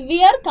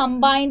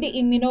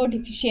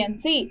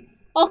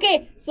 Okay,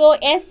 so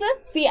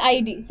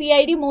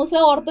CID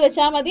മൂസ് ഓർത്ത്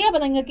വെച്ചാൽ മതി.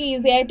 അപ്പോൾ നിങ്ങൾക്ക്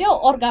ഈസി ആയിട്ട്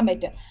ഓർക്കാൻ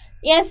പറ്റും.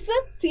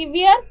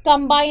 Severe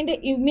combined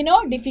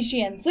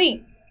ഇമ്മ്യൂണോഡിഫിഷ്യൻസി.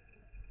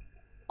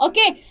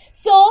 ഓക്കെ,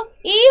 സോ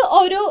ഈ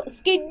ഒരു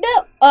സ്കിഡ്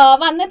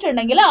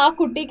വന്നിട്ടുണ്ടെങ്കിൽ ആ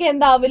കുട്ടിക്ക്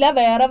എന്താവില്ല?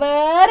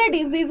 വേറെ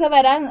ഡിസീസ്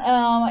വരാൻ,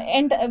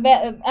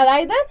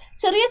 അതായത്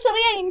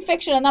ചെറിയ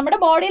ഇൻഫെക്ഷൻ നമ്മുടെ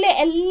ബോഡിയിൽ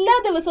എല്ലാ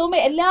ദിവസവും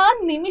എല്ലാ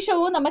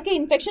നിമിഷവും നമുക്ക്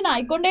ഇൻഫെക്ഷൻ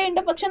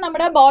ആയിക്കൊണ്ടേയുണ്ട്. പക്ഷെ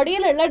നമ്മുടെ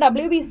ബോഡിയിലുള്ള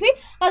WBC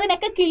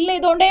അതിനൊക്കെ കില്ല്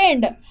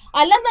ചെയ്തുകൊണ്ടേയുണ്ട്.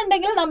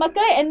 അല്ലെന്നുണ്ടെങ്കിൽ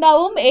നമുക്ക്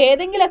എന്താവും?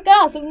 ഏതെങ്കിലുമൊക്കെ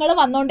അസുഖങ്ങൾ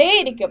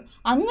വന്നുകൊണ്ടേയിരിക്കും.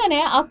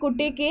 അങ്ങനെ ആ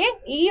കുട്ടിക്ക്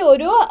ഈ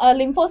ഒരു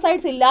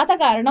ലിംഫോസൈറ്റ്സ് ഇല്ലാത്ത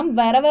കാരണം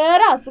വേറെ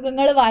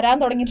അസുഖങ്ങൾ വരാൻ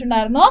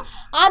തുടങ്ങിയിട്ടുണ്ടായിരുന്നു.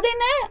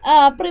 അതിനെ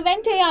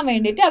പ്രിവെന്റ് ചെയ്യാൻ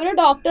വേണ്ടിയിട്ട് അവർ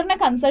ഡോക്ടറിനെ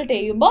കൺസൾട്ട്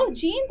ചെയ്യുമ്പോൾ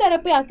ജീൻ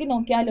തെറപ്പി ആക്കി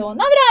നോക്കിയാലോ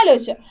എന്ന് അവർ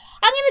ആലോചിച്ചു.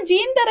 അങ്ങനെ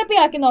ജീൻ തെറപ്പി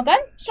ആക്കി നോക്കാൻ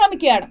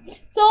ശ്രമിക്കുകയാണ്.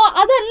 സോ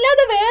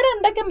അതല്ലാതെ വേറെ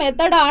എന്തൊക്കെ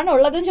മെത്തഡാണ്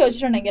ഉള്ളതെന്ന്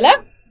ചോദിച്ചിട്ടുണ്ടെങ്കിൽ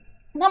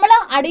നമ്മൾ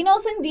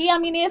അഡിനോസിൻ ഡി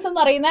അമിനേസ് എന്ന്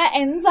പറയുന്ന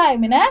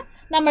എൻസൈമിന്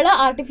നമ്മൾ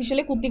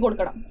ആർട്ടിഫിഷ്യലി കുത്തി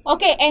കൊടുക്കണം.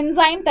 ഓക്കെ,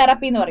 എൻസൈം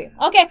തെറപ്പി എന്ന് പറയും.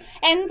 ഓക്കെ,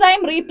 എൻസൈം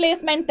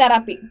റീപ്ലേസ്മെന്റ്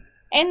തെറാപ്പി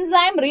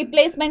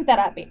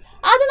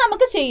അത്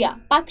നമുക്ക് ചെയ്യാം.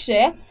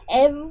 പക്ഷേ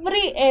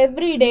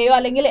എവ്രി ഡേയോ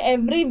അല്ലെങ്കിൽ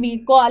എവ്രി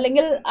വീക്കോ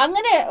അല്ലെങ്കിൽ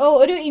അങ്ങനെ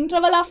ഒരു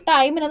ഇന്റർവൽ ഓഫ്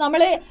ടൈമിന്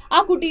നമ്മൾ ആ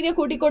കുട്ടീനെ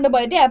കൂട്ടിക്കൊണ്ട്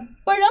പോയിട്ട്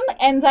എപ്പോഴും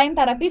എൻസൈം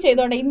തെറാപ്പി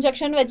ചെയ്തോണ്ട്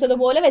ഇഞ്ചക്ഷൻ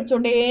വെച്ചതുപോലെ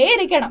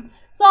വെച്ചോണ്ടേയിരിക്കണം.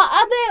 സോ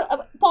അത്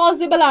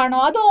പോസിബിൾ ആണോ?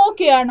 അത്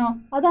ഓക്കെ ആണോ?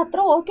 അത് അത്ര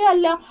ഓക്കെ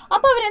അല്ല.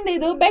 അപ്പോൾ അവരെന്ത്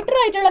ചെയ്തു? ബെറ്റർ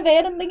ആയിട്ടുള്ള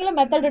വേറെ എന്തെങ്കിലും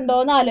മെത്തഡ് ഉണ്ടോ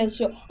എന്ന്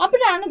ആലോചിച്ചു.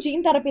 അപ്പോഴാണ് ജീൻ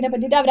തെറപ്പിനെ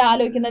പറ്റിയിട്ട് അവർ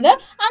ആലോചിക്കുന്നത്.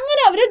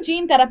 അങ്ങനെ അവർ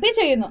ജീൻ തെറപ്പി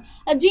ചെയ്യുന്നു.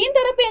 ജീൻ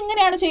തെറപ്പി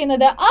എങ്ങനെയാണ്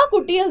ചെയ്യുന്നത്? ആ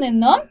കുട്ടിയിൽ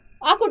നിന്നും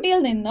ആ കുട്ടിയിൽ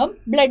നിന്നും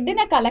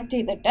ബ്ലഡിനെ കളക്ട്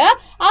ചെയ്തിട്ട്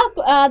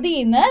അതിൽ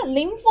നിന്ന്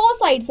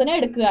ലിംഫോസൈറ്റ്സിനെ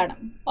എടുക്കുകയാണ്.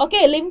 ഓക്കെ,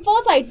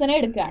 ലിംഫോസൈറ്റ്സിനെ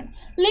എടുക്കുകയാണ്.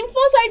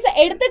 ലിംഫോസൈറ്റ്സ്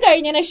എടുത്തു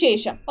കഴിഞ്ഞതിന്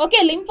ശേഷം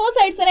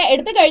ലിംഫോസൈറ്റ്സിനെ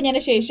എടുത്തു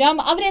കഴിഞ്ഞതിന് ശേഷം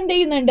അവരെന്ത്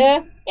ചെയ്യുന്നുണ്ട്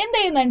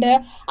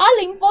ആ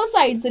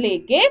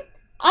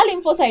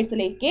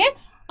ലിംഫോസൈറ്റ്സിലേക്ക്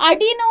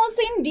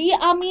അഡിനോസിൻ ഡി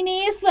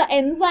അമിനേസ്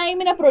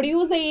എൻസൈമിനെ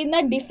പ്രൊഡ്യൂസ് ചെയ്യുന്ന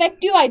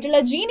ഡിഫക്റ്റീവ് ആയിട്ടുള്ള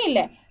ജീൻ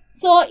ഇല്ലേ,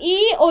 സോ ഈ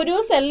ഒരു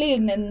സെല്ലിൽ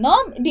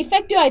നിന്നും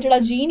ഡിഫക്റ്റീവ് ആയിട്ടുള്ള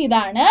ജീൻ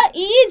ഇതാണ്.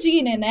 ഈ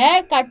ജീനിനെ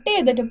കട്ട്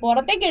ചെയ്തിട്ട്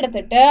പുറത്തേക്ക്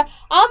എടുത്തിട്ട്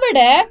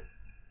അവിടെ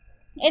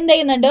എന്ത്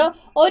ചെയ്യുന്നുണ്ട്,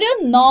 ഒരു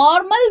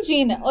നോർമൽ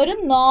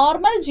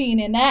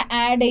ജീനിനെ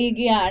ആഡ്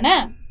ചെയ്യുകയാണ്.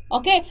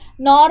 ഓക്കെ,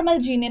 നോർമൽ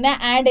ജീനിനെ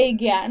ആഡ്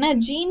ചെയ്യുകയാണ്.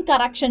 ജീൻ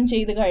കറക്ഷൻ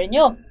ചെയ്ത്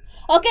കഴിഞ്ഞു.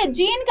 ഓക്കെ,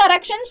 ജീൻ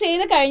കറക്ഷൻ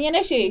ചെയ്ത്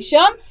കഴിഞ്ഞതിന്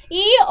ശേഷം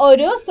ഈ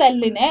ഒരു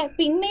സെല്ലിനെ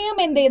പിന്നെയും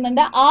എന്ത്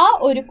ചെയ്യുന്നുണ്ട്, ആ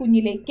ഒരു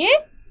കുഞ്ഞിലേക്ക്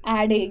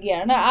ആഡ്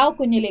ചെയ്യുകയാണ്. ആ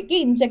കുഞ്ഞിലേക്ക്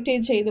ഇൻജെക്ട്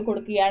ചെയ്ത്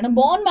കൊടുക്കുകയാണ്.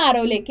 ബോൺ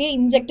മാരോയിലേക്ക്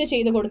ഇൻജെക്ട്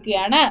ചെയ്ത്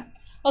കൊടുക്കുകയാണ്.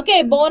 ഓക്കെ,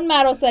 ബോൺ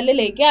മാരോ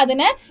സെല്ലിലേക്ക്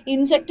അതിനെ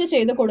ഇൻജെക്ട്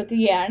ചെയ്ത്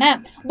കൊടുക്കുകയാണ്.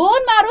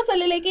 ബോൺ മാരോ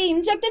സെല്ലിലേക്ക്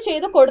ഇൻജെക്ട്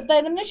ചെയ്ത്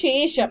കൊടുത്തതിന്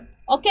ശേഷം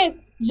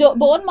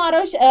ബോൺ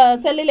മാരോ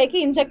സെല്ലിലേക്ക്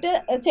ഇൻജെക്ട്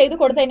ചെയ്ത്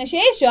കൊടുത്തതിന്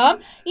ശേഷം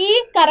ഈ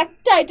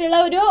കറക്റ്റ് ആയിട്ടുള്ള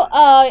ഒരു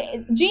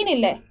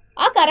ജീനില്ലേ,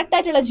 ആ കറക്റ്റ്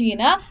ആയിട്ടുള്ള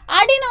ജീന്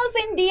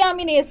അഡിനോസിൻ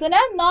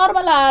ഡിയാമിനേസിന്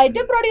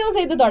നോർമലായിട്ട് പ്രൊഡ്യൂസ്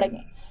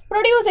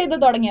ചെയ്ത്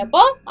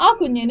തുടങ്ങിയപ്പോൾ ആ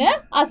കുഞ്ഞിന്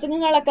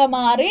അസുഖങ്ങളൊക്കെ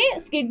മാറി,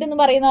 സ്കിഡ് എന്ന്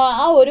പറയുന്ന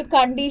ആ ഒരു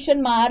കണ്ടീഷൻ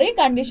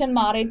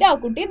മാറിയിട്ട് ആ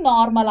കുട്ടി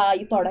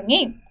നോർമലായി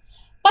തുടങ്ങി.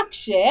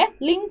 പക്ഷേ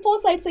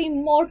ലിംഫോസൈറ്റ്സ്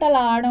ഇമ്മോർട്ടൽ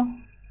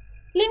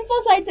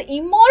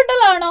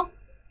ആണോ?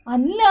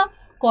 അല്ല.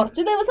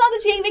 കുറച്ച് ദിവസം അത്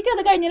ജീവിക്കും.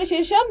 അത് കഴിഞ്ഞതിന്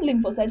ശേഷം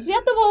ലിംഫോസൈറ്റ്സ്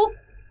ചത്തുപോകും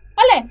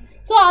അല്ലേ?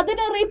 സോ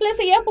അതിനെ റീപ്ലേസ്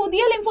ചെയ്യാൻ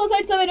പുതിയ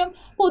ലിംഫോസൈറ്റ്സ് വരും.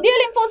 പുതിയ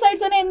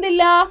ലിംഫോസൈറ്റ്സിന്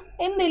എന്തില്ല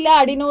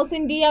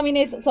അഡിനോസിൻ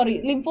ഡിയാമിനേസ്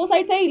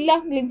ലിംഫോസൈറ്റ്സേ ഇല്ല.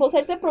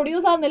 ലിംഫോസൈറ്റ്സേ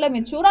പ്രൊഡ്യൂസ് ആവുന്നില്ല,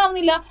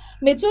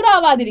 മെച്യൂർ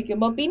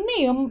ആവാതിരിക്കുമ്പോൾ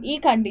പിന്നെയും ഈ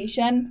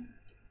കണ്ടീഷൻ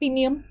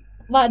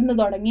വന്നു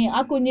തുടങ്ങി, ആ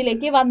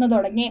കുഞ്ഞിലേക്ക് വന്നു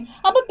തുടങ്ങി.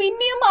 അപ്പൊ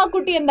പിന്നെയും ആ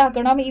കുട്ടി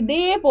എന്താക്കണം,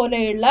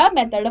 ഇതേപോലെയുള്ള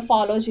മെത്തേഡ്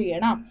ഫോളോ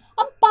ചെയ്യണം.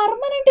 അപ്പം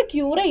പെർമനന്റ്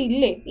ക്യൂറേ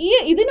ഇല്ലേ,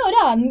 ഇതിനൊരു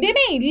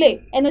അന്ത്യമേ ഇല്ലേ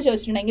എന്ന്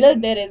ചോദിച്ചിട്ടുണ്ടെങ്കിൽ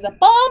there is A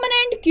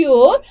permanent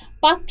cure.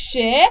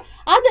 പക്ഷേ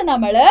അത്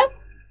നമ്മള്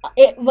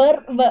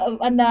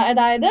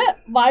അതായത്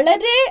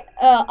വളരെ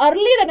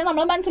early തന്നെ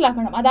നമ്മൾ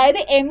മനസ്സിലാക്കണം. അതായത്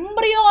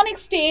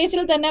എംബ്രിയോണിക്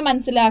സ്റ്റേജിൽ തന്നെ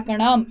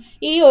മനസ്സിലാക്കണം.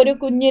 ഈ ഒരു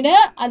കുഞ്ഞിന്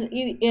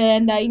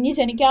ഇനി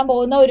ജനിക്കാൻ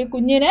പോകുന്ന ഒരു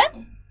കുഞ്ഞിന്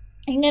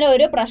ഇങ്ങനെ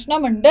ഒരു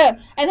പ്രശ്നമുണ്ട്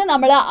എന്ന്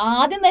നമ്മൾ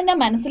ആദ്യം തന്നെ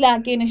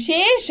മനസ്സിലാക്കിയതിന്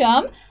ശേഷം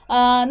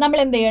നമ്മൾ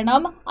എന്ത്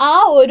ചെയ്യണം, ആ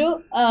ഒരു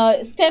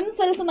സ്റ്റെം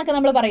സെൽസ് എന്നൊക്കെ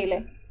നമ്മൾ പറയില്ലേ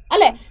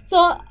അല്ലേ? സോ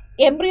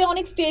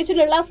എംബ്രിയോണിക്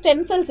സ്റ്റേജിലുള്ള സ്റ്റെം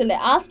സെൽസ് ഇല്ലേ,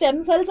 ആ സ്റ്റെം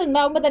സെൽസ്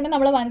ഉണ്ടാകുമ്പോൾ തന്നെ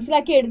നമ്മൾ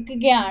മനസ്സിലാക്കി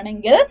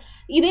എടുക്കുകയാണെങ്കിൽ,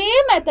 ഇതേ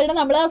മെത്തേഡ്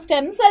നമ്മൾ ആ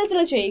സ്റ്റെം സെൽസിൽ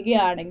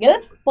ചെയ്യുകയാണെങ്കിൽ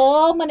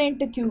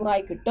പെർമനന്റ്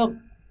ക്യൂറായി കിട്ടും.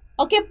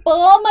 ഓക്കെ,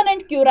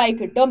 പെർമനന്റ് ക്യൂറായി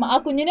കിട്ടും. ആ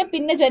കുഞ്ഞിന്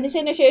പിന്നെ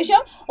ജനിച്ചതിന്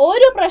ശേഷം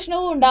ഒരു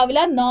പ്രശ്നവും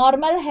ഉണ്ടാവില്ല,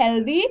 നോർമൽ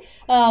ഹെൽത്തി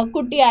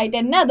കുട്ടിയായിട്ട്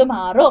തന്നെ അത്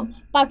മാറും.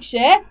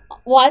 പക്ഷേ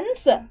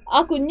വൺസ്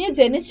ആ കുഞ്ഞ്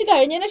ജനിച്ചു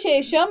കഴിഞ്ഞതിന്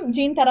ശേഷം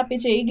ജീൻ തെറാപ്പി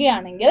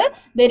ചെയ്യുകയാണെങ്കിൽ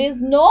there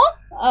is no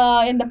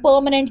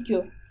permanent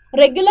cure.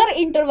 Regular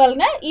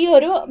ഇന്റർവെലിന് ഈ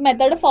ഒരു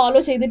മെത്തേഡ് ഫോളോ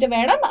ചെയ്തിട്ട്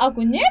വേണം ആ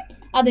കുഞ്ഞ്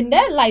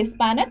അതിൻ്റെ ലൈഫ്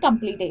സ്പാന്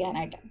കംപ്ലീറ്റ്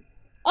ചെയ്യാനായിട്ട്.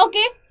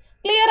 ഓക്കെ,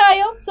 ക്ലിയർ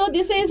ആയോ? So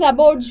this is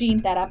about gene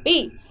therapy.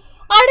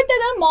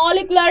 അടുത്തത്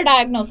മോളിക്കുലർ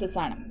ഡയഗ്നോസിസ്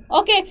ആണ്.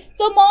 ഓക്കെ,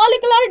 സോ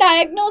മോളിക്കുലർ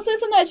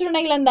ഡയഗ്നോസിസ് എന്ന്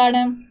വെച്ചിട്ടുണ്ടെങ്കിൽ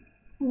എന്താണ്,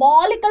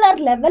 മോളിക്കുലർ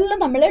ലെവലിൽ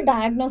നമ്മൾ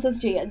ഡയഗ്നോസിസ്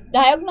ചെയ്യുക.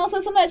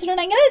 ഡയഗ്നോസിസ് എന്ന്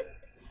വെച്ചിട്ടുണ്ടെങ്കിൽ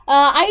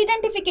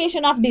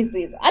ഐഡന്റിഫിക്കേഷൻ ഓഫ്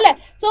ഡിസീസ് അല്ലെ?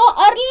 So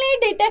early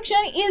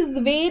detection is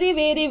very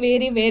very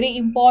very very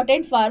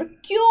important for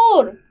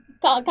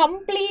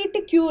complete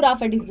cure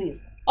of a disease.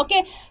 Okay,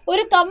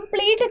 ഒരു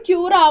കംപ്ലീറ്റ്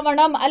ക്യൂർ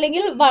ആവണം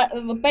അല്ലെങ്കിൽ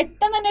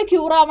പെട്ടെന്ന് തന്നെ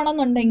ക്യൂർ ആവണം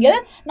എന്നുണ്ടെങ്കിൽ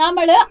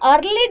നമ്മൾ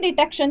early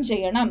detection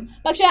ചെയ്യണം.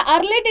 പക്ഷെ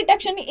early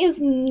detection is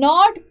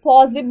not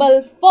possible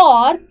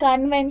for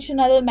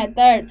conventional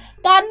method.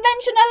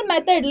 Conventional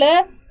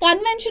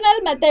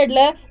മെത്തേഡിൽ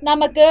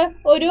നമുക്ക്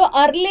ഒരു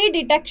early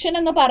detection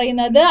എന്ന്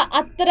പറയുന്നത്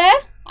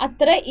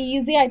അത്ര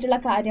ഈസി ആയിട്ടുള്ള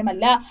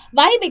കാര്യമല്ല.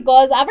 വൈ?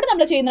 ബിക്കോസ് അവിടെ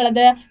നമ്മൾ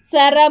ചെയ്യുന്നുള്ളത്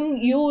സെറം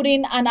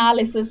യൂറിൻ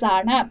അനാലിസിസ്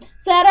ആണ്.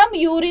 സെറം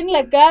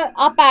യൂറിനിലൊക്കെ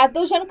ആ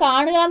പാത്തോജൻ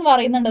കാണുക എന്ന്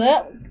പറയുന്നത്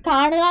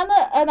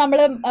നമ്മൾ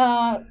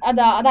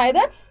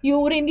അതായത്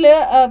യൂറിനിൽ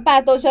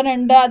പാത്തോജൻ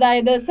ഉണ്ട്,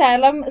 അതായത്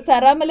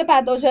സെറമിൽ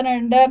പാത്തോജൻ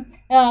ഉണ്ട്,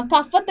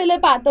 കഫത്തിൽ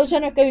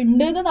പാത്തോജൻ ഒക്കെ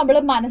ഉണ്ട് എന്ന് നമ്മൾ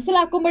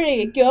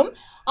മനസ്സിലാക്കുമ്പോഴേക്കും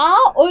ആ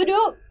ഒരു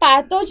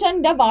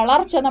പാത്തോജന്റെ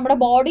വളർച്ച നമ്മുടെ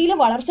ബോഡിയിൽ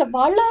വളർച്ച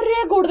വളരെ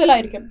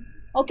കൂടുതലായിരിക്കും.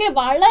 ഓക്കെ,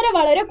 വളരെ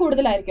വളരെ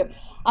കൂടുതലായിരിക്കും.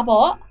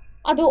 അപ്പോൾ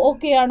അത്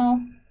ഓക്കെയാണോ?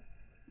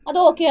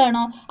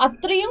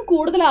 അത്രയും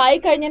കൂടുതലായി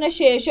കഴിഞ്ഞതിന്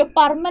ശേഷം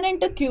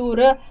പെർമനന്റ് ക്യൂർ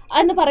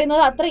എന്ന്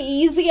പറയുന്നത് അത്ര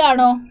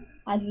ഈസിയാണോ?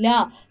 അല്ല.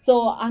 സോ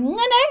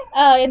അങ്ങനെ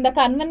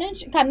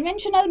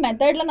കൺവെൻഷണൽ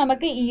മെത്തേഡിൽ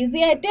നമുക്ക്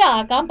ഈസി ആയിട്ട്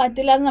ആക്കാൻ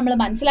പറ്റില്ല എന്ന് നമ്മൾ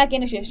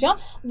മനസ്സിലാക്കിയതിന് ശേഷം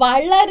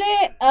വളരെ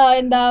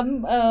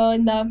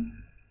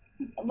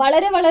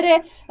വളരെ വളരെ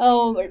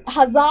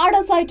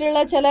ഹസാർഡസ്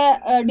ആയിട്ടുള്ള ചില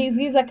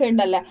ഡിസീസ് ഒക്കെ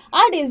ഉണ്ടല്ലോ,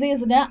 ആ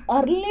ഡിസീസിന്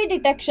early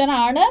detection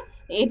ആണ്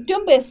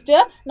ഏറ്റവും ബെസ്റ്റ്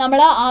നമ്മൾ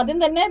ആദ്യം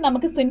തന്നെ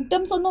നമുക്ക്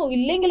സിംറ്റംസ് ഒന്നും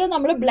ഇല്ലെങ്കിലും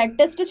നമ്മൾ ബ്ലഡ്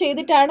ടെസ്റ്റ്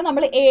ചെയ്തിട്ടാണ്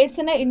നമ്മൾ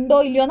എയ്ഡ്സിന് ഉണ്ടോ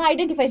ഇല്ലയോ എന്ന്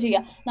ഐഡന്റിഫൈ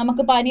ചെയ്യുക.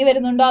 നമുക്ക് പനി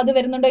വരുന്നുണ്ടോ, അത്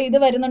വരുന്നുണ്ടോ, ഇത്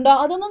വരുന്നുണ്ടോ,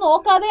 അതൊന്നും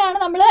നോക്കാതെയാണ്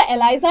നമ്മൾ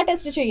എലൈസ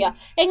ടെസ്റ്റ് ചെയ്യുക.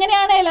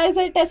 എങ്ങനെയാണ് എലൈസ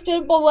ടെസ്റ്റ്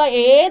പോവുക?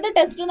 ഏത്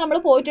ടെസ്റ്റിന് നമ്മൾ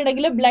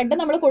പോയിട്ടുണ്ടെങ്കിൽ ബ്ലഡ്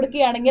നമ്മൾ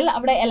കൊടുക്കുകയാണെങ്കിൽ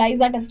അവിടെ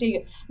എലൈസ ടെസ്റ്റ്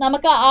ചെയ്യും.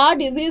 നമുക്ക് ആ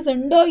ഡിസീസ്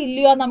ഉണ്ടോ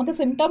ഇല്ലയോ, നമുക്ക്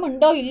സിംറ്റം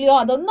ഉണ്ടോ ഇല്ലയോ,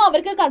 അതൊന്നും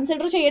അവർക്ക്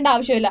കൺസിഡർ ചെയ്യേണ്ട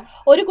ആവശ്യമില്ല.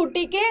 ഒരു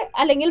കുട്ടിക്ക്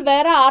അല്ലെങ്കിൽ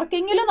വേറെ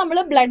ആർക്കെങ്കിലും നമ്മൾ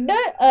ബ്ലഡ്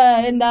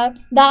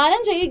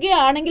ദാനം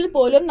ചെയ്യുകയാണെങ്കിൽ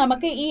പോലും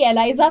നമുക്ക് ഈ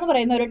എലൈസ എന്ന്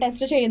പറയുന്ന ഒരു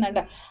ടെസ്റ്റ്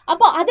ചെയ്യുന്നുണ്ട്.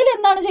 അപ്പോൾ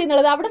അതിലെന്താണ്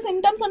ചെയ്യുന്നത്? അവിടെ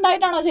സിംറ്റംസ്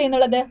ഉണ്ടായിട്ടാണോ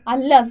ചെയ്യുന്നത്?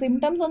 അല്ല,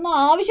 സിംറ്റംസ് ഒന്നും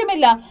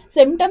ആവശ്യമില്ല.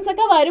 സിംറ്റംസ്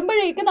ഒക്കെ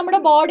വരുമ്പോഴേക്കും നമ്മുടെ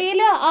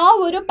ബോഡിയിൽ ആ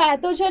ഒരു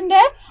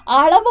പാത്തോജന്റെ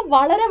അളവ്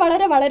വളരെ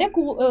വളരെ വളരെ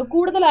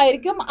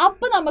കൂടുതലായിരിക്കും.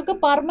 അപ്പം നമുക്ക്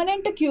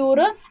പെർമനന്റ് ക്യൂർ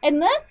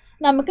എന്ന്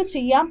നമുക്ക്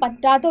ചെയ്യാൻ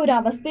പറ്റാത്ത ഒരു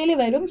അവസ്ഥയിൽ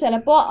വരും.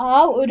 ചിലപ്പോൾ ആ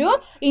ഒരു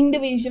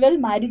ഇൻഡിവിജ്വൽ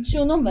മരിച്ചു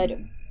എന്നും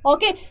വരും.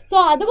 ഓക്കെ, സോ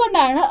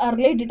അതുകൊണ്ടാണ്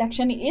early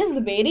detection is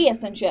very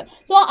essential.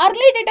 So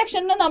early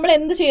detectionന് നമ്മൾ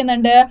എന്ത്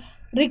ചെയ്യുന്നുണ്ട്?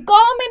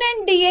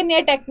 recombinant DNA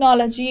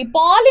technology,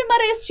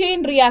 polymerase chain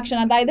reaction,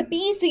 അതായത്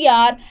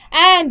PCR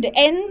and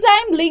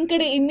enzyme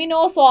linked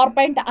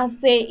immunosorbent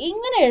assay,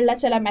 ഇങ്ങനെയുള്ള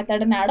ചില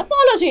മെത്തഡിനാണ്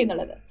ഫോളോ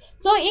ചെയ്യുന്നത്.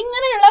 സോ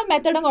ഇങ്ങനെയുള്ള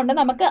മെത്തഡ് കൊണ്ട്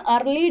നമുക്ക്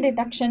early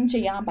detection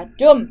ചെയ്യാൻ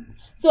പറ്റും.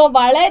 സോ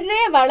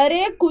വളരെ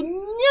വളരെ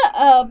കുഞ്ഞ്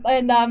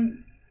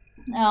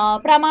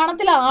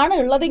പ്രമാണത്തിലാണ്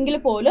ഉള്ളതെങ്കിൽ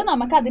പോലും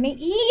നമുക്ക് അതിനെ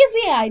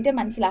ഈസി ആയിട്ട്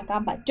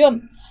മനസ്സിലാക്കാൻ പറ്റും.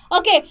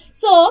 Okay,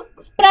 so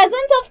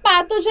presence of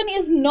pathogen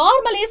is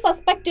normally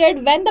suspected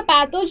when the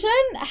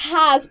pathogen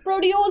has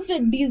produced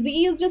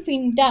diseased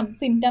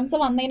symptoms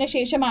വന്നതിന്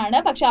ശേഷമാണ്.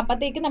 പക്ഷെ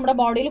അപ്പോഴത്തേക്ക് നമ്മുടെ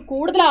ബോഡിയിൽ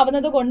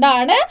കൂടുതലാവുന്നത്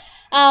കൊണ്ടാണ്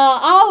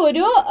ആ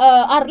ഒരു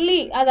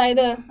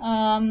അതായത്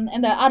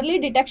early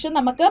detection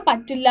നമുക്ക്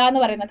പറ്റില്ല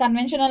എന്ന് പറയുന്നത്,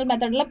 കൺവെൻഷണൽ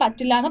മെത്തഡിൽ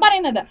പറ്റില്ല എന്ന്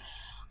പറയുന്നത്.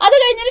 അത്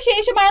കഴിഞ്ഞതിന്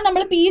ശേഷമാണ്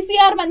നമ്മൾ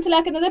PCR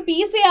മനസ്സിലാക്കുന്നത്.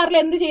 PCR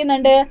എന്ത്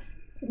ചെയ്യുന്നുണ്ട്?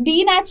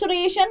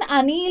 ഡീനാച്ചുറേഷൻ,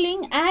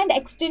 അനീലിംഗ് ആൻഡ്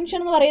എക്സ്റ്റൻഷൻ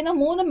എന്ന് പറയുന്ന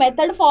 3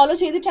 മെത്തഡ് ഫോളോ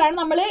ചെയ്തിട്ടാണ്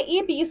നമ്മൾ ഈ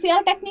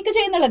PCR ടെക്നിക്ക്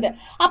ചെയ്യുന്നുള്ളത്.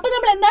 അപ്പോൾ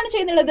നമ്മൾ എന്താണ്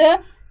ചെയ്യുന്നുള്ളത്?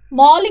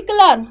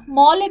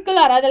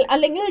 മോളിക്കുലർ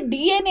അല്ലെങ്കിൽ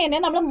DNA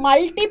നമ്മൾ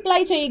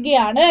മൾട്ടിപ്ലൈ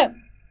ചെയ്യുകയാണ്.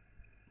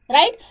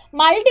 റൈറ്റ്,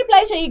 മൾട്ടിപ്ലൈ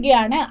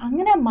ചെയ്യുകയാണ്.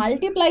 അങ്ങനെ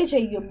മൾട്ടിപ്ലൈ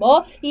ചെയ്യുമ്പോൾ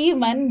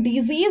ഈവൻ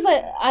ഡിസീസ്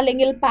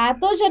അല്ലെങ്കിൽ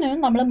പാത്തോജനും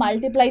നമ്മൾ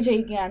മൾട്ടിപ്ലൈ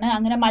ചെയ്യുകയാണ്.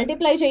 അങ്ങനെ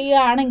മൾട്ടിപ്ലൈ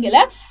ചെയ്യുകയാണെങ്കിൽ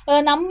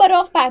നമ്പർ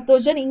ഓഫ്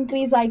പാത്തോജൻ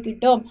ഇൻക്രീസ് ആയി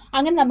കിട്ടും.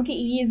 അങ്ങനെ നമുക്ക്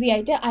ഈസി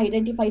ആയിട്ട്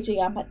ഐഡന്റിഫൈ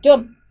ചെയ്യാൻ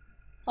പറ്റും.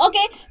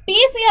 ഓക്കെ,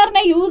 PCR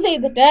യൂസ്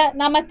ചെയ്തിട്ട്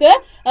നമുക്ക്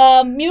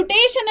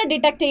മ്യൂട്ടേഷനെ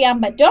ഡിറ്റക്ട് ചെയ്യാൻ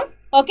പറ്റും.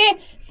 ഓക്കെ,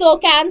 സോ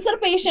ക്യാൻസർ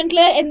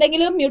പേഷ്യൻറ്റിൽ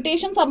എന്തെങ്കിലും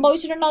മ്യൂട്ടേഷൻ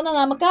സംഭവിച്ചിട്ടുണ്ടോ എന്ന്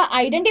നമുക്ക്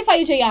ഐഡന്റിഫൈ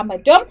ചെയ്യാൻ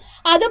പറ്റും.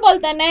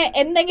 അതുപോലെ തന്നെ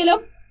എന്തെങ്കിലും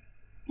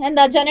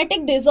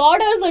ജനറ്റിക്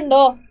ഡിസോർഡേഴ്സ്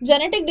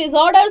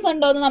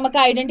ഉണ്ടോ എന്ന് നമുക്ക്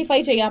ഐഡന്റിഫൈ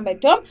ചെയ്യാൻ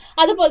പറ്റും.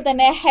 അതുപോലെ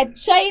തന്നെ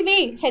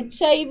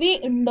HIV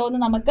ഉണ്ടോ എന്ന്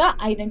നമുക്ക്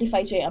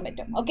ഐഡന്റിഫൈ ചെയ്യാൻ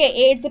പറ്റും. ഓക്കെ,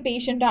 എയ്ഡ്സ്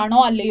പേഷ്യൻ്റ് ആണോ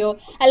അല്ലയോ,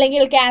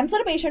 അല്ലെങ്കിൽ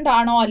ക്യാൻസർ പേഷ്യൻ്റ്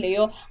ആണോ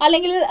അല്ലയോ,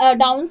 അല്ലെങ്കിൽ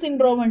ഡൗൺ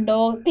സിൻഡ്രോം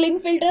ഉണ്ടോ,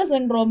 ക്ലിൻഫിൽട്ടർ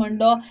സിൻഡ്രോം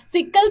ഉണ്ടോ,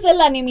 സിക്കിൾ സെൽ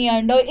അനീമിയ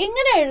ഉണ്ടോ,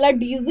 ഇങ്ങനെയുള്ള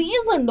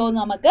ഡിസീസ് ഉണ്ടോ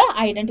എന്ന് നമുക്ക്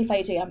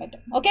ഐഡന്റിഫൈ ചെയ്യാൻ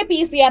പറ്റും. ഓക്കെ,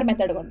 PCR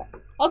മെത്തഡ് കൊണ്ട്.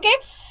 Okay,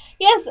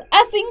 yes,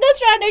 a single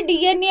stranded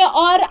DNA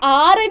or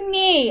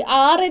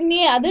RNA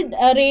അത്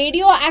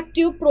റേഡിയോ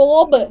ആക്റ്റീവ്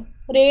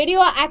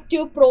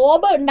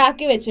പ്രോബ്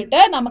ഉണ്ടാക്കി വെച്ചിട്ട്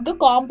നമുക്ക്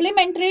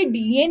കോംപ്ലിമെന്ററി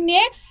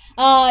DNA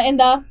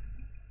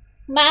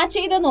മാച്ച്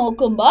ചെയ്ത്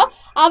നോക്കുമ്പോൾ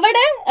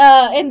അവിടെ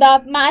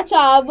മാച്ച്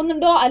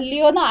ആവുന്നുണ്ടോ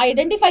അല്ലയോ എന്ന്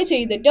ഐഡന്റിഫൈ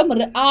ചെയ്തിട്ടും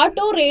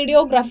ആട്ടോ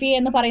റേഡിയോഗ്രഫി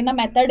എന്ന് പറയുന്ന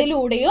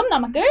മെത്തഡിലൂടെയും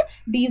നമുക്ക്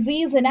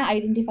ഡിസീസിനെ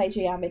ഐഡന്റിഫൈ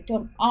ചെയ്യാൻ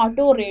പറ്റും.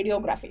 ആട്ടോ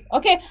റേഡിയോഗ്രഫി.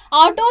 ഓക്കെ,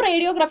 ആട്ടോ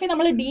റേഡിയോഗ്രഫി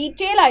നമ്മൾ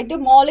ഡീറ്റെയിൽ ആയിട്ട്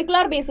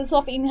മോളിക്കുലർ ബേസിസ്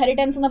ഓഫ്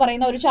ഇൻഹെറിറ്റൻസ് എന്ന്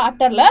പറയുന്ന ഒരു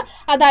ചാപ്റ്ററിൽ,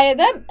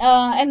 അതായത്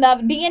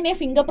DNA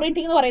ഫിംഗർ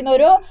പ്രിന്റിംഗ് എന്ന് പറയുന്ന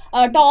ഒരു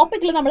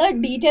ടോപ്പിക്കിൽ നമ്മൾ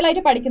ഡീറ്റെയിൽ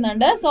ആയിട്ട്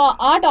പഠിക്കുന്നുണ്ട്. സോ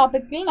ആ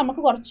ടോപ്പിക്കിൽ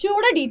നമുക്ക്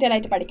കുറച്ചുകൂടെ ഡീറ്റെയിൽ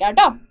ആയിട്ട് പഠിക്കാം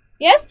കേട്ടോ.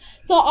 യെസ്,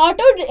 സോ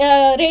ഓട്ടോ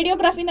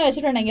റേഡിയോഗ്രഫി എന്ന്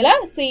വെച്ചിട്ടുണ്ടെങ്കിൽ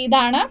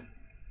ഇതാണ്.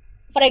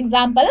 ഫോർ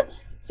എക്സാമ്പിൾ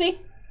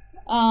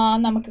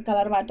നമുക്ക്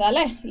കളർ മാറ്റാം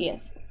അല്ലേ?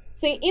 യെസ്,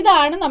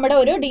 ഇതാണ് നമ്മുടെ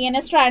ഒരു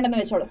DNA സ്ട്രാൻഡ് എന്ന്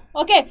വെച്ചോളൂ.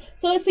 Okay,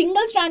 so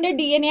single stranded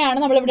DNA ആണ്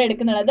നമ്മളിവിടെ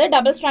എടുക്കുന്നത്,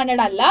 ഡബിൾ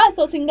സ്ട്രാൻഡഡ് അല്ല.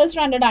 സോ സിംഗിൾ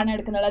സ്ട്രാൻഡഡ് ആണ്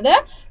എടുക്കുന്നത്.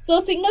 സോ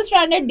സിംഗിൾ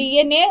സ്ട്രാൻഡഡ്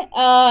DNA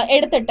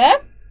എടുത്തിട്ട്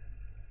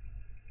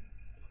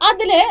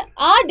അതിൽ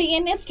ആ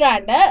DNA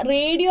സ്ട്രാൻഡ്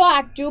റേഡിയോ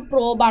ആക്റ്റീവ്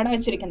പ്രോബാണ്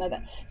വെച്ചിരിക്കുന്നത്.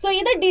 സോ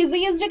ഇത്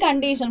ഡിസീസ്ഡ്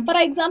കണ്ടീഷൻ, ഫോർ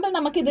എക്സാമ്പിൾ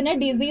നമുക്ക് ഇതിന്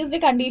ഡിസീസ്ഡ്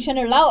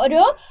കണ്ടീഷനുള്ള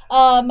ഒരു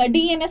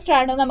DNA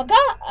സ്ട്രാൻഡ്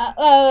നമുക്ക്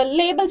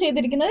ലേബൽ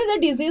ചെയ്തിരിക്കുന്നത് ഇത്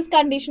ഡിസീസ്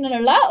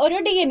കണ്ടീഷനിലുള്ള ഒരു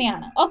DNA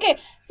ആണ്. ഓക്കെ,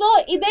 സോ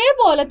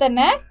ഇതേപോലെ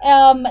തന്നെ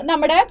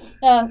നമ്മുടെ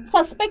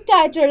സസ്പെക്റ്റ്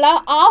ആയിട്ടുള്ള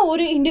ആ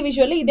ഒരു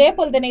ഇൻഡിവിജ്വൽ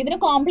ഇതേപോലെ തന്നെ ഇതിന്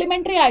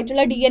കോംപ്ലിമെന്ററി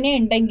ആയിട്ടുള്ള DNA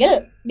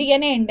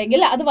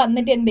ഉണ്ടെങ്കിൽ അത്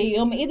വന്നിട്ട് എന്ത്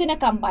ചെയ്യും? ഇതിനെ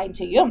കമ്പൈൻ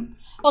ചെയ്യും.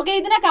 ഓക്കെ,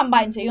 ഇതിനെ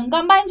കമ്പൈൻ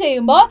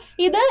ചെയ്യുമ്പോൾ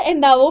ഇത്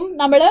എന്താവും?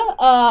 നമ്മൾ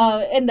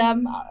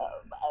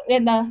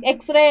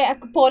എക്സ്റേ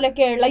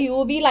പോലൊക്കെയുള്ള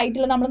UV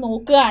ലൈറ്റിൽ നമ്മൾ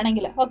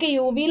നോക്കുകയാണെങ്കിൽ, ഓക്കെ,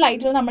 UV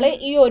ലൈറ്റിൽ നമ്മൾ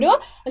ഈ ഒരു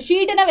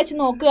ഷീറ്റിനെ വെച്ച്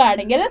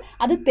നോക്കുകയാണെങ്കിൽ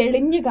അത്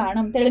തെളിഞ്ഞു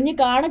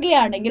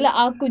കാണുകയാണെങ്കിൽ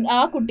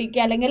ആ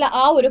കുട്ടിക്ക് അല്ലെങ്കിൽ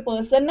ആ ഒരു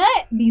പേഴ്സണ്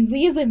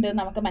ഡിസീസ് ഉണ്ട്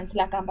നമുക്ക്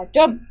മനസ്സിലാക്കാൻ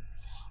പറ്റും.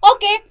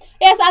 ഓക്കെ,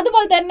 യെസ്,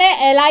 അതുപോലെ തന്നെ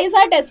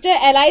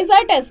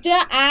ELISA test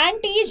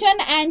antigen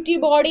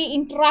antibody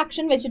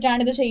interaction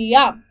വെച്ചിട്ടാണ് ഇത്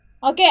ചെയ്യുക.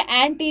 Okay,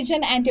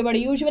 antigen antibody.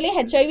 Usually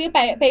HIV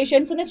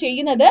പേഷ്യൻസിന്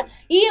ചെയ്യുന്നത്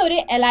ഈ ഒരു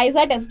എലൈസ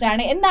ടെസ്റ്റ്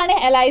ആണ്. എന്താണ്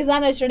എലൈസ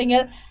എന്ന്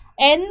വെച്ചിട്ടുണ്ടെങ്കിൽ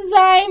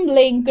എൻസൈം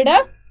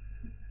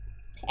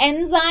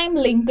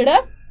ലിങ്ക്ഡ്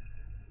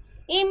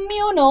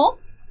ഇമ്മ്യൂണോ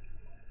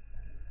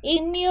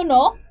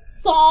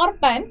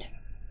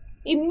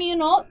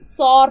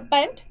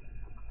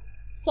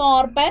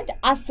സോർപ്പൻറ്റ്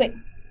അസേ.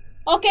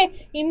 ഓക്കെ,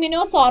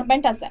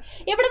 ഇമ്മ്യൂണോസോർബന്റ് അസേ.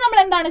 ഇവിടെ നമ്മൾ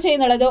എന്താണ്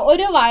ചെയ്യുന്നുള്ളത്,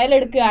 ഒരു വയൽ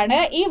എടുക്കുകയാണ്.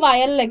 ഈ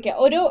വയലിലേക്ക്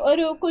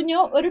ഒരു കുഞ്ഞു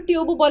ഒരു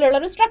ട്യൂബ് പോലെയുള്ള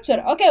ഒരു സ്ട്രക്ചർ.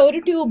 ഓക്കെ, ഒരു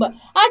ട്യൂബ്.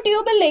 ആ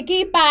ട്യൂബിലേക്ക്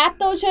ഈ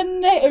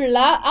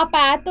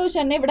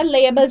പാത്തോജനെ ഇവിടെ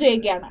ലേബൽ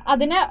ചെയ്യുകയാണ്,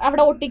 അതിനെ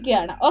അവിടെ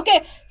ഒട്ടിക്കുകയാണ്. ഓക്കെ,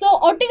 സോ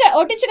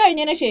ഒട്ടിച്ചു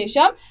കഴിഞ്ഞതിന്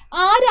ശേഷം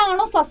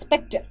ആരാണോ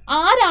സസ്പെക്ട്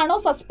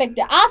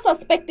ആ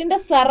സസ്പെക്റ്റിന്റെ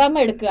സെറം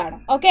എടുക്കുകയാണ്.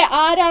 ഓക്കെ,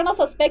 ആരാണോ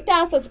സസ്പെക്ട്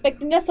ആ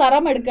സസ്പെക്റ്റിന്റെ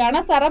സെറം എടുക്കുകയാണ്.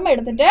 സെറം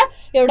എടുത്തിട്ട്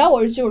ഇവിടെ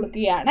ഒഴിച്ചു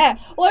കൊടുക്കുകയാണ്.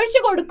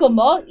 ഒഴിച്ചു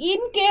കൊടുക്കുമ്പോൾ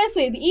ഇൻ കേസ്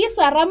ഈ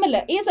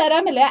സെറമില്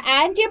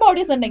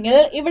ആന്റിബോഡീസ് ഉണ്ടെങ്കിൽ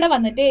ഇവിടെ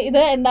വന്നിട്ട് ഇത്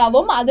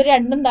എന്താവും, അത്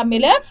രണ്ടും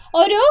തമ്മിൽ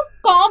ഒരു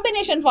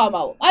കോമ്പിനേഷൻ ഫോം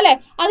ആവും അല്ലെ,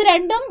 അത്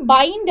രണ്ടും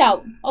ബൈൻഡ്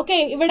ആവും. ഓക്കെ,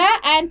 ഇവിടെ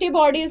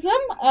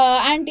ആന്റിബോഡീസും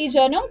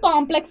ആന്റിജനും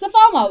കോംപ്ലക്സ്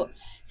ഫോം ആവും.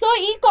 സോ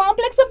ഈ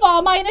കോംപ്ലക്സ്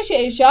ഫോം ആയതിനു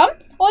ശേഷം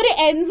ഒരു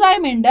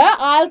എൻസൈം ഉണ്ട്,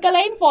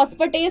 ആൽക്കലൈൻ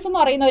ഫോസ്ഫേറ്റേസ് എന്ന്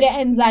പറയുന്ന ഒരു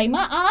എൻസൈം.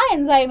 ആ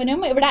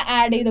എൻസൈമിനും ഇവിടെ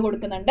ആഡ് ചെയ്ത്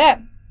കൊടുക്കുന്നുണ്ട്.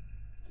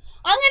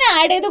 അങ്ങനെ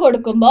ആഡ് ചെയ്ത്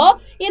കൊടുക്കുമ്പോൾ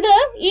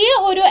ഈ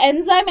ഒരു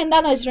എൻസൈം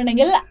എന്താന്ന്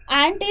വെച്ചിട്ടുണ്ടെങ്കിൽ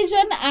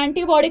ആന്റിജൻ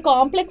ആന്റിബോഡി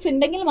കോംപ്ലക്സ്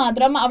ഉണ്ടെങ്കിൽ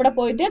മാത്രം അവിടെ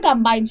പോയിട്ട്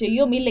കമ്പൈൻ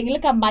ചെയ്യും, ഇല്ലെങ്കിൽ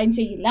കമ്പൈൻ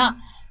ചെയ്യില്ല.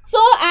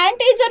 സോ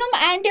ആന്റിജനും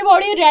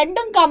ആന്റിബോഡിയും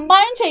രണ്ടും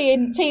കമ്പൈൻ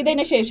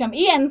ചെയ്തതിന് ശേഷം,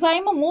 ഈ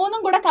എൻസൈം മൂന്നും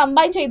കൂടെ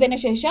കമ്പൈൻ ചെയ്തതിന്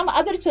ശേഷം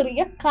അതൊരു ചെറിയ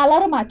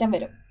കളർ മാറ്റം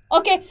വരും.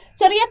 ഓക്കെ,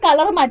 ചെറിയ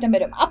കളർ മാറ്റം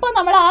വരും. അപ്പോൾ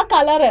നമ്മൾ ആ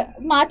കളർ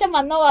മാറ്റം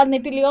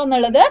വന്നിട്ടില്ലയോ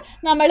എന്നുള്ളത്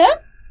നമ്മൾ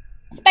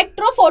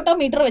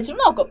സ്പെക്ട്രോഫോട്ടോമീറ്റർ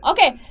വെച്ചിട്ട് നോക്കും.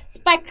 ഓക്കെ,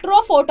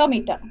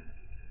 സ്പെക്ട്രോഫോട്ടോമീറ്റർ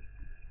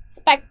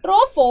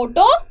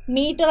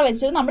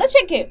വെച്ച് നമ്മൾ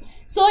ചെക്ക് ചെയ്യും.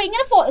 സോ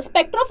ഇങ്ങനെ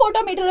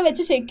സ്പെക്ട്രോഫോട്ടോമീറ്റർ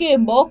വെച്ച് ചെക്ക്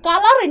ചെയ്യുമ്പോൾ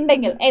കളർ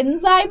ഉണ്ടെങ്കിൽ,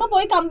 എൻസൈം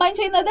പോയി കമ്പൈൻ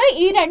ചെയ്യുന്നത്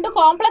ഈ രണ്ട്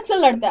കോംപ്ലക്സ്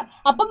ഉള്ളിടത്ത്,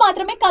 അപ്പം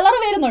മാത്രമേ കളർ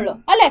വരുന്നുള്ളൂ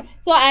അല്ലെ.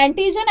 സോ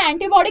ആന്റിജൻ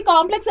ആന്റിബോഡി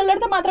കോംപ്ലക്സ്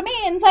ഉള്ളിടത്ത് മാത്രമേ ഈ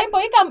എൻസൈം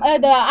പോയി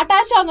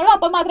അറ്റാച്ച് ആവുന്നുള്ളൂ,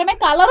 അപ്പം മാത്രമേ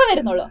കളർ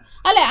വരുന്നുള്ളൂ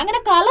അല്ലെ. അങ്ങനെ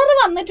കളർ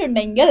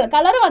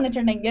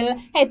വന്നിട്ടുണ്ടെങ്കിൽ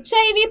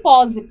HIV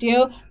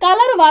പോസിറ്റീവ്,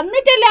 കളർ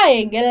വന്നിട്ടില്ല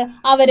എങ്കിൽ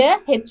അവര്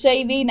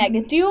HIV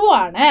നെഗറ്റീവ്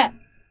ആണ്.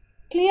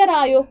 ക്ലിയർ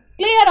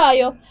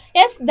ആയോ?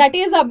 Yes, that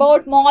is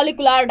about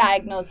molecular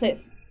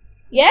diagnosis.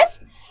 Yes,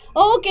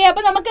 okay.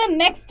 അപ്പൊ നമുക്ക്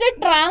നെക്സ്റ്റ്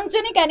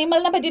ട്രാൻസ്ജനിക്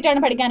അനിമലിനെ പറ്റിയിട്ടാണ്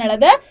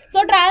പഠിക്കാനുള്ളത്. സോ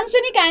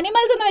ട്രാൻസ്ജനിക്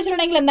അനിമൽസ് എന്ന്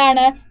വെച്ചിട്ടുണ്ടെങ്കിൽ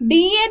എന്താണ്,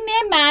 DNA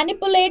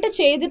മാനിപ്പുലേറ്റ്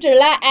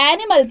ചെയ്തിട്ടുള്ള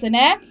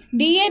ആനിമൽസിനെ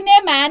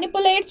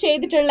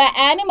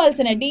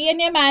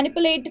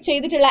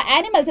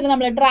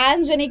നമ്മൾ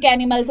ട്രാൻസ്ജനിക്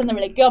അനിമൽസ് എന്ന്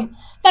വിളിക്കും.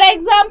 ഫോർ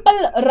എക്സാമ്പിൾ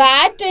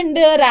റാറ്റ്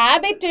ഉണ്ട്,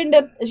 റാബിറ്റ് ഉണ്ട്,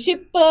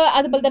 ഷിപ്പ്,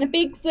 അതുപോലെ തന്നെ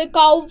പിഗ്സ്,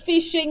 കൗ,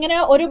 ഫിഷ്, ഇങ്ങനെ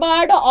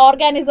ഒരുപാട്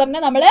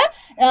ഓർഗാനിസമിനെ നമ്മൾ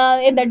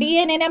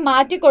DNA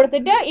മാറ്റി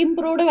കൊടുത്തിട്ട്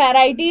ഇംപ്രൂവ്ഡ്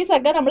വെറൈറ്റീസ്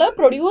ഒക്കെ നമ്മൾ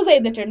പ്രൊഡ്യൂസ്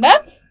ചെയ്തിട്ടുണ്ട്.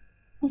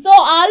 സോ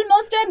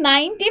ആൾമോസ്റ്റ്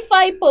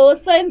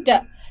 95%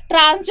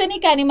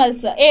 ട്രാൻസ്ജനിക്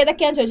അനിമൽസ്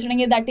ഏതൊക്കെയാണെന്ന്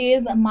ചോദിച്ചിട്ടുണ്ടെങ്കിൽ ദാറ്റ്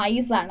ഈസ്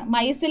മൈസ് ആണ്.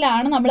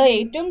 മൈസിലാണ് നമ്മൾ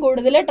ഏറ്റവും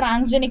കൂടുതൽ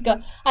ട്രാൻസ്ജനിക്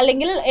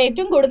അല്ലെങ്കിൽ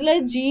ഏറ്റവും കൂടുതൽ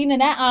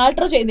ജീനിനെ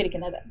ആൾട്ടർ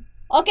ചെയ്തിരിക്കുന്നത്.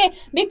 ഓക്കെ,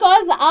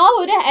 ബിക്കോസ് ആ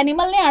ഒരു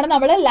അനിമലിനെയാണ്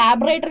നമ്മൾ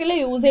ലാബറട്ടറിയിൽ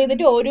യൂസ്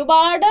ചെയ്തിട്ട്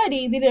ഒരുപാട്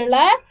രീതിയിലുള്ള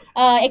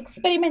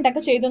എക്സ്പെരിമെന്റ്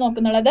ഒക്കെ ചെയ്ത്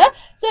നോക്കുന്നുള്ളത്.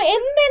 സോ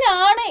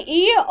എന്തിനാണ്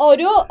ഈ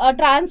ഒരു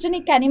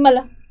ട്രാൻസ്ജനിക് അനിമൽ,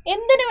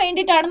 എന്തിനു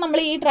വേണ്ടിയിട്ടാണ് നമ്മൾ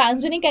ഈ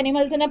ട്രാൻസ്ജനിക്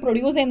അനിമൽസിനെ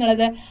പ്രൊഡ്യൂസ്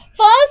ചെയ്യുന്നത്?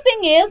 First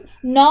thing is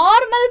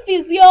normal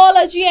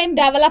physiology and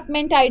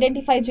development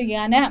identify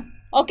ചെയ്യാൻ.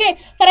 Okay,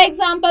 for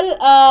example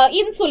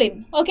insulin.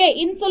 Okay,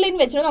 insulin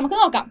വെച്ചിട്ട് നമുക്ക്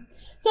നോക്കാം.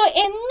 സോ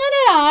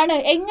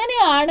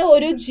എങ്ങനെയാണ്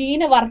ഒരു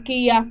ജീന് വർക്ക്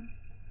ചെയ്യുക?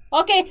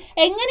 ഓക്കെ,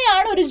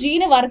 എങ്ങനെയാണ് ഒരു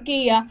ജീന് വർക്ക്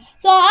ചെയ്യുക?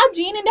 സോ ആ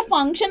ജീനിന്റെ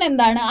ഫംഗ്ഷൻ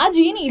എന്താണ്, ആ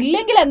ജീൻ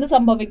ഇല്ലെങ്കിൽ എന്ത്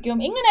സംഭവിക്കും,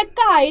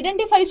 ഇങ്ങനെയൊക്കെ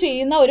ഐഡന്റിഫൈ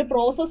ചെയ്യുന്ന ഒരു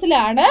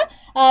പ്രോസസ്സിലാണ്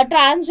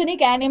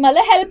ട്രാൻസ്ജനിക് ആനിമൽ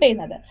ഹെൽപ്പ്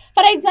ചെയ്യുന്നത്.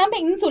 ഫോർ എക്സാമ്പിൾ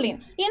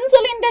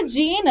ഇൻസുലിൻ്റെ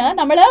ജീന്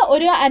നമ്മൾ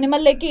ഒരു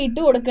അനിമലിലേക്ക് ഇട്ട്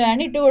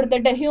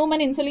കൊടുത്തിട്ട്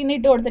ഹ്യൂമൻ ഇൻസുലിൻ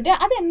ഇട്ട് കൊടുത്തിട്ട്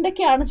അത്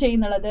എന്തൊക്കെയാണ്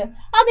ചെയ്യുന്നത്,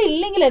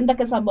 അതില്ലെങ്കിൽ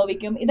എന്തൊക്കെ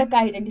സംഭവിക്കും, ഇതൊക്കെ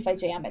ഐഡന്റിഫൈ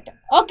ചെയ്യാൻ പറ്റും.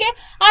 ഓക്കെ,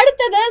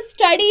 അടുത്തത്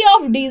study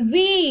of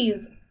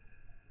disease.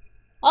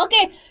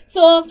 Okay,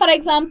 so for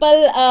example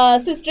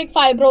cystic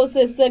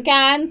fibrosis,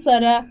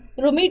 cancer,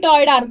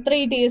 rheumatoid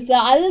arthritis,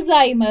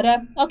 Alzheimer,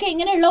 okay,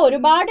 ഇങ്ങനെയുള്ള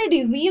ഒരുപാട്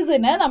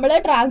ഡിസീസിന് നമ്മൾ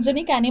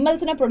ട്രാൻസ്ജനിക്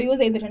അനിമൽസിനെ പ്രൊഡ്യൂസ്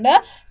ചെയ്തിട്ടുണ്ട്.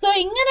 സോ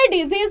ഇങ്ങനെ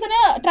ഡിസീസിന്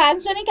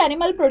ട്രാൻസ്ജനിക്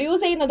അനിമൽ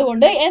പ്രൊഡ്യൂസ് ചെയ്യുന്നത്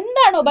കൊണ്ട്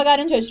എന്താണ്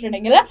ഉപകാരം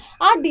ചോദിച്ചിട്ടുണ്ടെങ്കിൽ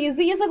ആ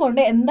ഡിസീസ്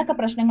കൊണ്ട് എന്തൊക്കെ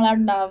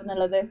പ്രശ്നങ്ങളാണ്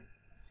ഉണ്ടാവുന്നുള്ളത്,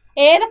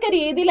 ഏതൊക്കെ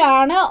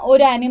രീതിയിലാണ്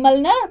ഒരു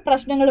അനിമലിന്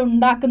പ്രശ്നങ്ങൾ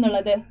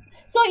ഉണ്ടാക്കുന്നുള്ളത്.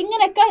 സോ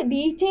ഇങ്ങനെയൊക്കെ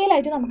ഡീറ്റെയിൽ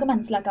ആയിട്ട് നമുക്ക്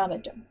മനസ്സിലാക്കാൻ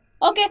പറ്റും.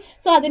 ഓക്കെ,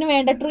 സോ അതിന്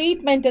വേണ്ട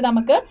ട്രീറ്റ്മെൻറ്റ്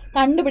നമുക്ക്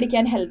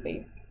കണ്ടുപിടിക്കാൻ ഹെൽപ്പ്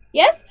ചെയ്യും.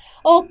 Yes,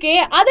 okay.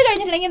 അത്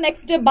കഴിഞ്ഞിട്ടുണ്ടെങ്കിൽ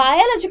നെക്സ്റ്റ്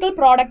ബയോളജിക്കൽ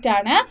പ്രോഡക്റ്റ്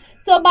ആണ്.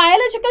 സോ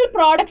ബയോളജിക്കൽ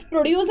പ്രോഡക്റ്റ്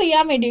പ്രൊഡ്യൂസ്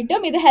ചെയ്യാൻ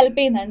വേണ്ടിയിട്ടും ഇത് ഹെൽപ്പ്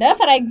ചെയ്യുന്നുണ്ട്.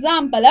 For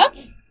example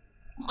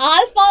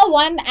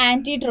alpha-1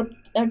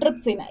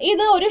 antitrypsin.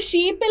 ഇത് ഒരു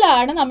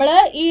ഷീപ്പിലാണ് നമ്മൾ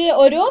ഈ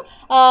ഒരു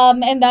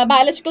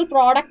ബയോളജിക്കൽ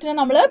പ്രോഡക്റ്റിനെ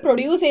നമ്മൾ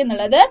produce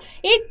ചെയ്യുന്നുള്ളത്.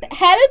 It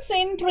helps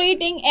in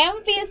treating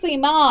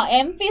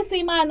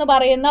emphysema എന്ന്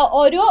പറയുന്ന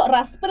ഒരു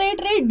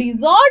റെസ്പിറേറ്ററി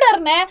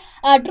ഡിസോർഡറിനെ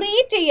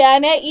ട്രീറ്റ്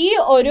ചെയ്യാൻ ഈ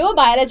ഒരു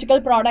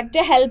ബയോളജിക്കൽ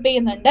പ്രോഡക്റ്റ് ഹെൽപ്പ്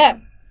ചെയ്യുന്നുണ്ട്.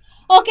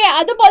 ഓക്കെ,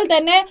 അതുപോലെ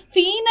തന്നെ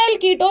ഫീനൈൽ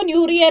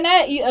കീറ്റോന്യൂറിയനെ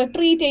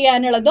ട്രീറ്റ്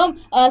ചെയ്യാനുള്ളതും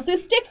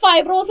സിസ്റ്റിക്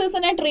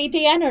ഫൈബ്രോസിസിനെ ട്രീറ്റ്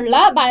ചെയ്യാനുള്ള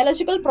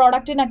ബയോളജിക്കൽ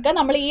പ്രോഡക്റ്റിനൊക്കെ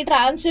നമ്മൾ ഈ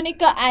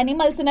ട്രാൻസ്ജനിക്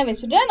ആനിമൽസിനെ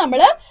വെച്ചിട്ട്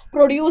നമ്മൾ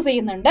പ്രൊഡ്യൂസ്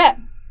ചെയ്യുന്നുണ്ട്.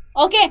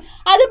 ഓക്കെ,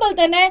 അതുപോലെ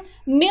തന്നെ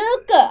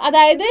മിൽക്ക്,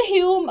 അതായത്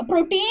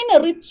പ്രോട്ടീൻ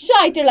റിച്ച്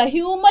ആയിട്ടുള്ള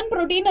ഹ്യൂമൻ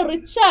പ്രോട്ടീൻ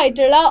റിച്ച്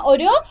ആയിട്ടുള്ള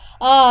ഒരു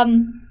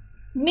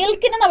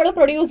മിൽക്കിനെ നമ്മൾ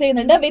പ്രൊഡ്യൂസ്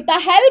ചെയ്യുന്നുണ്ട് with the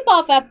help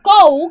of A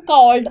cow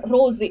called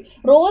Rossi.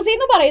 Rossi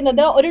എന്ന്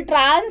പറയുന്നത് ഒരു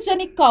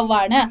ട്രാൻസ്ജനിക്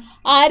കവാണ്.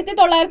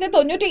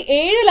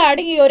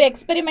 1997 ഈ ഒരു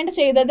എക്സ്പെരിമെന്റ്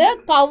ചെയ്തത്.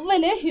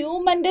 കവ്വില്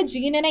ഹ്യൂമന്റെ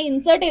ജീനിനെ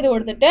ഇൻസേർട്ട് ചെയ്ത്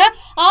കൊടുത്തിട്ട്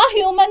ആ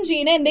ഹ്യൂമൻ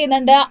ജീനെ എന്ത്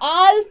ചെയ്യുന്നുണ്ട്,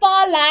 ആൽഫ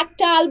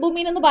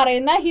ലാക്ടാൽബുമിൻ എന്ന്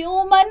പറയുന്ന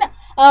ഹ്യൂമൻ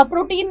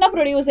പ്രോട്ടീനെ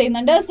പ്രൊഡ്യൂസ്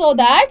ചെയ്യുന്നുണ്ട്. സോ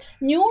ദാറ്റ്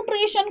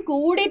ന്യൂട്രീഷൻ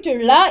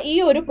കൂടിയിട്ടുള്ള ഈ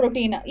ഒരു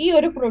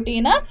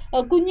പ്രോട്ടീന്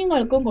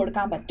കുഞ്ഞുങ്ങൾക്കും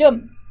കൊടുക്കാൻ പറ്റും.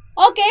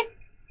 Okay,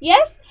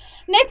 yes.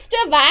 Next,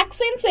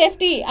 vaccine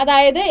safety.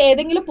 അതായത്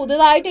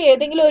പുതുതായിട്ട്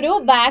ഏതെങ്കിലും ഒരു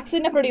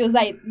വാക്സിനെ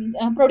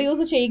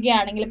പ്രൊഡ്യൂസ്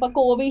ചെയ്യുകയാണെങ്കിൽ, ഇപ്പോൾ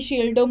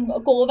കോവിഷീൽഡും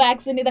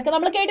കോവാക്സിൻ ഇതൊക്കെ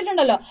നമ്മൾ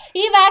കേട്ടിട്ടുണ്ടല്ലോ.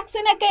 ഈ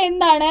വാക്സിനൊക്കെ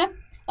എന്താണ്,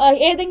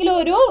 ഏതെങ്കിലും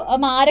ഒരു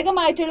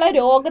മാരകമായിട്ടുള്ള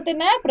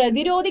രോഗത്തിനെ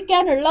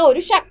പ്രതിരോധിക്കാനുള്ള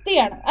ഒരു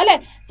ശക്തിയാണ് അല്ലേ.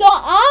 സോ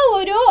ആ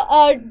ഒരു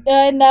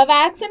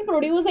വാക്സിൻ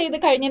പ്രൊഡ്യൂസ് ചെയ്ത്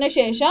കഴിഞ്ഞതിന്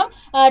ശേഷം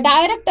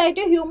ഡയറക്റ്റ്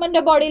ആയിട്ട്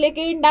ഹ്യൂമൻ്റെ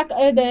ബോഡിയിലേക്ക്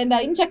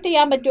ഇൻജെക്ട്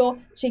ചെയ്യാൻ പറ്റുമോ?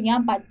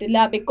 ചെയ്യാൻ പറ്റില്ല.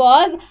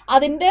 ബിക്കോസ്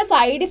അതിൻ്റെ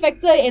സൈഡ്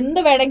ഇഫക്ട്സ് എന്ത്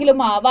വേണമെങ്കിലും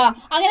ആവാം.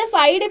 അങ്ങനെ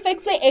സൈഡ്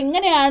ഇഫക്ട്സ്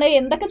എങ്ങനെയാണ്,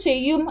 എന്തൊക്കെ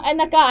ചെയ്യും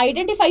എന്നൊക്കെ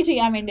ഐഡൻറ്റിഫൈ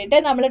ചെയ്യാൻ വേണ്ടിയിട്ട്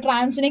നമ്മൾ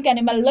ട്രാൻസ്ജനിക്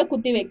അനിമലിൽ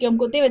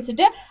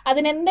കുത്തിവെച്ചിട്ട്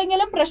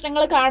അതിനെന്തെങ്കിലും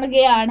പ്രശ്നങ്ങൾ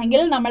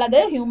കാണുകയാണെങ്കിൽ നമ്മളത്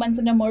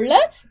ഹ്യൂമൻസിൻ്റെ മുകളിൽ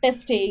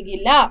ടെസ്റ്റ്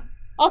ചെയ്യില്ല.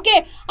 ഓക്കെ,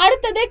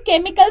 അടുത്തത്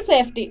chemical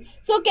safety.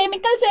 So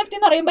chemical safety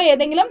എന്ന് പറയുമ്പോൾ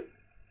ഏതെങ്കിലും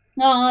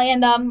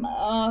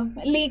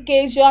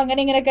ലീക്കേജോ അങ്ങനെ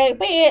ഇങ്ങനെയൊക്കെ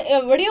ഇപ്പം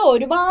എവിടെയോ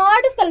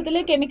ഒരുപാട് സ്ഥലത്തിൽ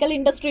കെമിക്കൽ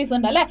ഇൻഡസ്ട്രീസ്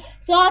ഉണ്ട് അല്ലേ.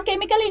 സോ ആ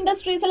കെമിക്കൽ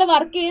ഇൻഡസ്ട്രീസിൽ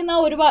വർക്ക് ചെയ്യുന്ന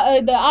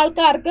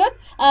ആൾക്കാർക്ക്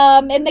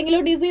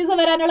എന്തെങ്കിലും ഡിസീസ്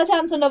വരാനുള്ള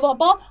ചാൻസ് ഉണ്ടാവും.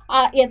 അപ്പോൾ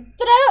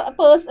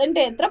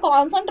എത്ര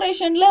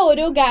കോൺസെൻട്രേഷനിൽ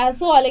ഒരു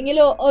ഗ്യാസോ അല്ലെങ്കിൽ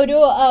ഒരു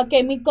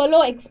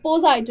കെമിക്കലോ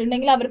എക്സ്പോസ്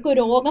ആയിട്ടുണ്ടെങ്കിൽ അവർക്ക്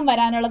രോഗം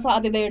വരാനുള്ള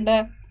സാധ്യതയുണ്ട്.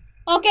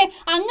 ഓക്കെ,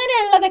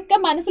 അങ്ങനെയുള്ളതൊക്കെ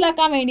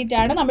മനസ്സിലാക്കാൻ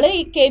വേണ്ടിയിട്ടാണ് നമ്മൾ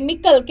ഈ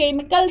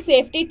കെമിക്കൽ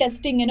സേഫ്റ്റി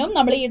ടെസ്റ്റിങ്ങിനും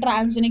നമ്മൾ ഈ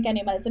ട്രാൻസ്ജനിക്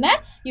അനിമൽസിനെ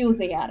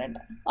യൂസ്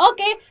ചെയ്യാറുണ്ട്.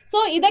 ഓക്കെ, സോ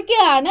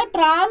ഇതൊക്കെയാണ്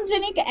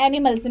ട്രാൻസ്ജനിക്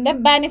അനിമൽസിൻ്റെ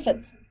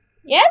ബെനിഫിറ്റ്സ്.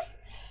 Yes,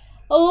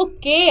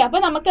 okay.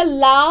 അപ്പോൾ നമുക്ക്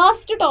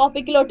ലാസ്റ്റ്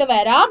ടോപ്പിക്കിലോട്ട്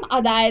വരാം,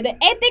 അതായത്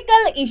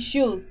ethical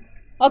issues.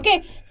 Okay,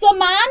 so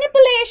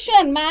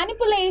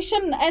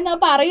manipulation എന്ന്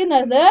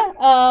പറയുന്നത്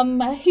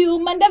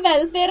ഹ്യൂമൻ്റെ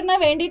വെൽഫെയറിന്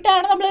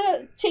വേണ്ടിയിട്ടാണ് നമ്മൾ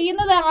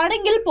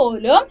ചെയ്യുന്നതാണെങ്കിൽ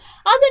പോലും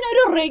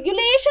അതിനൊരു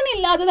റെഗുലേഷൻ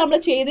ഇല്ലാതെ നമ്മൾ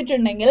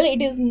ചെയ്തിട്ടുണ്ടെങ്കിൽ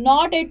it is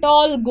not at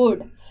all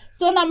good.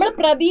 So നമ്മൾ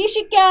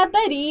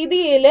പ്രതീക്ഷിക്കാത്ത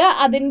രീതിയിൽ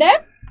അതിൻ്റെ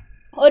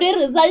ഒരു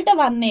റിസൾട്ട്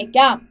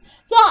വന്നേക്കാം.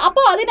 സോ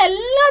അപ്പോൾ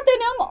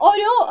അതിനെല്ലാത്തിനും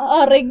ഒരു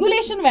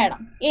റെഗുലേഷൻ വേണം.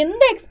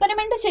 എന്ത്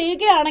എക്സ്പെരിമെൻ്റ്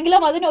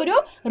ചെയ്യുകയാണെങ്കിലും അതിനൊരു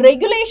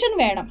റെഗുലേഷൻ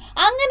വേണം.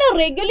 അങ്ങനെ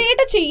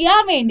റെഗുലേറ്റ്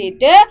ചെയ്യാൻ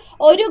വേണ്ടിയിട്ട്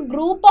ഒരു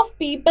ഗ്രൂപ്പ് ഓഫ്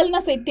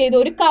പീപ്പിളിനെ സെറ്റ് ചെയ്തു,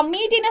 ഒരു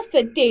കമ്മിറ്റിനെ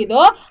സെറ്റ്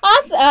ചെയ്തു.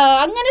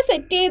 അങ്ങനെ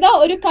സെറ്റ് ചെയ്ത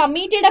ഒരു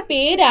കമ്മിറ്റിയുടെ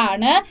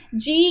പേരാണ്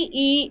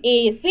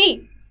GEAC.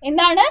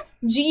 എന്താണ്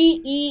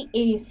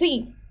GEAC?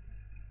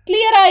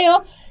 ക്ലിയർ ആയോ?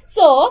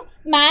 So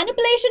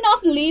manipulation of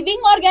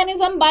living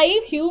organism by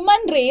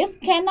human race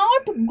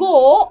cannot go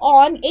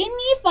on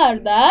any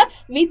further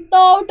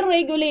without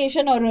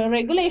regulation or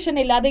regulation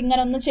ഇല്ലാതെ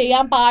ഇങ്ങനെ ഒന്നും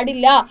ചെയ്യാൻ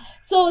പാടില്ല.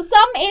 സോ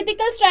some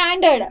ethical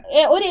standard,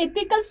 ഒരു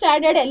ethical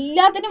standard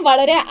എല്ലാത്തിനും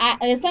വളരെ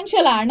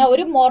എസെൻഷ്യൽ ആണ്.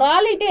 ഒരു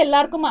മൊറാലിറ്റി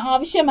എല്ലാവർക്കും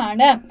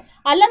ആവശ്യമാണ്.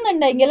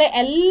 അല്ലെന്നുണ്ടെങ്കിൽ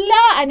എല്ലാ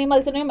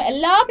അനിമൽസിനും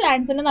എല്ലാ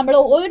പ്ലാന്റ്സിനും നമ്മൾ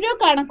ഒരു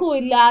കണക്കും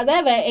ഇല്ലാതെ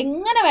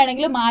എങ്ങനെ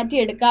വേണമെങ്കിലും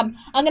മാറ്റിയെടുക്കാം.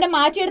 അങ്ങനെ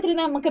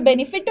മാറ്റിയെടുത്തിരുന്നാൽ നമുക്ക്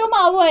ബെനിഫിറ്റും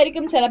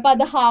ആവുമായിരിക്കും, ചിലപ്പോൾ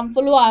അത്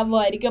ഹാംഫുള്ളും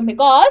ആവുമായിരിക്കും.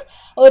 ബിക്കോസ്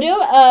ഒരു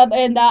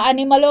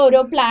അനിമലോ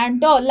ഒരു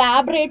പ്ലാന്റോ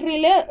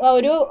ലാബറട്ടറിയിൽ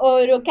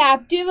ഒരു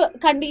ക്യാപ്റ്റീവ്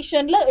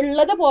കണ്ടീഷനിൽ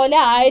ഉള്ളതുപോലെ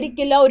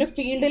ആയിരിക്കില്ല ഒരു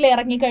ഫീൽഡിൽ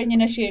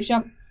ഇറങ്ങിക്കഴിഞ്ഞതിന്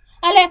ശേഷം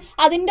അല്ലെ.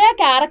 അതിൻ്റെ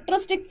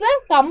ക്യാരക്ടറിസ്റ്റിക്സ്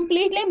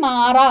കംപ്ലീറ്റ്ലി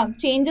മാറാം,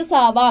 ചേഞ്ചസ്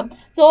ആവാം.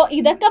 സോ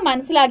ഇതൊക്കെ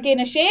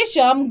മനസ്സിലാക്കിയതിന്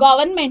ശേഷം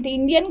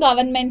ഇന്ത്യൻ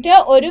ഗവൺമെൻറ്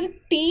ഒരു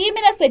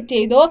ടീമിനെ സെറ്റ്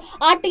ചെയ്തു.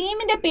 ആ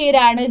ടീമിൻ്റെ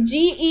പേരാണ്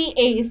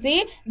GEAC,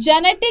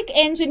 genetic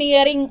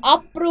engineering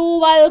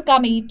approval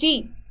committee.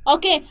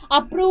 Okay,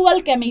 approval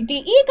committee.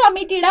 ഈ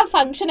കമ്മിറ്റിയുടെ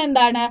ഫംഗ്ഷൻ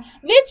എന്താണ്?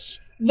 Which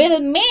will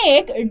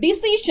make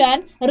decision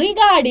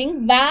regarding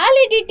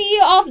validity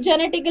of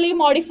genetically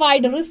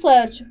modified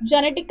research.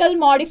 genetically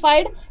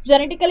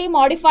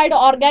modified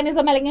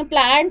organism അല്ലെങ്കിൽ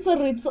പ്ലാന്റ്സ്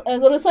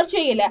റിസർച്ച്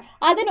ചെയ്യില്ല,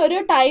 അതിനൊരു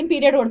ടൈം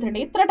പീരിയഡ്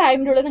കൊടുത്തിട്ടുണ്ട്. ഇത്ര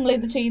ടൈമിനുള്ളിൽ നിങ്ങൾ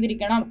ഇത്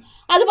ചെയ്തിരിക്കണം.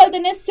 അതുപോലെ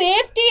തന്നെ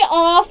safety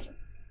of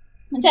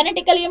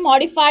genetically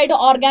modified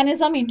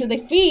organism in to the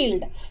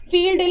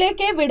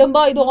ഫീൽഡിലേക്ക്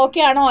വിടുമ്പോൾ ഇത്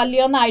ഓക്കെ ആണോ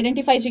അല്ലയോ എന്ന്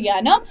ഐഡന്റിഫൈ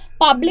ചെയ്യാനും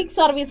പബ്ലിക്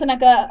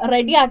സർവീസിനൊക്കെ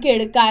റെഡിയാക്കി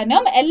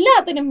എടുക്കാനും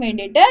എല്ലാത്തിനും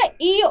വേണ്ടിയിട്ട്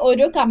ഈ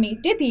ഒരു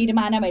കമ്മിറ്റി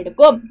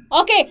തീരുമാനമെടുക്കും.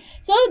 Okay,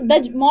 so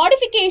the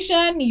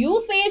modification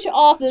usage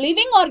of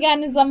living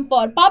organism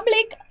for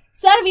public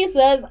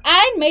services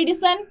and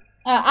medicine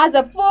as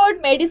a food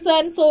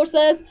medicine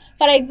sources,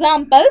 for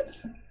example,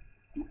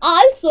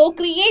 also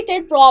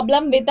created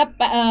problem with the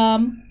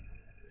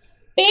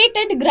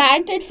patent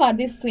granted for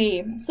the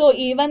same. So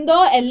even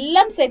though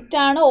എല്ലാം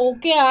സെറ്റാണ്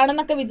okay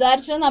ആണെന്നൊക്കെ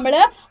വിചാരിച്ചിട്ട് നമ്മൾ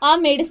ആ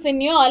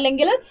മെഡിസിനെയോ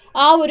അല്ലെങ്കിൽ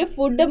ആ ഒരു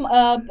food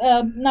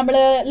നമ്മൾ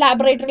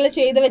ലാബറട്ടറിയിൽ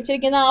ചെയ്ത്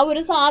വെച്ചിരിക്കുന്ന ആ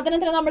ഒരു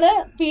സാധനത്തിന് നമ്മൾ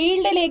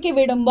ഫീൽഡിലേക്ക്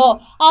വിടുമ്പോൾ,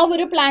 ആ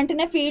ഒരു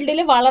പ്ലാന്റിനെ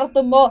ഫീൽഡിൽ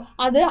വളർത്തുമ്പോൾ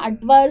അത്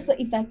അഡ്വേഴ്സ്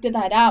ഇഫക്റ്റ്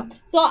തരാം.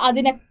 സോ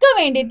അതിനൊക്കെ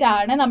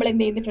വേണ്ടിയിട്ടാണ് നമ്മൾ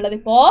എന്ത് ചെയ്തിട്ടുള്ളത്,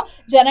 ഇപ്പോൾ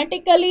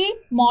ജനറ്റിക്കലി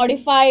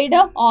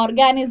മോഡിഫൈഡ്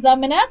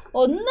ഓർഗാനിസമിന്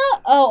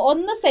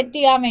ഒന്ന് സെറ്റ്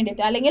ചെയ്യാൻ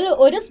വേണ്ടിയിട്ട്, അല്ലെങ്കിൽ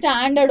ഒരു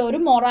സ്റ്റാൻഡേർഡ്,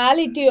 ഒരു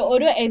മൊറാലിറ്റി,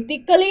 ഒരു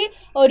എത്തിക്കലി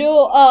ഒരു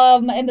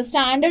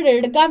സ്റ്റാൻഡേർഡ്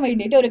എടുക്കാൻ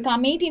വേണ്ടിയിട്ട് ഒരു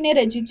കമ്മിറ്റിനെ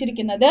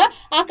രചിച്ചിരിക്കുന്നത്.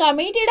 ആ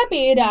കമ്മിറ്റിയുടെ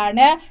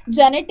പേരാണ്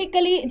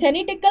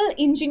genetical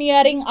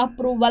engineering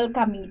approval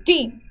committee.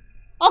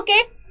 Okay,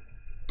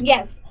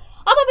 yes.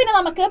 അപ്പോൾ പിന്നെ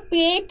നമുക്ക്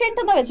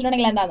പേറ്റന്റ് എന്ന്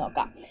വെച്ചിട്ടുണ്ടെങ്കിൽ എന്താ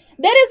നോക്കാം.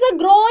 There is a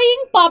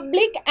growing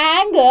public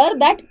anger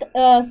that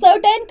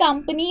certain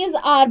companies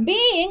are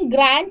being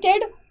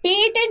granted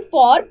patent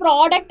for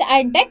product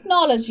and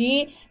technology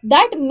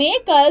that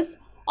make us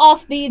of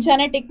the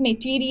genetic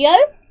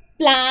material,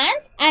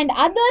 plants and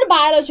other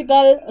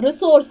biological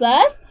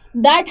resources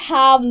that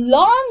have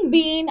long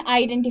been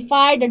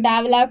identified,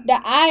 developed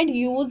and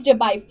used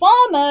by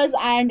farmers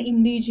and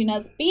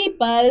indigenous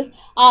peoples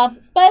of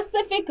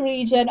specific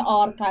region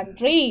or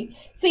country.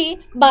 See,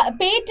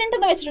 patent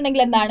എന്ന്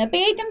വെച്ചിട്ടുണ്ടെങ്കിൽ എന്താണ്?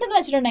 Patent എന്ന്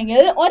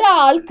വെച്ചിട്ടുണ്ടെങ്കിൽ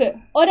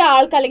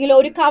ഒരാൾക്ക് അല്ലെങ്കിൽ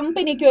ഒരു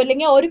കമ്പനിക്കോ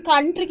അല്ലെങ്കിൽ ഒരു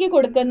കൺട്രിക്ക്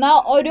കൊടുക്കുന്ന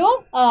ഒരു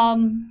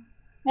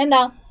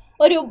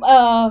ഒരു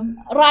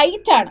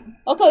റൈറ്റ് ആണ്.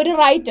 ഓക്കെ, ഒരു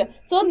റൈറ്റ്.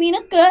 സോ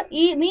നിനക്ക്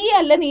നീ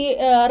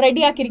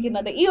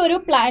റെഡിയാക്കിയിരിക്കുന്നത് ഈ ഒരു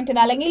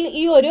പ്ലാന്റിന് അല്ലെങ്കിൽ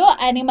ഈ ഒരു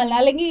അനിമലിന്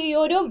അല്ലെങ്കിൽ ഈ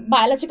ഒരു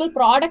ബയോളജിക്കൽ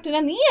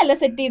പ്രോഡക്റ്റിനെ നീയല്ല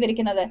സെറ്റ്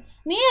ചെയ്തിരിക്കുന്നത്,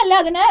 നീയല്ല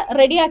അതിനെ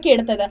റെഡിയാക്കി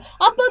എടുത്തത്.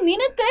 അപ്പോൾ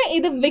നിനക്ക്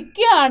ഇത്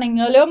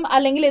വിൽക്കുകയാണെങ്കിലും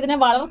അല്ലെങ്കിൽ ഇതിനെ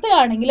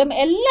വളർത്തുകയാണെങ്കിലും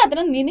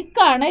എല്ലാത്തിനും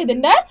നിനക്കാണ്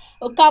ഇതിൻ്റെ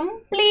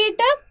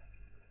കംപ്ലീറ്റ്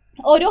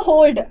ഒരു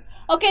ഹോൾഡ്.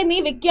 ഓക്കെ, നീ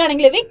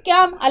വിൽക്കുകയാണെങ്കിൽ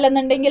വിൽക്കാം,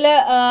 അല്ലെന്നുണ്ടെങ്കിൽ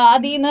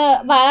അതിൽ നിന്ന്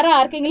വേറെ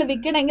ആർക്കെങ്കിലും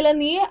വിൽക്കണമെങ്കിൽ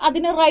നീ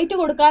അതിന് റൈറ്റ്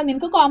കൊടുക്കുക,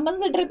 നിനക്ക്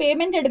കോമ്പൻസേറ്ററി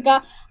പേയ്മെന്റ് എടുക്കുക.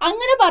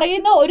 അങ്ങനെ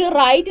പറയുന്ന ഒരു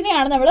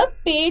റൈറ്റിനെയാണ് നമ്മൾ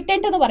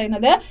പേറ്റന്റ് എന്ന്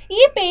പറയുന്നത്.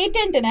 ഈ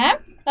പേറ്റന്റിന്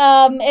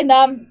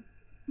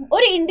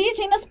ഒരു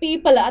ഇൻഡിജിനസ്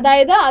പീപ്പിൾ,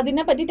 അതായത്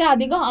അതിനെ പറ്റിയിട്ട്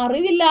അധികം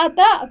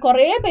അറിവില്ലാത്ത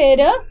കുറേ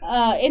പേര്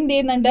എന്ത്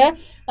ചെയ്യുന്നുണ്ട്,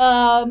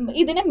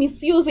 ഇതിനെ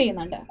മിസ്യൂസ്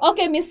ചെയ്യുന്നുണ്ട്.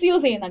 ഓക്കെ,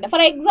 മിസ്യൂസ് ചെയ്യുന്നുണ്ട്.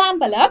 ഫോർ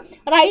എക്സാമ്പിൾ,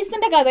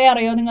 റൈസിൻ്റെ കഥ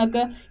അറിയോ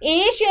നിങ്ങൾക്ക്?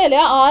 ഏഷ്യയിൽ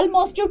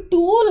almost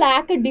 2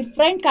 lakh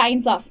different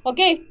kinds of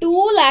 2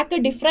 lakh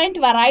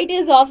different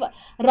varieties of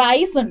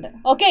rice ഉണ്ട്.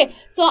 ഓക്കെ,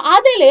 സോ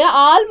അതിൽ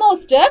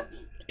almost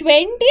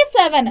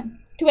 27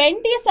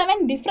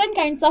 different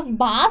kinds of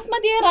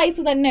basmati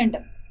rice തന്നെ ഉണ്ട്.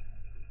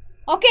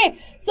 ഓക്കെ,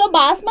 സോ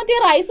ബാസ്മതി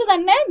റൈസ്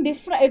തന്നെ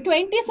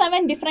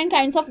 27 different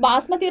kinds of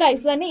basmati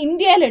rice തന്നെ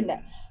ഇന്ത്യയിലുണ്ട്.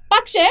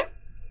 പക്ഷേ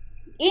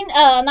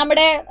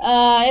നമ്മുടെ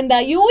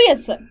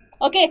US,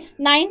 okay,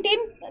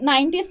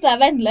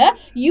 1997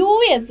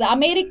 US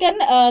American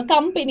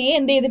company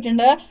എന്ത്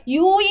ചെയ്തിട്ടുണ്ട്,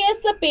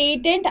 US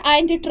patent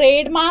and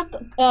trade mark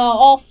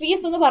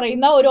office എന്ന്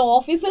പറയുന്ന ഒരു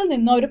ഓഫീസിൽ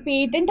നിന്ന് ഒരു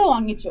പേറ്റന്റ്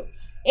വാങ്ങിച്ചു.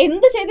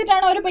 എന്ത്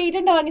ചെയ്തിട്ടാണ് ഒരു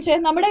പേറ്റന്റ്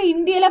വാങ്ങിച്ചത്? നമ്മുടെ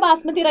ഇന്ത്യയിലെ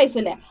ബാസ്മതി റൈസ്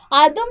ഇല്ലേ,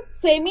 അതും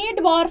സെമി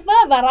ഡ്വാർഫ്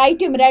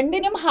വെറൈറ്റിയും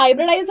രണ്ടിനും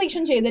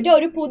ഹൈബ്രിഡൈസേഷൻ ചെയ്തിട്ട്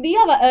ഒരു പുതിയ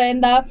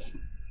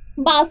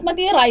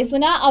ബാസ്മതി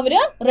റൈസിന് അവർ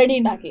റെഡി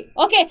ഉണ്ടാക്കി.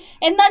 ഓക്കെ,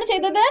 എന്താണ്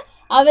ചെയ്തത്?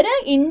 അവർ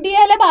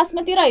ഇന്ത്യയിലെ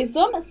ബാസ്മതി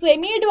റൈസും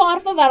സെമി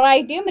ഡ്വാർഫ്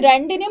വെറൈറ്റിയും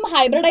രണ്ടിനും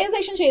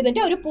ഹൈബ്രിഡൈസേഷൻ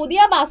ചെയ്തിട്ട് ഒരു പുതിയ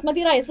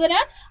ബാസ്മതി റൈസിന്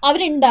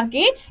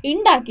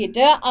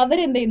ഉണ്ടാക്കിയിട്ട്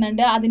അവരെന്ത്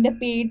ചെയ്യുന്നുണ്ട്, അതിൻ്റെ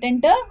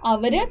പേറ്റന്റ്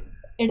അവർ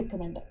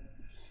എടുക്കുന്നുണ്ട്.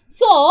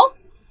 സോ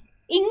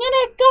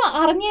ഇങ്ങനെയൊക്കെ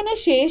അറിഞ്ഞതിന്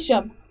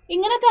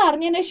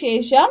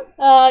ശേഷം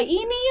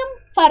ഇനിയും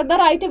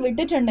ഫർദറായിട്ട്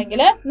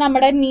വിട്ടിട്ടുണ്ടെങ്കിൽ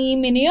നമ്മുടെ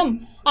നീമിനെയും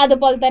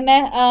അതുപോലെ തന്നെ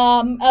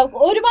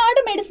ഒരുപാട്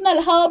medicinal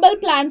herbal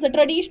plants,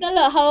 traditional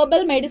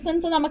herbal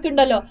medicines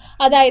നമുക്കുണ്ടല്ലോ,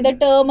 അതായത്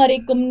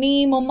ടേമറിക്കും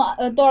നീമും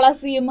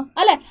തുളസിയും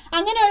അല്ലെ,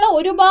 അങ്ങനെയുള്ള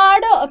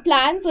ഒരുപാട്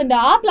പ്ലാന്റ്സ് ഉണ്ട്.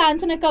 ആ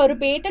പ്ലാന്റ്സിനൊക്കെ ഒരു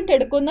പേറ്റന്റ്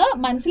എടുക്കുന്ന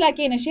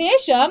മനസ്സിലാക്കിയതിന്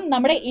ശേഷം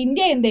നമ്മുടെ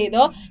ഇന്ത്യ എന്ത്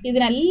ചെയ്തോ,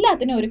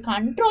 ഇതിനെല്ലാത്തിനും ഒരു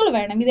കൺട്രോൾ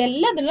വേണം,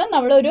 ഇതെല്ലാത്തിനും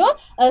നമ്മളൊരു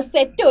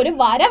സെറ്റ്, ഒരു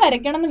വര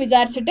വരയ്ക്കണം എന്ന്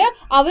വിചാരിച്ചിട്ട്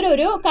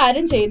അവരൊരു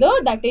കാര്യം ചെയ്തു.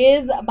 That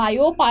is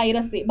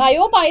ബയോപൈറസി.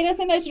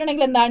 ബയോപൈറസി എന്ന്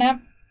വെച്ചിട്ടുണ്ടെങ്കിൽ എന്താണ്?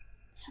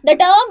 The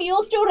term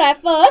used to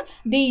refer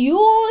the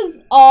use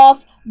of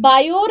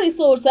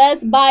bioresources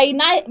by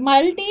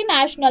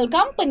multinational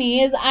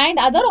companies and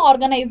other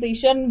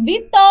organizations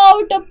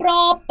without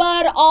proper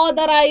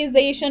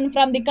authorization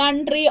from the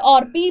country or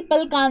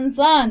people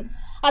concerned.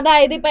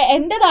 അതായത് ഇപ്പം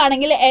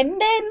എൻ്റെതാണെങ്കിൽ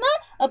എൻ്റെ നിന്ന്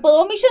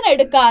പെർമിഷൻ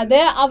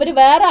എടുക്കാതെ അവർ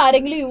വേറെ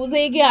ആരെങ്കിലും യൂസ്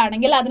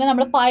ചെയ്യുകയാണെങ്കിൽ അതിനെ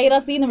നമ്മൾ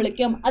പൈറസി എന്ന്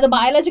വിളിക്കും. അത്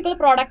ബയോളജിക്കൽ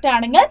പ്രോഡക്റ്റ്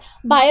ആണെങ്കിൽ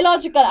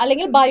ബയോളജിക്കൽ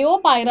അല്ലെങ്കിൽ ബയോ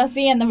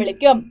പൈറസി എന്ന്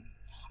വിളിക്കും.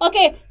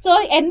 ഓക്കെ, സോ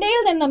എൻ്റെ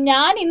നിന്നും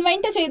ഞാൻ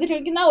ഇൻവെന്റ്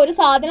ചെയ്തിരിക്കുന്ന ഒരു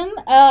സാധനം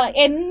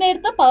എൻ്റെ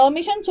അടുത്ത്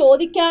പെർമിഷൻ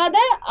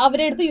ചോദിക്കാതെ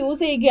അവരുടെ അടുത്ത്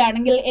യൂസ്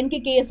ചെയ്യുകയാണെങ്കിൽ എനിക്ക്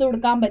കേസ്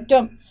കൊടുക്കാൻ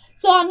പറ്റും.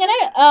 സോ അങ്ങനെ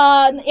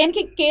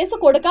എനിക്ക് കേസ്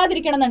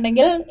കൊടുക്കാതിരിക്കണം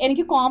എന്നുണ്ടെങ്കിൽ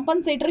എനിക്ക്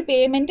കോമ്പൻസേറ്ററി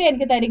പേയ്മെൻറ്റ്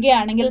എനിക്ക്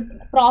തരികയാണെങ്കിൽ,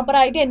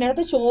 പ്രോപ്പറായിട്ട് എൻ്റെ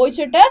അടുത്ത്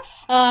ചോദിച്ചിട്ട്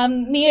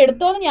നീ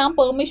എടുത്തോന്ന് ഞാൻ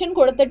പെർമിഷൻ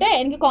കൊടുത്തിട്ട്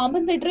എനിക്ക്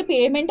കോമ്പൻസേറ്ററി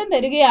പേയ്മെൻറ്റും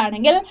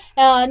തരികയാണെങ്കിൽ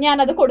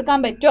ഞാനത് കൊടുക്കാൻ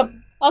പറ്റും.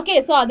 ഓക്കെ,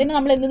 സോ അതിന്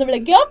നമ്മൾ എന്തെന്ന്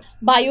വിളിക്കും?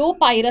 ബയോ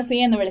പൈറസി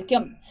എന്ന്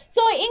വിളിക്കും.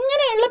 സോ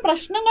ഇങ്ങനെയുള്ള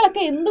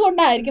പ്രശ്നങ്ങളൊക്കെ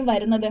എന്തുകൊണ്ടായിരിക്കും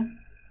വരുന്നത്?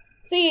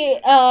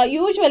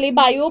 യൂഷ്വലി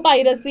ബയോ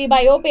പൈറസി,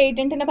 ബയോ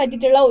പേറ്റന്റിനെ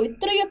പറ്റിയിട്ടുള്ള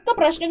ഇത്രയൊക്കെ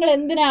പ്രശ്നങ്ങൾ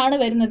എന്തിനാണ്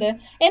വരുന്നത്?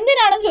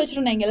 എന്തിനാണെന്ന്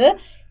ചോദിച്ചിട്ടുണ്ടെങ്കിൽ,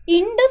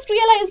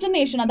 ഇൻഡസ്ട്രിയലൈസ്ഡ്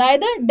നേഷൻ,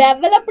 അതായത്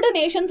ഡെവലപ്ഡ്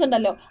നേഷൻസ്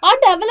ഉണ്ടല്ലോ, ആ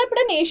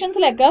ഡെവലപ്ഡ്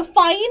നേഷൻസിലൊക്കെ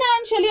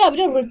ഫൈനാൻഷ്യലി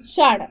അവർ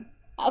റിച്ച് ആണ്.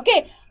 ഓക്കെ,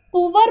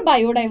 പുവർ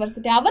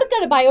ബയോഡൈവേഴ്സിറ്റി, അവർക്ക്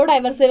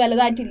ബയോഡൈവേഴ്സിറ്റി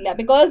വലുതായിട്ടില്ല.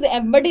 ബിക്കോസ്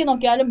എവിടെ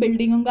നോക്കിയാലും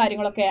ബിൽഡിങ്ങും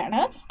കാര്യങ്ങളൊക്കെയാണ്,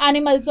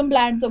 ആനിമൽസും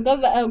പ്ലാന്റ്സും ഒക്കെ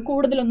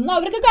കൂടുതലൊന്നും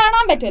അവർക്ക്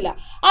കാണാൻ പറ്റില്ല.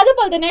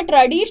 അതുപോലെ തന്നെ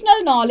ട്രഡീഷണൽ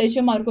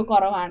നോളജും അവർക്ക്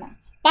കുറവാണ്.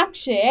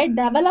 പക്ഷേ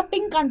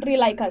ഡെവലപ്പിംഗ് കൺട്രി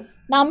ലൈക്ക് അസ്,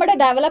 നമ്മുടെ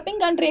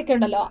ഡെവലപ്പിംഗ് കൺട്രി ഒക്കെ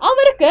ഉണ്ടല്ലോ,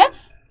 അവർക്ക്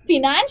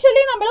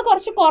ഫിനാൻഷ്യലി നമ്മൾ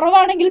കുറച്ച്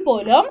കുറവാണെങ്കിൽ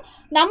പോലും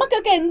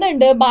നമുക്കൊക്കെ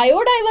എന്തുണ്ട്?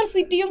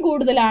 ബയോഡൈവേഴ്സിറ്റിയും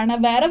കൂടുതലാണ്.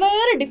 വേറെ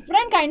വേറെ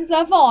ഡിഫറെൻറ്റ് കൈൻഡ്സ്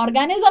ഓഫ്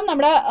ഓർഗാനിസം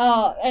നമ്മുടെ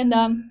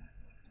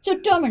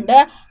ചുറ്റുമുണ്ട്.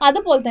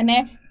 അതുപോലെ തന്നെ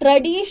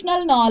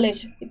ട്രഡീഷണൽ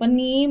നോളജ്, ഇപ്പം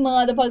നീം,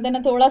 അതുപോലെ തന്നെ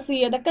തുളസി,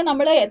 അതൊക്കെ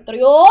നമ്മൾ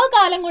എത്രയോ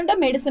കാലം കൊണ്ട്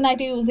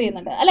മെഡിസിനായിട്ട് യൂസ്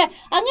ചെയ്യുന്നുണ്ട് അല്ലേ?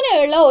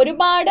 അങ്ങനെയുള്ള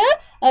ഒരുപാട്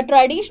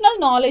ട്രഡീഷണൽ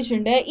നോളജ്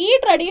ഉണ്ട്. ഈ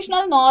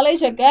ട്രഡീഷണൽ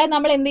നോളജ് ഒക്കെ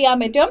നമ്മൾ എന്ത് ചെയ്യാൻ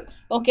പറ്റും?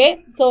 ഓക്കെ,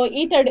 സോ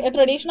ഈ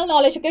ട്രഡീഷണൽ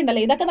നോളജ് ഒക്കെ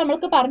ഉണ്ടല്ലോ, ഇതൊക്കെ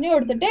നമ്മൾക്ക് പറഞ്ഞു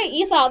കൊടുത്തിട്ട്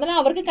ഈ സാധനം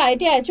അവർക്ക്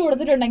കയറ്റി അയച്ചു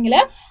കൊടുത്തിട്ടുണ്ടെങ്കിൽ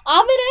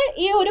അവർ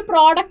ഈ ഒരു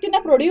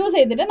പ്രോഡക്റ്റിനെ പ്രൊഡ്യൂസ്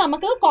ചെയ്തിട്ട്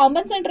നമുക്ക്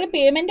കോമ്പൻസേറ്ററി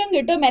പേയ്മെൻറ്റും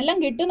കിട്ടും, എല്ലാം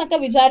കിട്ടും എന്നൊക്കെ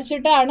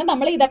വിചാരിച്ചിട്ടാണ്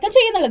നമ്മൾ ഇതൊക്കെ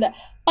ചെയ്യുന്നുള്ളത്.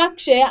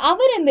 പക്ഷേ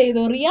അവരെന്ത്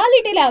ചെയ്തു?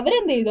 റിയാലിറ്റിയിൽ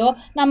അവരെന്ത് ചെയ്തു?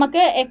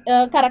 നമുക്ക്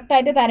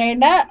കറക്റ്റായിട്ട്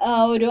തരേണ്ട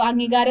ഒരു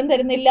അംഗീകാരം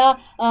തരുന്നില്ല,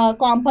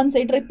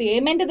 കോമ്പൻസേറ്ററി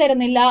പേയ്മെൻറ്റ്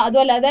തരുന്നില്ല.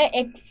 അതുമല്ലാതെ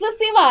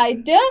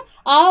എക്സസീവായിട്ട്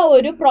ആ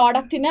ഒരു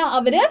പ്രോഡക്റ്റിന്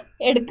അവർ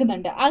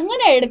എടുക്കുന്നുണ്ട്.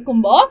 അങ്ങനെ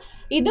എടുക്കുമ്പോൾ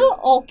ഇത്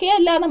ഓക്കെ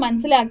അല്ല എന്ന്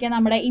മനസ്സിലാക്കിയ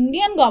നമ്മുടെ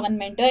ഇന്ത്യൻ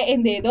ഗവൺമെൻറ്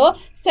എന്ത് ചെയ്തു?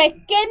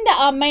 Second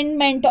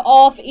amendment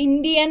of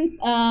Indian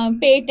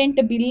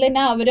patent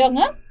ബില്ലിനെ അവർ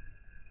അങ്ങ്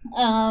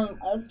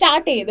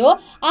സ്റ്റാർട്ട് ചെയ്തു.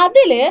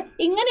 അതിൽ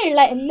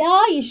ഇങ്ങനെയുള്ള എല്ലാ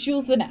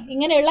ഇഷ്യൂസിനെ,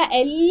 ഇങ്ങനെയുള്ള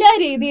എല്ലാ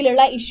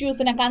രീതിയിലുള്ള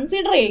ഇഷ്യൂസിനെ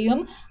കൺസിഡർ ചെയ്യും.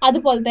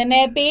 അതുപോലെ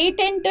തന്നെ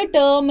പേറ്റന്റ്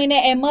ടേമിന്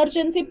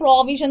എമർജൻസി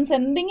പ്രോവിഷൻസ്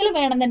എന്തെങ്കിലും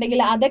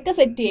വേണമെന്നുണ്ടെങ്കിൽ അതൊക്കെ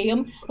സെറ്റ്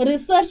ചെയ്യും.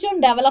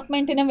 റിസർച്ചും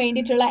ഡെവലപ്മെൻറ്റിനും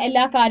വേണ്ടിയിട്ടുള്ള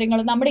എല്ലാ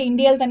കാര്യങ്ങളും നമ്മുടെ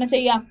ഇന്ത്യയിൽ തന്നെ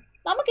ചെയ്യാം,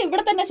 നമുക്ക്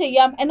ഇവിടെ തന്നെ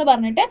ചെയ്യാം എന്ന്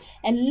പറഞ്ഞിട്ട്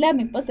എല്ലാം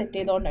ഇപ്പോൾ set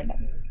ചെയ്തുകൊണ്ടുണ്ട്.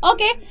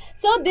 Okay,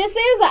 so this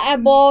is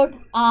about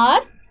R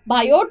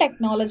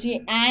biotechnology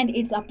and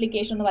it's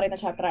application എന്ന് പറയുന്ന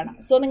ചാപ്റ്ററാണ്.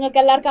 സോ നിങ്ങൾക്ക്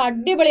എല്ലാവർക്കും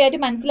അടിപൊളിയായിട്ട്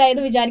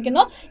മനസ്സിലായെന്ന്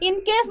വിചാരിക്കുന്നു. ഇൻ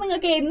കേസ്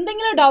നിങ്ങൾക്ക്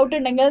എന്തെങ്കിലും ഡൗട്ട്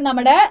ഉണ്ടെങ്കിൽ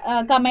നമ്മുടെ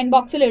കമൻറ്റ്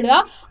ബോക്സിൽ ഇടുക.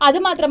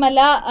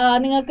 അതുമാത്രമല്ല,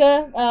 നിങ്ങൾക്ക്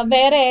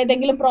വേറെ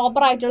ഏതെങ്കിലും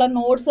പ്രോപ്പർ ആയിട്ടുള്ള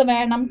നോട്ട്സ്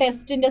വേണം,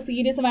 ടെസ്റ്റിൻ്റെ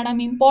സീരീസ് വേണം,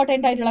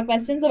 ഇമ്പോർട്ടൻ്റ് ആയിട്ടുള്ള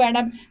ക്വസ്റ്റ്യൻസ്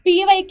വേണം,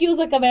 PYQs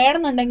ഒക്കെ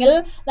വേണമെന്നുണ്ടെങ്കിൽ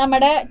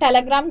നമ്മുടെ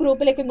ടെലഗ്രാം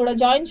ഗ്രൂപ്പിലേക്കും കൂടെ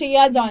ജോയിൻ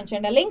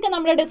ചെയ്യേണ്ട ലിങ്ക്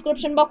നമ്മുടെ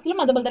ഡിസ്ക്രിപ്ഷൻ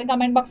ബോക്സിലും അതുപോലെ തന്നെ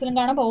കമൻറ്റ് ബോക്സിലും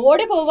കാണാം. അപ്പോൾ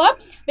ഓടി പോവുക,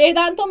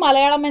 വേദാന്തു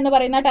മലയാളം എന്ന്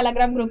പറയുന്ന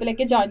ടെലഗ്രാം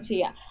ഗ്രൂപ്പിലേക്ക് ജോയിൻ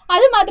ചെയ്യുക.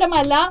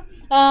 അതുമാത്രമല്ല,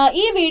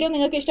 ഈ വീഡിയോ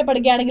നിങ്ങൾക്ക്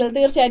ഇഷ്ടപ്പെടുകയാണെങ്കിൽ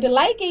തീർച്ചയായിട്ടും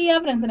ലൈക്ക് ചെയ്യുക,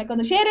 ഫ്രണ്ട്സിനൊക്കെ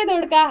ഒന്ന് ഷെയർ ചെയ്ത്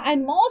കൊടുക്കുക.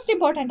 ആൻഡ് മോസ്റ്റ്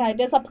ഇമ്പോർട്ടൻ്റ്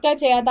ആയിട്ട് സബ്സ്ക്രൈബ്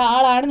ചെയ്യാത്ത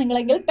ആളാണ്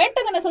നിങ്ങളെങ്കിൽ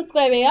പെട്ടെന്ന് തന്നെ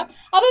സബ്സ്ക്രൈബ് ചെയ്യുക.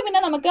 അപ്പോൾ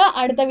പിന്നെ നമുക്ക്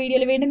അടുത്ത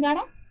വീഡിയോയിൽ വീണ്ടും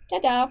കാണാം.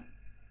 ടാറ്റാ.